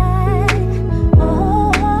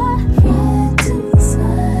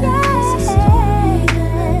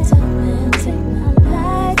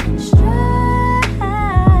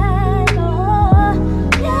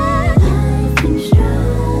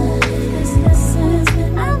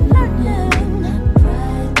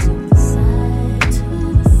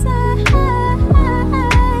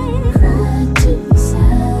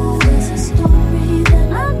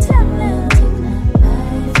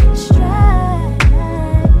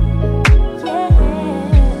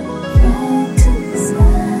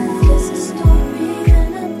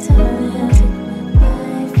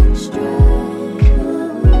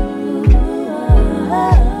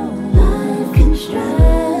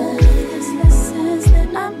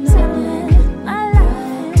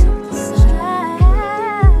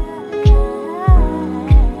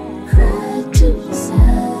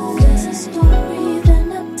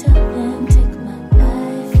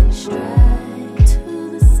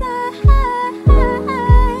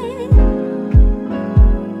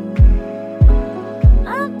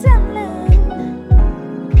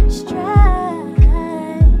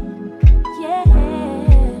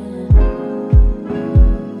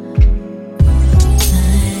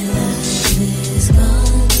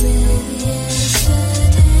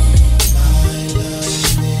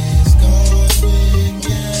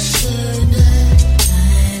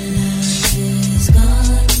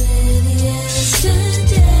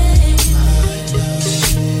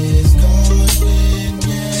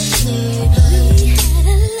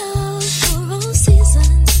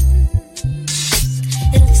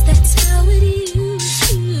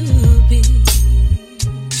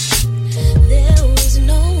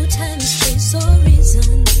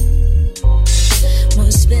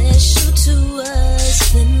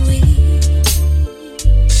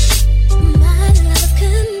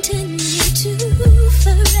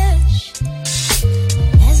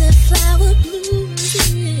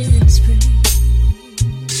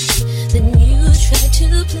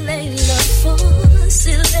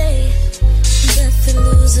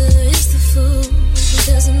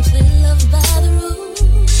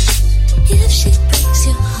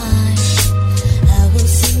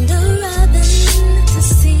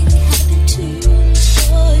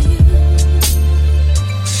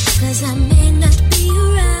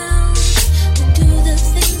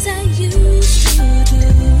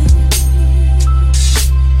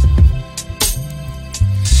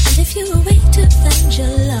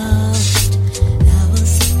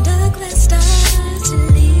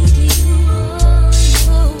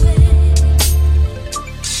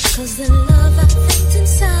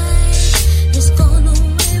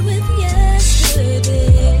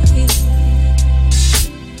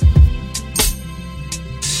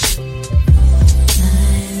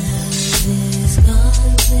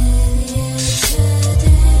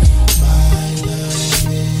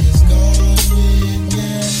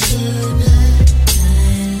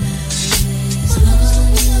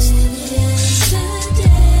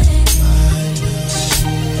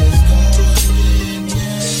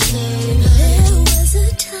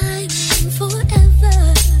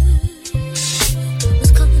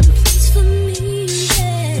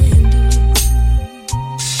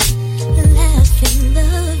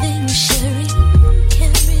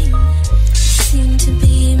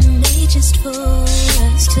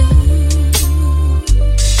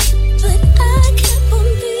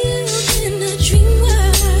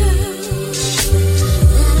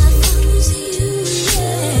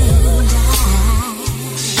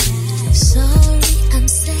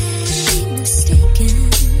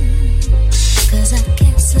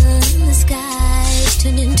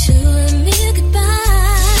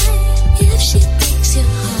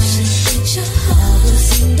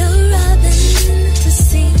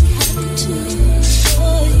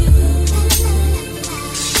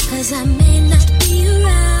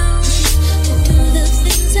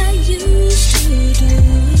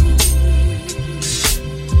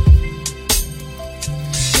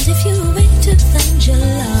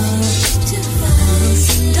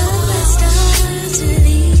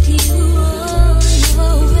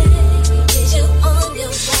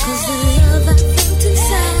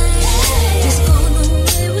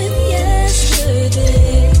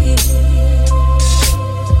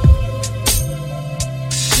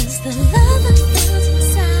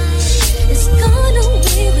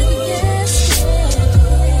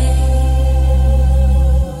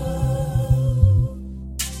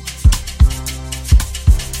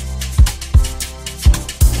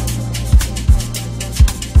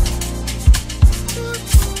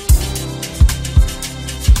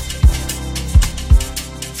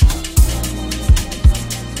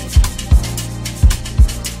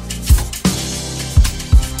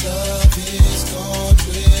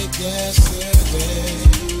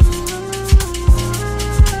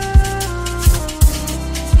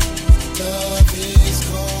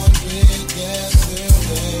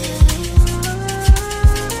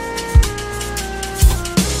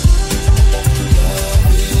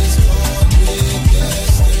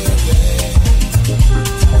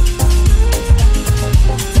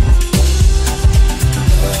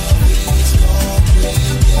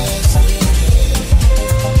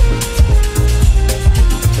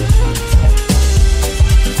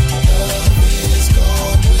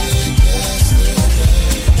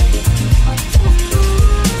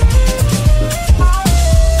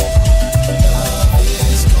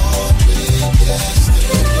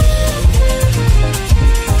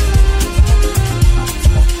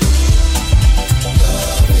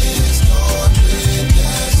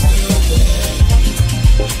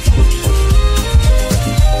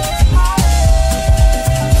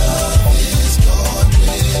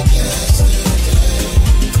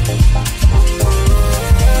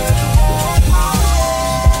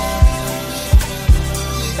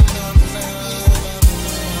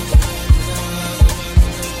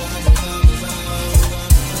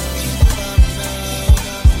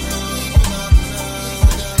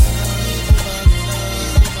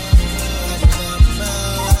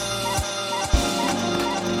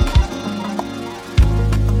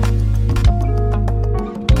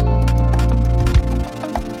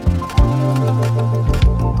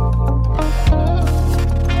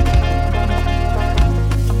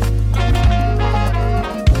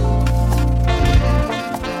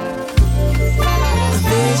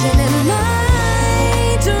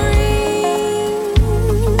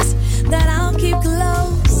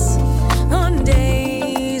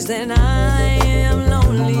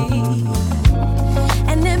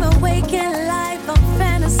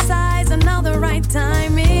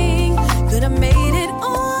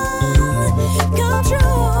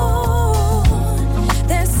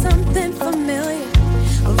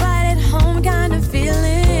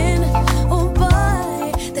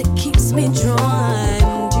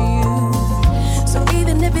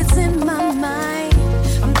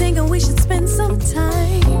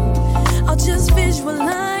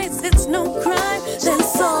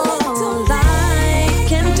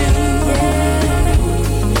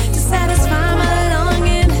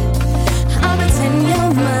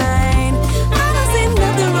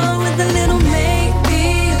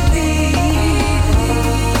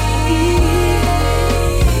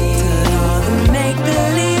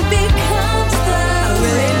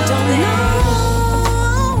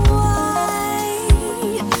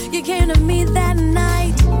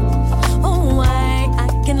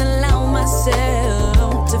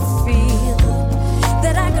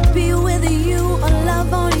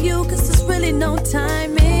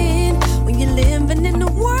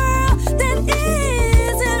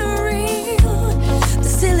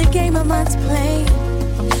 my mind's playing.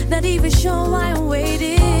 Not even sure why I'm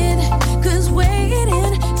waiting. 'Cause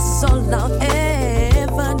waiting is all I'll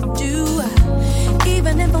ever do.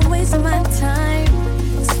 Even if I'm wasting my time,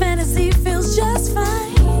 this fantasy feels just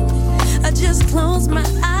fine. I just close my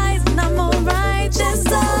eyes and I'm alright.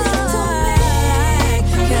 That's all I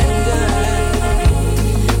can do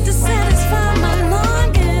to satisfy my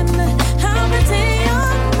longing. I'll pretend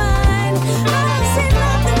you're mine. I don't see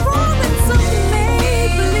nothing wrong with some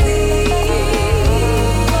make-believe.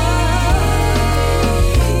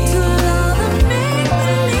 To all the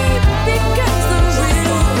make-believe becomes the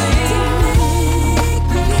real thing.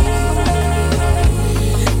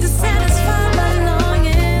 To satisfy my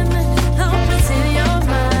longing, I'll pretend you're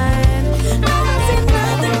mine. I don't see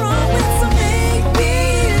nothing wrong with some make-believe.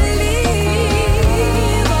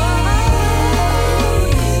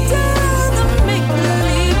 To all the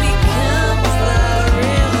make-believe becomes the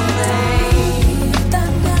real thing. The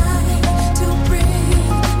night to bring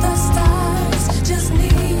the stars, just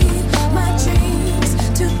need my dreams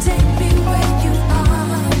to take me where you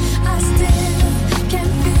are. I still can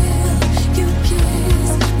feel you kiss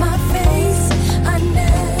my face. I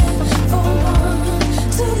never want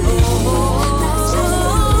to leave. That's just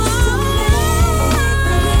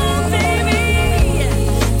baby.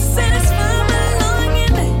 Satisfy my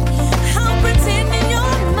longing. I'll pretend in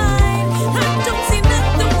your mind. I don't see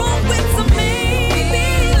nothing wrong with some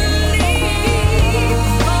make-believe.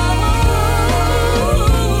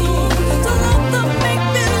 To love the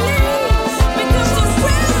make-believe becomes the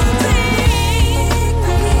real thing.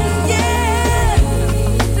 Yeah.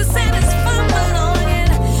 To satisfy my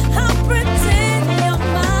longing, I'll pretend you're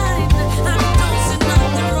mine. I don't see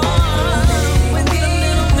nothing wrong with the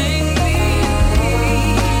little make-believe.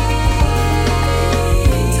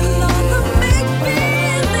 To love the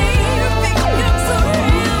make-believe becomes the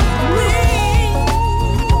real thing.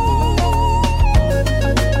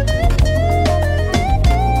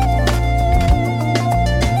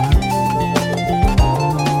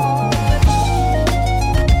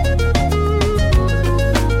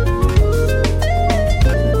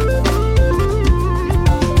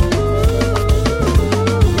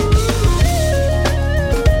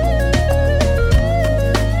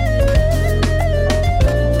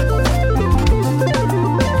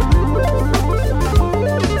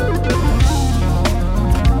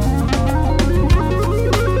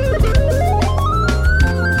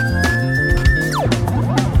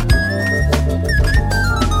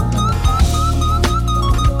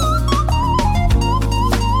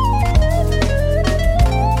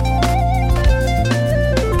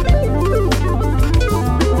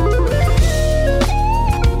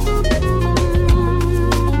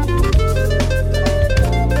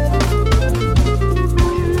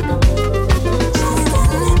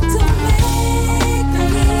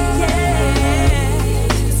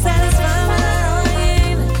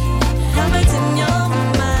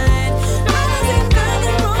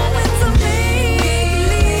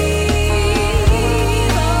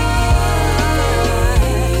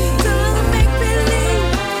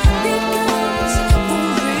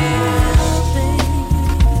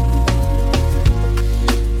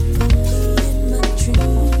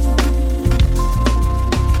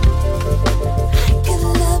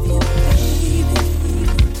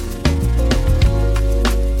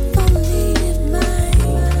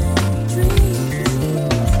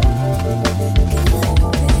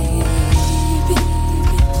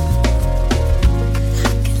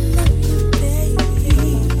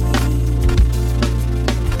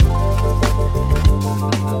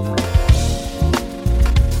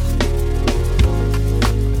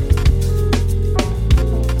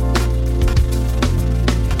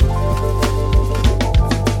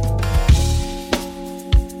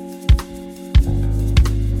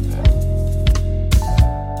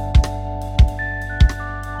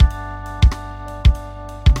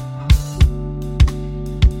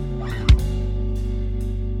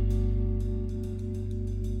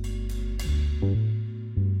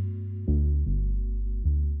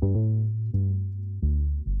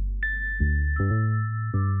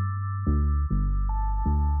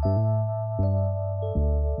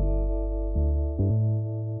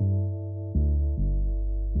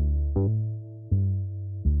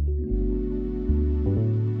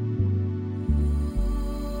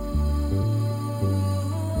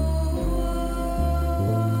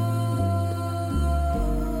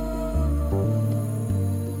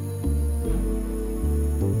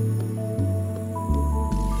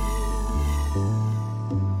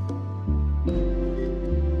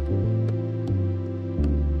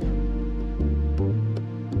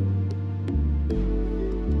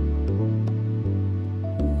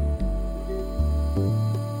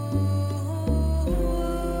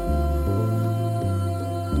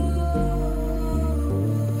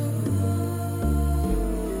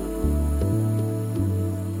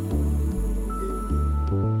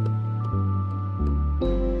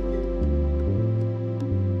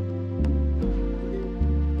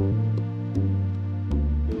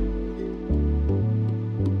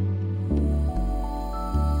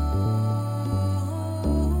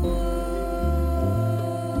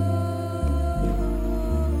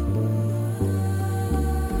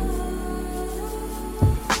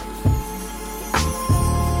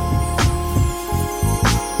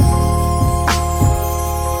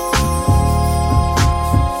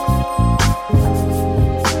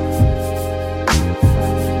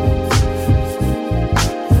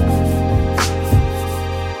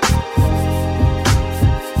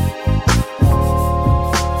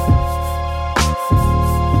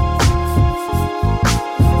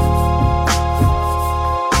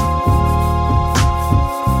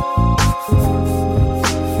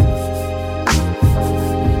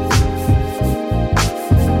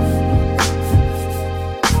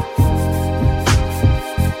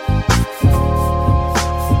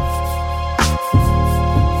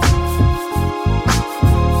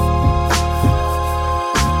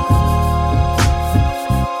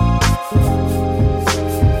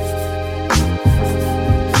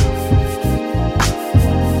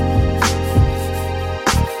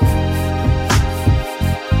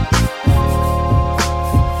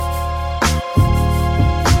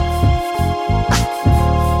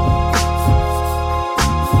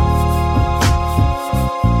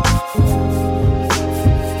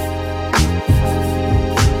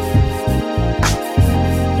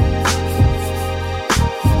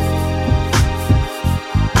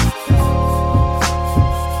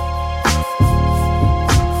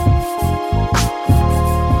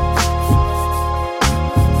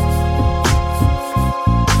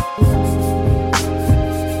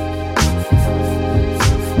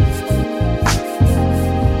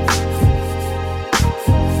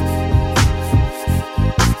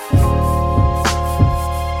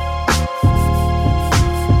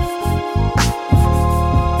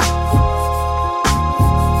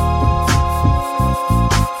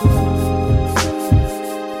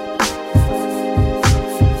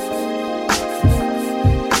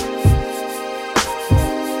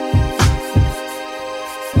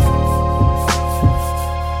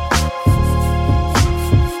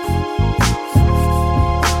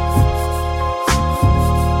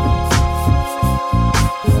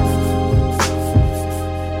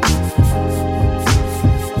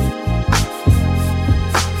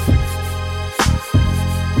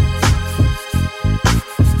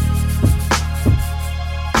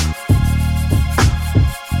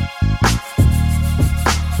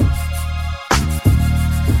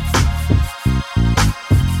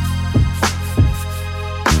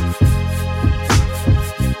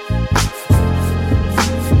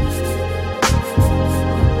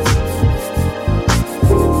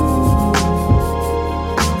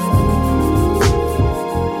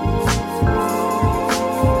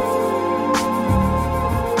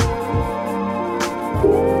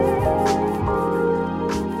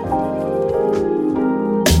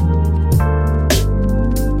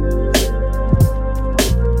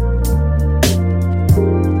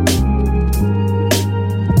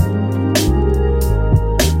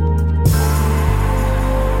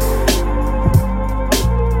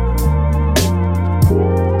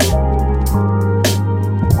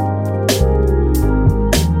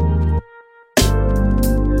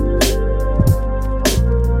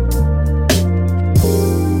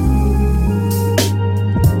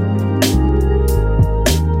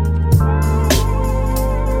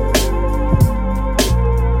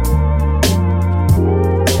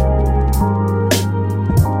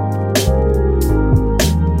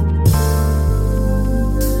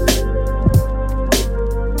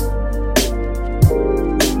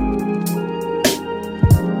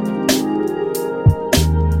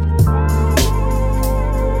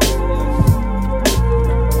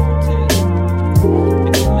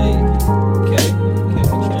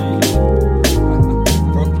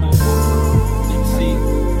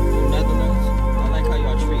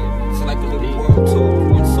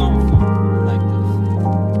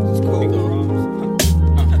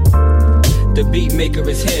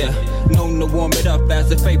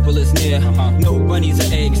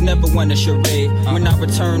 win a charade. When I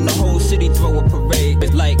return, the whole city throw a parade.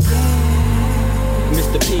 It's like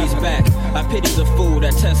Mr. P's back. I pity the fool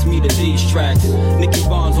that tests me to these tracks. Nicky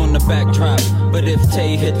Barnes on the backdrop, but if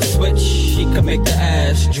Tay hit the switch, she could make the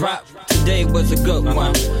ass drop. Today was a good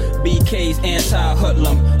one. BK's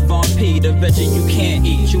anti-hoodlum. Von P, the veggie you can't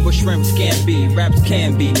eat. Jewish shrimps can't be, raps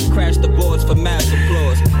can be. Crash the boards for mass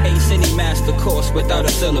applause. Ace any master course without a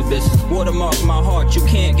syllabus. Watermark my heart, you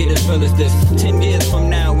can't get as real as this. 10 years from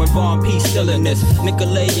now when Von P still in this.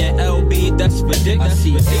 Nicolay and LB, that's ridiculous. I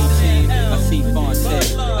see 18, I see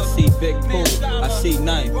Phonte, I see Big Pooh, I see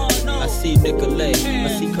Knife, I see Nicolay, I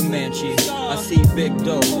see Comanche, I see Big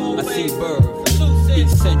Doe, I see Bird.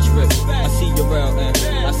 Eccentric, I see Urel and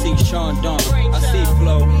I see Sean Don, I see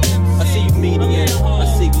Flow, I see Median, I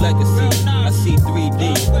see Legacy, I see 3D,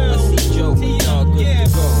 I see Joe, we all good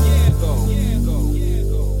to go.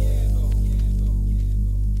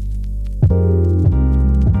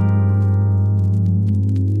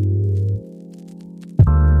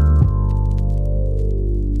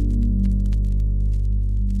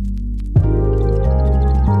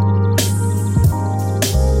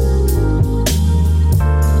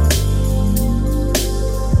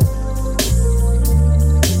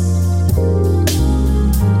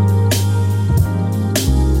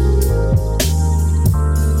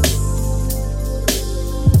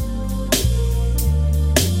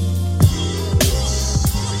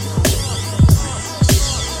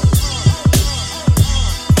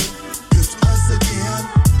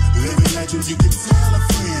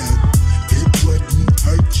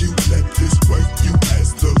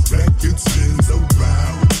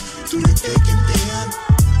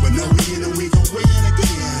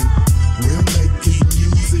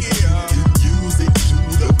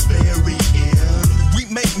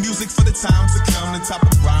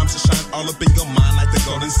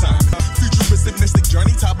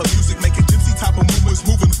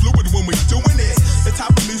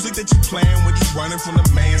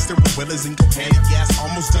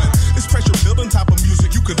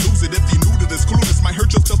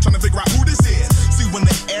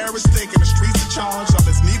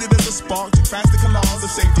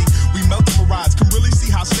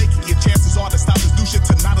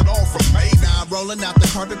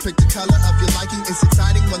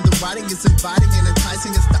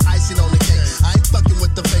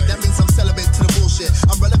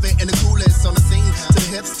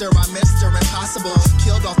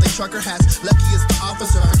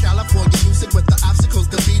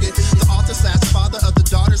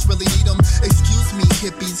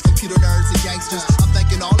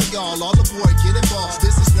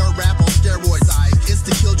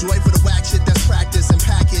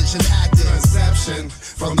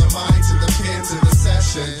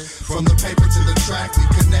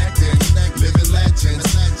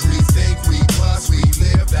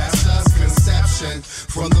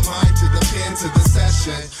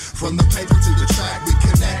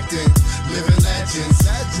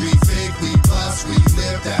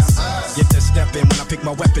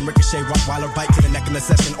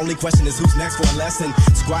 Question is who's next for a lesson?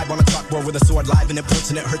 Scribe on a chalkboard with a sword live and it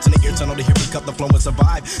puts and it hurts in the ear tunnel to hear me cut the flow and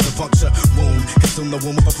survive. The puncture wound, consume the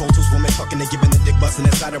womb of a Pro Tools woman fucking and giving the dick busting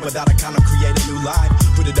inside her without a condom, create a new life.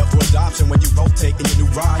 Put it up for adoption when you rotate in your new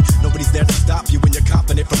ride. Nobody's there to stop you when you're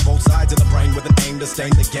confident from both sides of the brain with an aim to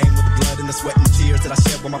stain the game with the blood and the sweat and tears that I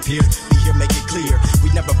share with my peers. Be here, make it clear.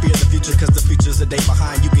 We never fear the future cause the future's a day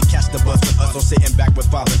behind. You can catch the bus with us or sitting back with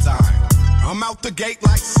Father Time. I'm out the gate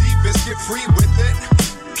like Seabiscuit, free with it.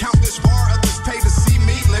 Count this bar, others pay to see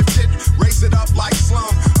me lift it. Raise it up like slum.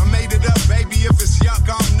 I made it up, baby. If it's yuck,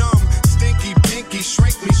 I'm numb. Stinky, pinky,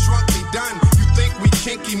 shrink me, shrunk me, done. You think we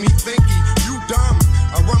kinky, me thinky. You dumb.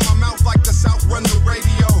 I run my mouth like the South run the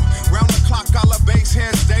radio. Round the clock, all the bass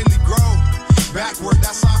hands daily grow. Backward,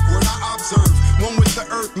 that's awkward, I observe. One with the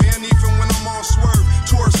earth, man, even when I'm on swerve.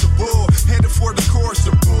 Towards the bull, headed for the course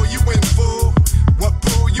to pull you in, fool. What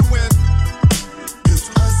pull you in? It's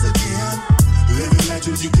us again. Living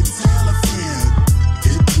legends, you can tell a friend.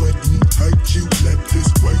 It wouldn't hurt you, let this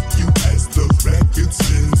work you as the record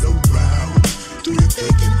spins around. Through the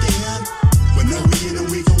thick and thin, when we in and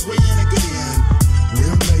we gon' win again.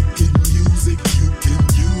 We're making music, you can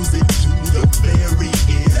use it to the very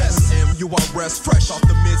end. SMURS, fresh off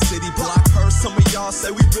the mid-city block. Heard some of y'all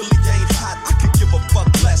say we really ain't hot. I could give a fuck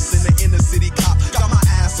less than the inner city cop. Got my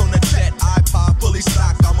ass on the jet, iPod fully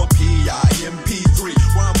stocked. I'm a PIMP3,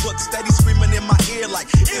 where I'm booked steady screaming in my ear like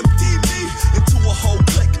empty me into a whole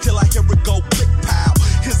click till I hear it go click pow.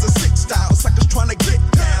 Here's a sick style, suckers trying to get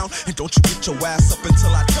down. And don't you get your ass up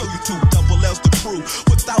until I tell you to. Double L's the crew.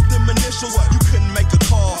 Without them initials, you couldn't make a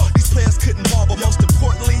call. These players couldn't ball, but most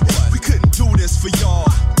importantly, we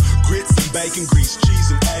bacon, grease, cheese,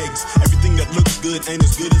 and eggs. Everything that looks good ain't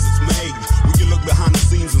as good as it's made. We can look behind the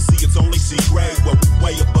scenes and see it's only C-grade. Well, we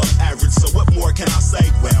way above average, so what more can I say?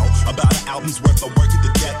 Well, about an album's worth of work at the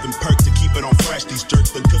depth and perk to keep it on fresh. These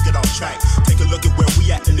jerks done took it off track. Take a look at where we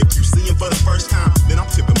at, and if you see him for the first time, then I'm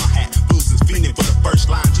tipping my hat. Fools is fiending for the first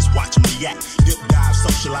line, just watch him react. Dip dive,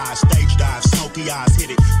 socialize, stage dive, smoky eyes, hit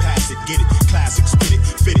it, pass it, get it, classic, spit it,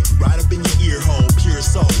 fit it, right up in your ear hole, pure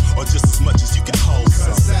soul, or just as much as you can hold.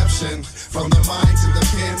 Conception, from the mind to the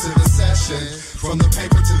pen to the session, from the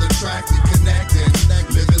paper to the track, we connected,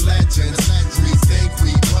 living legends. We think,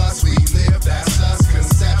 we bust, we live, that's us.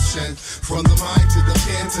 Conception, from the mind to the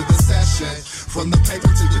pen to the session, from the paper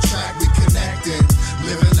to the track, we connected,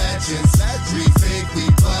 living legends. We think, we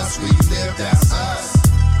bust, we live, that's us.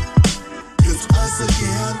 It's us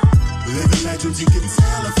again, living legends. You can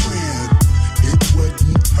tell a friend. It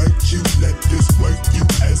wouldn't hurt you, let this work you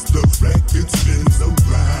as the record